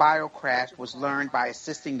Cawl's biocraft was learned by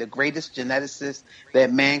assisting the greatest geneticist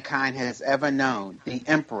that mankind has ever known, the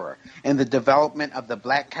Emperor, in the development of the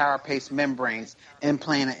black carapace membranes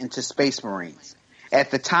implanted into Space Marines. At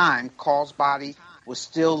the time, Cawl's body was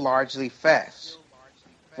still largely fresh,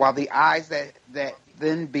 while the eyes that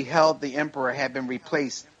then beheld the emperor had been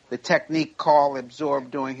replaced. The technique Carl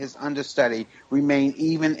absorbed during his understudy remained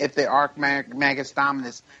even if the Archmagus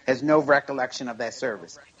Dominus has no recollection of that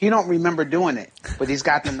service. He don't remember doing it, but he's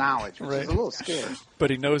got the knowledge, which Right. is a little scary. But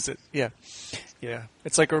he knows it. Yeah. Yeah.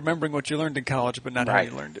 It's like remembering what you learned in college, but not how Right.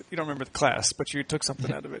 you learned it. You don't remember the class, but you took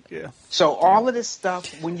something out of it. Yeah. So all of this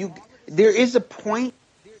stuff, there is a point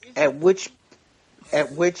at which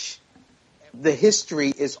the history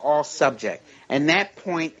is all subject, and that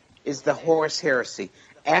point is the Horus Heresy.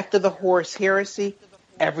 After the Horus Heresy,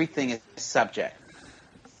 everything is subject.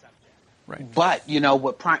 Right. But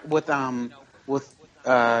with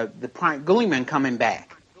the Prime Gulliman coming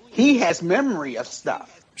back, he has memory of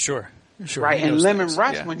stuff, Sure. Sure. right? He And knows Lemon things.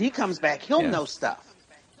 Rush, Yeah. when he comes back, he'll Yeah. know stuff.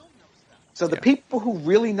 So the Yeah. people who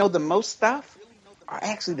really know the most stuff are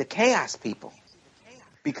actually the Chaos people,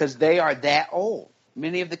 because they are that old.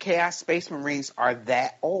 Many of the Chaos Space Marines are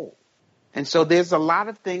that old. And so there's a lot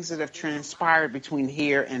of things that have transpired between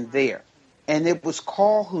here and there. And it was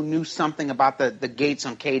Carl who knew something about the gates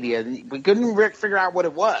on Cadia. We couldn't figure out what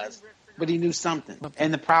it was, but he knew something.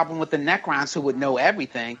 And the problem with the Necrons, who would know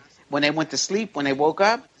everything, when they went to sleep, when they woke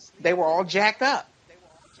up, they were all jacked up.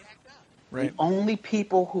 Right. The only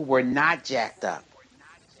people who were not jacked up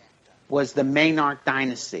was the Maynard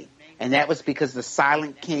dynasty. And that was because the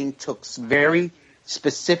Silent King took very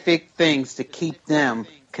specific things to keep them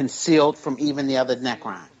concealed from even the other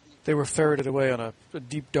Necron. They were ferreted away on a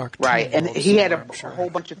deep, dark Right. tomb And world he had somewhere, a I'm sure. whole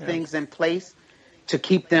bunch of Yeah. things in place to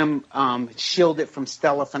keep them shielded from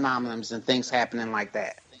stellar phenomenons and things happening like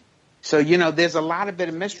that. So, there's a lot of bit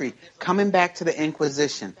of mystery. Coming back to the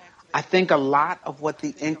Inquisition, I think a lot of what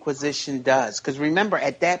the Inquisition does, because remember,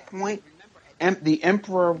 at that point, the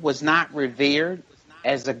Emperor was not revered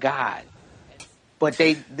as a god. But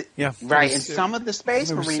Yeah. right, and some of the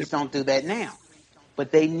Space Marines don't do that now.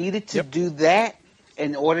 But they needed to do that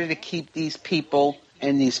in order to keep these people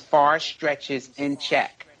in these far stretches in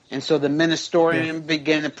check. And so the Ministerium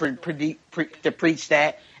began to preach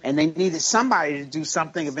that, and they needed somebody to do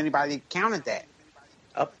something if anybody counted that.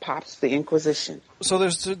 Up pops the Inquisition. So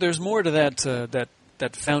there's more to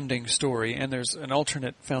that founding story, and there's an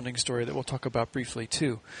alternate founding story that we'll talk about briefly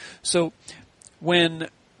too. So when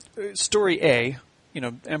story A,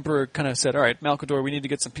 Emperor kind of said, all right, Malcador, we need to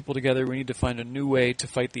get some people together. We need to find a new way to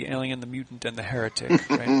fight the alien, the mutant, and the heretic,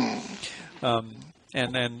 right?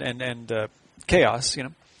 And chaos,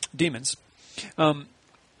 demons.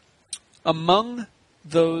 Among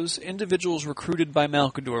those individuals recruited by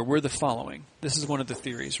Malcador were the following. This is one of the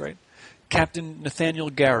theories, right? Captain Nathaniel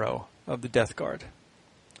Garrow of the Death Guard.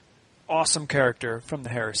 Awesome character from the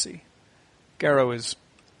Heresy. Garrow is...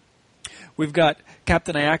 We've got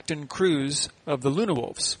Captain Iacton Cruz of the Luna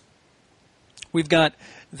Wolves. We've got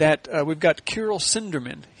Kirill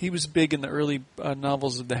Sinderman. He was big in the early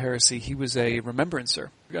novels of the Heresy. He was a remembrancer.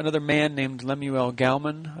 Another man named Lemuel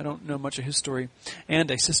Gauman. I don't know much of his story. And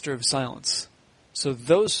a Sister of Silence. So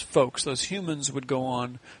those folks, those humans, would go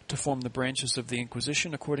on to form the branches of the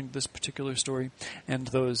Inquisition, according to this particular story, and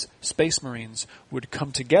those Space Marines would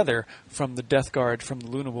come together from the Death Guard, from the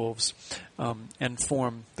Luna Wolves, and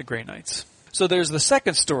form the Grey Knights. So there's the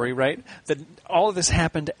second story, right, that all of this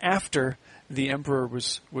happened after the Emperor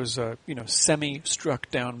was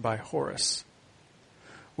semi-struck down by Horus,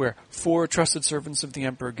 where 4 trusted servants of the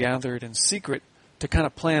Emperor gathered in secret to kind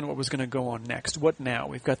of plan what was going to go on next. What now?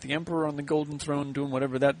 We've got the Emperor on the Golden Throne doing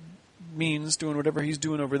whatever that means, doing whatever he's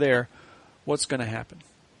doing over there. What's going to happen?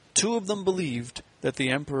 2 of them believed that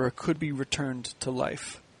the Emperor could be returned to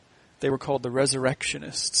life. They were called the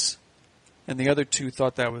Resurrectionists. And the other 2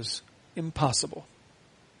 thought that was impossible.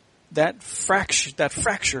 That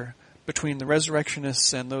fracture between the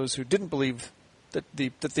Resurrectionists and those who didn't believe that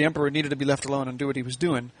the Emperor needed to be left alone and do what he was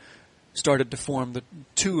doing started to form the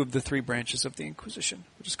 2 of the 3 branches of the Inquisition,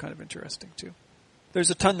 which is kind of interesting, too.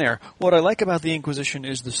 There's a ton there. What I like about the Inquisition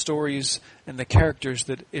is the stories and the characters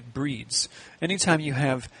that it breeds. Anytime you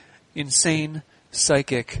have insane,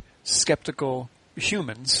 psychic, skeptical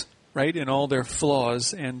humans, right, in all their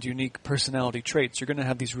flaws and unique personality traits, you're going to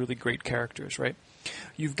have these really great characters, right?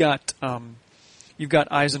 You've got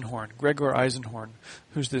Eisenhorn, Gregor Eisenhorn,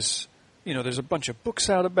 who's this, there's a bunch of books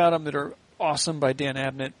out about him that are awesome by Dan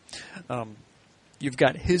Abnett. You've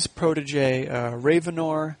got his protege,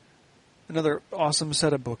 Ravenor, another awesome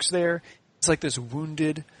set of books there. It's like this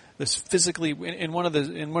wounded, this physically, in one of the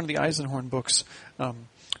Eisenhorn books,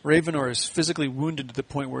 Ravenor is physically wounded to the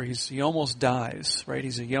point where he almost dies, right?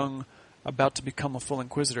 He's a young, about to become a full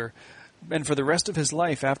Inquisitor. And for the rest of his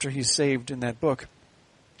life, after he's saved in that book,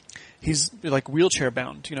 he's like wheelchair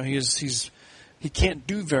bound. He's he can't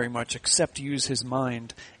do very much except use his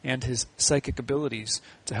mind and his psychic abilities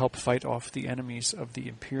to help fight off the enemies of the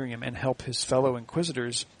Imperium and help his fellow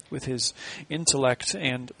Inquisitors with his intellect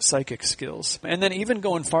and psychic skills. And then even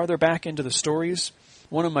going farther back into the stories,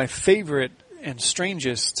 one of my favorite and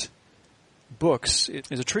strangest books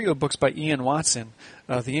is a trio of books by Ian Watson,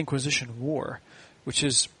 The Inquisition War, which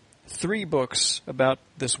is 3 books about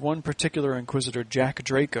this one particular Inquisitor, Jack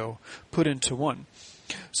Draco, put into one.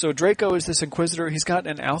 So Draco is this Inquisitor. He's got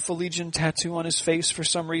an Alpha Legion tattoo on his face for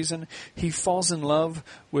some reason. He falls in love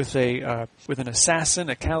with an assassin,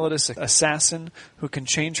 a Calidus assassin, who can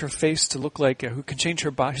change her face to look like, who can change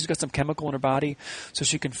her body. She's got some chemical in her body, so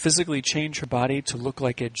she can physically change her body to look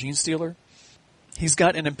like a gene stealer. He's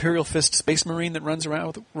got an Imperial Fist Space Marine that runs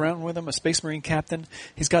around with him, a Space Marine captain.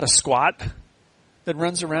 He's got a squat that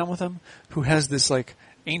runs around with him who has this like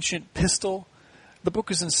ancient pistol. The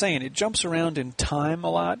book is insane. It jumps around in time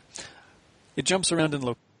a lot. It jumps around in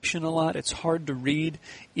location a lot. It's hard to read.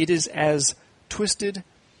 It is as twisted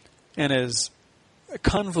and as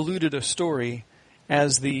convoluted a story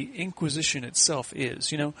as the Inquisition itself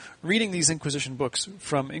is. You know, reading these Inquisition books,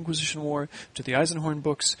 from Inquisition War to the Eisenhorn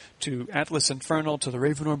books to Atlas Infernal to the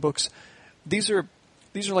Ravenor books, these are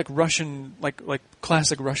like Russian, like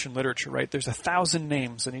classic Russian literature, right? There's 1,000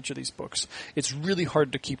 names in each of these books. It's really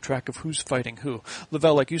hard to keep track of who's fighting who.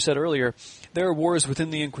 Lavelle, like you said earlier, there are wars within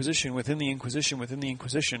the Inquisition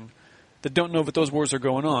that don't know that those wars are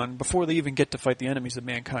going on before they even get to fight the enemies of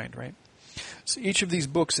mankind, right? So each of these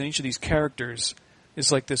books and each of these characters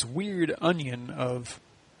is like this weird onion of,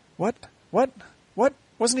 what?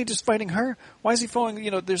 Wasn't he just fighting her? Why is he falling?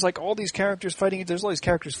 You know, there's like all these characters fighting. There's all these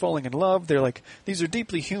characters falling in love. They're like, these are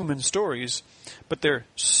deeply human stories, but they're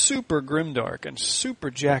super grimdark and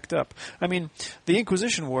super jacked up. I mean, the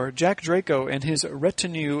Inquisition War, Jack Draco and his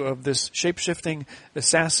retinue of this shape-shifting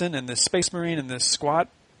assassin and this space marine and this squat,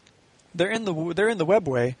 they're in the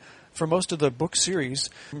webway for most of the book series,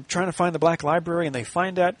 trying to find the Black Library, and they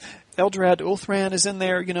find out Eldrad Ulthran is in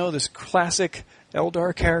there, you know, this classic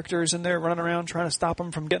Eldar character is in there running around trying to stop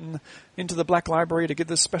him from getting into the Black Library to get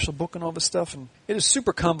this special book and all this stuff. And it is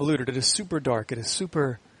super convoluted. It is super dark. It is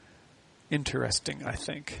super interesting, I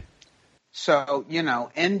think. So, you know,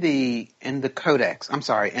 in the index,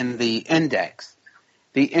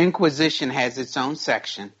 the Inquisition has its own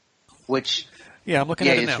section, which I'm looking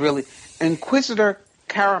at it now. It's really Inquisitor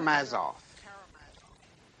Karamazov.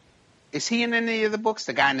 Is he in any of the books?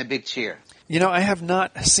 The guy in the big chair. You know, I have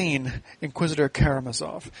not seen Inquisitor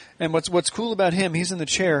Karamazov. And what's cool about him, he's in the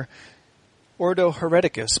chair, Ordo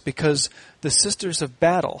Hereticus, because the Sisters of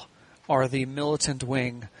Battle are the militant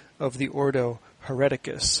wing of the Ordo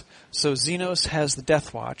Hereticus. So Xenos has the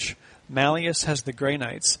Death Watch, Malleus has the Grey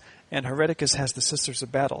Knights, and Hereticus has the Sisters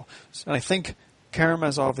of Battle. And I think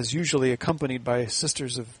Karamazov is usually accompanied by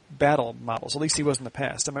Sisters of Battle models. At least he was in the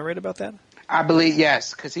past. Am I right about that? I believe,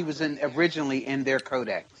 yes, because he was originally in their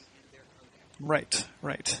codex. Right.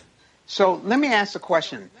 So let me ask a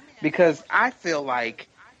question, because I feel like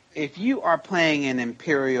if you are playing an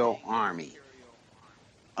Imperial army,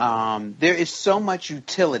 there is so much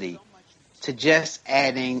utility to just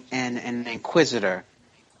adding an Inquisitor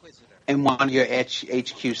in one of your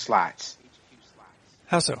HQ slots.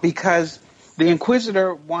 How so? Because the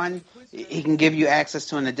Inquisitor, one, he can give you access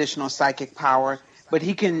to an additional psychic power, but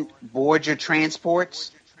he can board your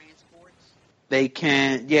transports. They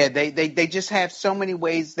can, they just have so many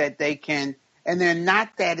ways that they can, and they're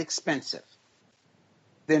not that expensive.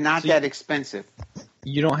 You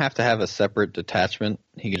don't have to have a separate detachment.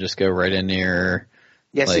 He can just go right in there.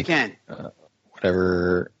 Yes, he can.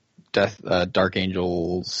 Whatever, Dark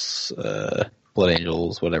Angels, Blood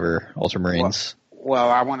Angels, whatever, Ultramarines. Well,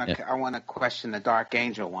 I want to question the Dark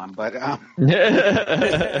Angel one, but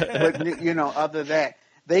but you know, other than that,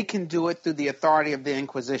 they can do it through the authority of the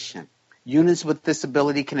Inquisition. Units with this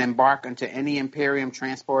ability can embark onto any Imperium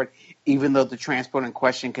transport, even though the transport in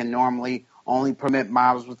question can normally only permit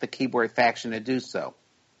models with the keyboard faction to do so.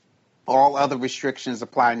 All other restrictions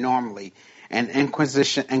apply normally, and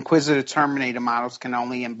Inquisitor Terminator models can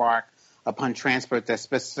only embark upon transport that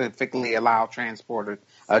specifically allow Terminator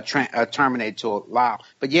to allow.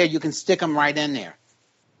 But yeah, you can stick them right in there.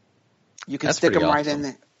 Right in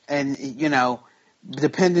there, and you know,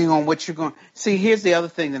 depending on what you're going. See, here's the other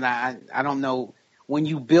thing that I don't know. When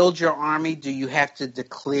you build your army, do you have to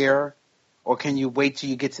declare, or can you wait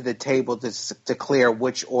till you get to the table to declare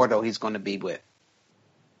which ordo he's going to be with?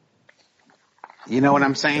 You know what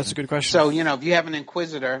I'm saying? That's a good question. So, you know, if you have an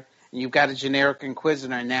Inquisitor and you've got a generic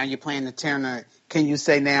Inquisitor and now you're playing the Terran, can you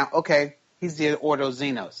say now, okay, he's the Ordo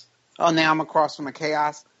Xenos. Oh, now I'm across from a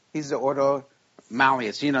Chaos. He's the Ordo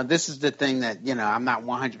Malleus, this is the thing that, I'm not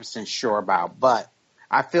 100% sure about, but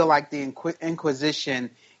I feel like the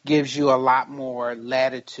Inquisition gives you a lot more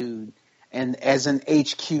latitude and as an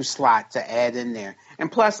HQ slot to add in there.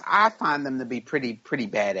 And plus, I find them to be pretty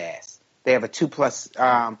badass. They have a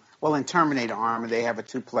 2+, in Terminator Armor, they have a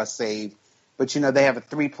 2+ save, but they have a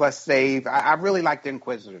 3+ save. I really like the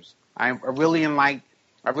Inquisitors. I really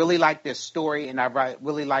like their story, and I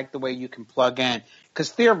really like the way you can plug in.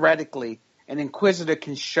 Because theoretically, an Inquisitor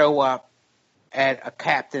can show up at a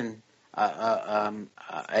captain,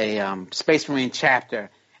 Space Marine chapter,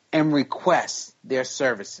 and request their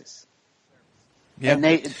services. Yeah, and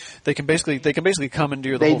they can basically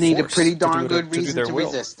commandeer the whole force. They need a pretty darn good reason to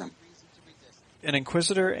resist them. An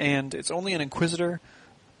Inquisitor, and it's only an Inquisitor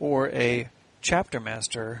or a chapter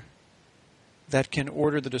master that can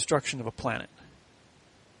order the destruction of a planet.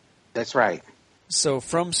 That's right. So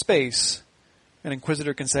from space, an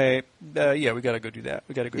Inquisitor can say, "Yeah, we got to go do that.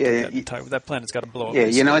 We got to go do that. That planet's got to blow up." Yeah,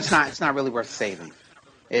 it's not really worth saving.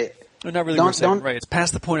 Not really worth saving, right? It's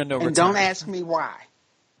past the point of no return. And don't ask me why.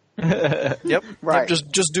 Yep. Right.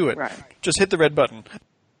 Just do it. Right. Just hit the red button.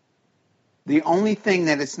 The only thing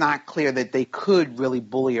that it's not clear that they could really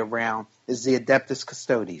bully around is the Adeptus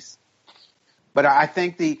Custodes. But I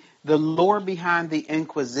think the lore behind the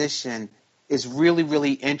Inquisition is really,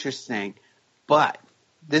 really interesting. But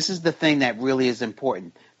this is the thing that really is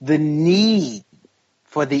important. The need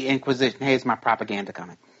for the Inquisition. Here's my propaganda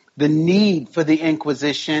coming. The need for the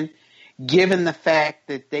Inquisition, given the fact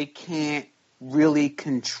that they can't really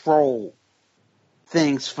control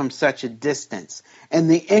things from such a distance. And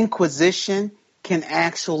the Inquisition can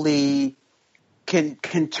actually can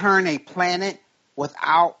turn a planet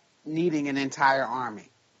without needing an entire army.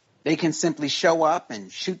 They can simply show up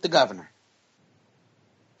and shoot the governor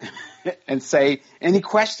and say, "Any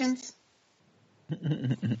questions?"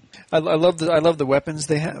 I love the weapons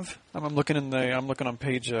they have. I'm looking on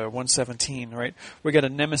page 117. Right, we got a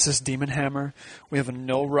Nemesis Demon Hammer. We have a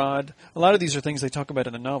Null Rod. A lot of these are things they talk about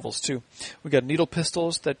in the novels too. We got needle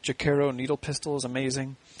pistols. That Jakero needle pistol is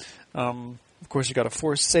amazing. Of course, you got a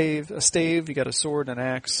force save, a stave. You got a sword, an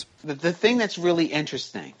axe. The thing that's really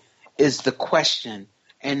interesting is the question,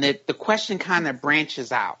 and that the question kind of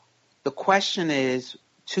branches out. The question is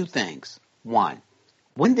two things. One,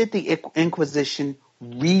 when did the Inquisition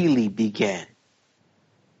really begin?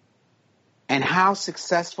 And how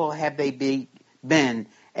successful have they been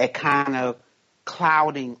at kind of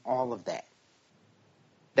clouding all of that?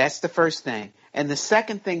 That's the first thing. And the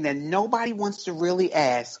second thing that nobody wants to really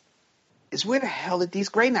ask is, where the hell did these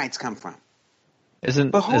Grey Knights come from?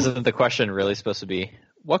 Isn't the question really supposed to be,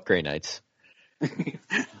 what Grey Knights?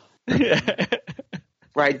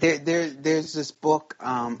 Right. There's this book,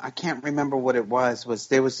 I can't remember what it was.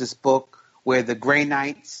 There was this book where the Grey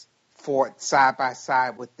Knights fought side by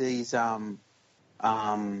side with these, I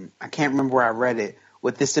can't remember where I read it,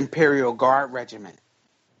 with this Imperial Guard regiment.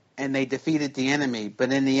 And they defeated the enemy,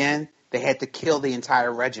 but in the end, they had to kill the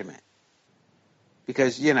entire regiment.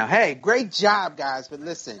 Because, hey, great job, guys, but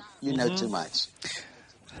listen, you know too much.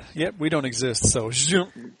 Yep, we don't exist, so...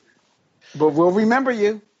 But we'll remember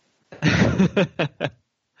you.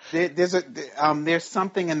 There's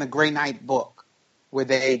something in the Grey Knight book where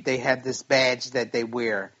they have this badge that they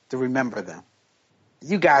wear to remember them.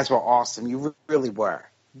 You guys were awesome. You really were.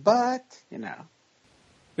 But,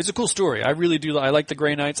 It's a cool story. I really do. I like the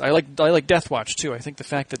Grey Knights. I like Deathwatch, too. I think the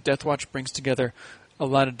fact that Deathwatch brings together a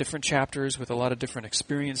lot of different chapters with a lot of different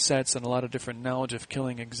experience sets and a lot of different knowledge of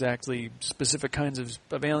killing exactly specific kinds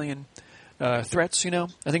of alien threats,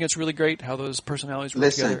 I think it's really great how those personalities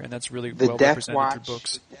work together, and that's really well represented through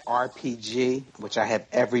books. RPG, which I have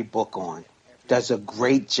every book on, does a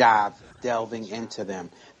great job delving into them.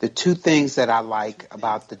 The two things that I like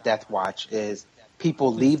about the Death Watch is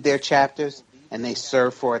people leave their chapters and they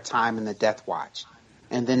serve for a time in the Death Watch.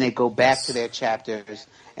 And then they go back to their chapters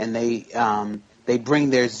and they bring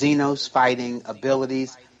their Xenos fighting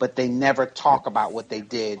abilities, but they never talk about what they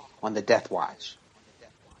did on the Death Watch.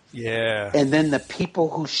 Yeah. And then the people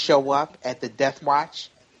who show up at the Death Watch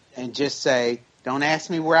and just say, "Don't ask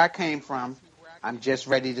me where I came from. I'm just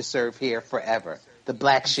ready to serve here forever." The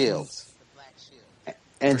Black Shields.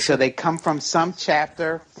 And so they come from some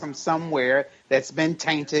chapter, from somewhere that's been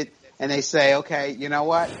tainted, and they say, "Okay, you know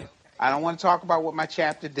what? I don't want to talk about what my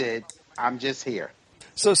chapter did. I'm just here."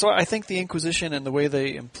 So I think the Inquisition and the way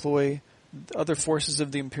they employ other forces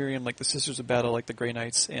of the Imperium, like the Sisters of Battle, like the Grey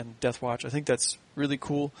Knights and Deathwatch, I think that's really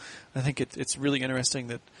cool. I think it's really interesting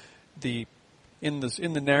that in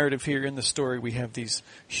the narrative here, in the story, we have these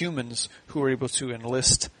humans who are able to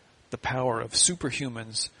enlist the power of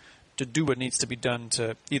superhumans to do what needs to be done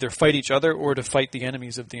to either fight each other or to fight the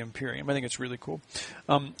enemies of the Imperium. I think it's really cool.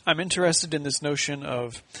 I'm interested in this notion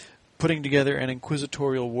of putting together an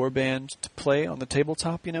inquisitorial warband to play on the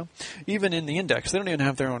tabletop, you know. Even in the Index, they don't even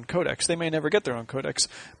have their own codex. They may never get their own codex.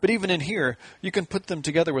 But even in here, you can put them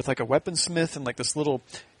together with like a weaponsmith and like this little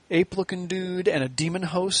ape-looking dude and a demon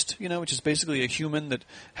host, you know, which is basically a human that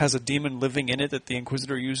has a demon living in it that the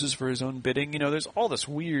Inquisitor uses for his own bidding. You know, there's all this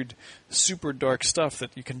weird, super dark stuff that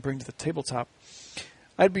you can bring to the tabletop.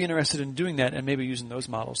 I'd be interested in doing that and maybe using those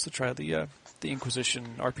models to try the Inquisition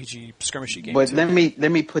RPG skirmishy game. But too.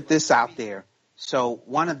 let me put this out there. So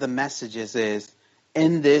one of the messages is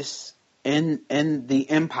in the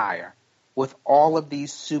Empire with all of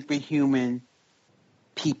these superhuman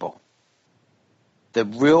people, the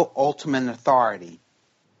real ultimate authority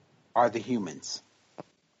are the humans.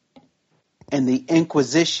 And the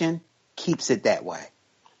Inquisition keeps it that way.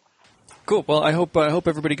 Cool. Well, I hope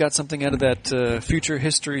everybody got something out of that future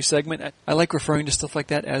history segment. I like referring to stuff like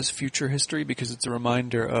that as future history because it's a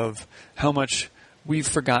reminder of how much we've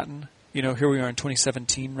forgotten. You know, here we are in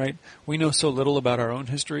 2017, right? We know so little about our own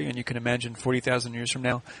history, and you can imagine 40,000 years from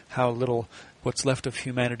now how little what's left of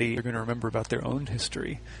humanity are going to remember about their own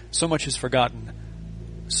history. So much is forgotten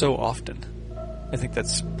so often. I think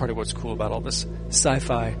that's part of what's cool about all this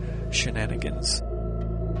sci-fi shenanigans.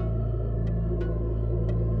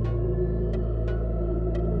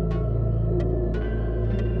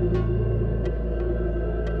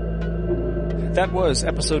 That was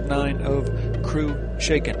episode 9 of Crew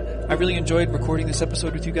Shaken. I really enjoyed recording this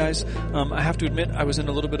episode with you guys. I have to admit, I was in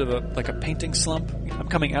a little bit of a painting slump. I'm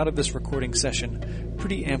coming out of this recording session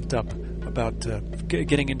pretty amped up about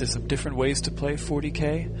getting into some different ways to play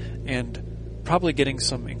 40K and probably getting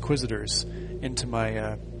some Inquisitors into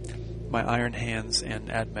my my Iron Hands and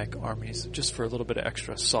AdMech armies just for a little bit of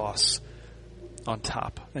extra sauce on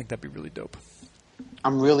top. I think that'd be really dope.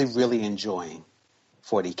 I'm really, really enjoying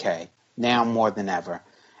 40K. Now more than ever.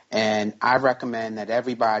 And I recommend that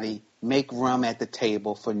everybody make room at the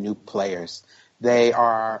table for new players. They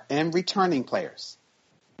are, and returning players.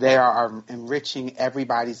 They are enriching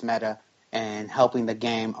everybody's meta and helping the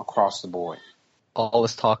game across the board. All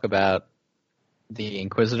this talk about the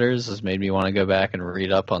Inquisitors has made me want to go back and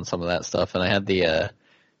read up on some of that stuff. And I had the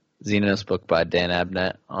Xenos book by Dan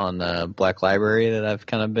Abnett on Black Library that I've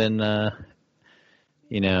kind of been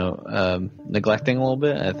neglecting a little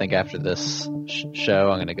bit. I think after this show,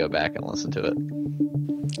 I'm going to go back and listen to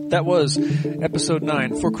it. That was episode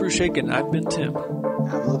 9 for Crew Shaken. I've been Tim.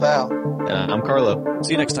 I'm Lavelle. I'm Carlo.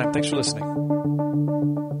 See you next time. Thanks for listening.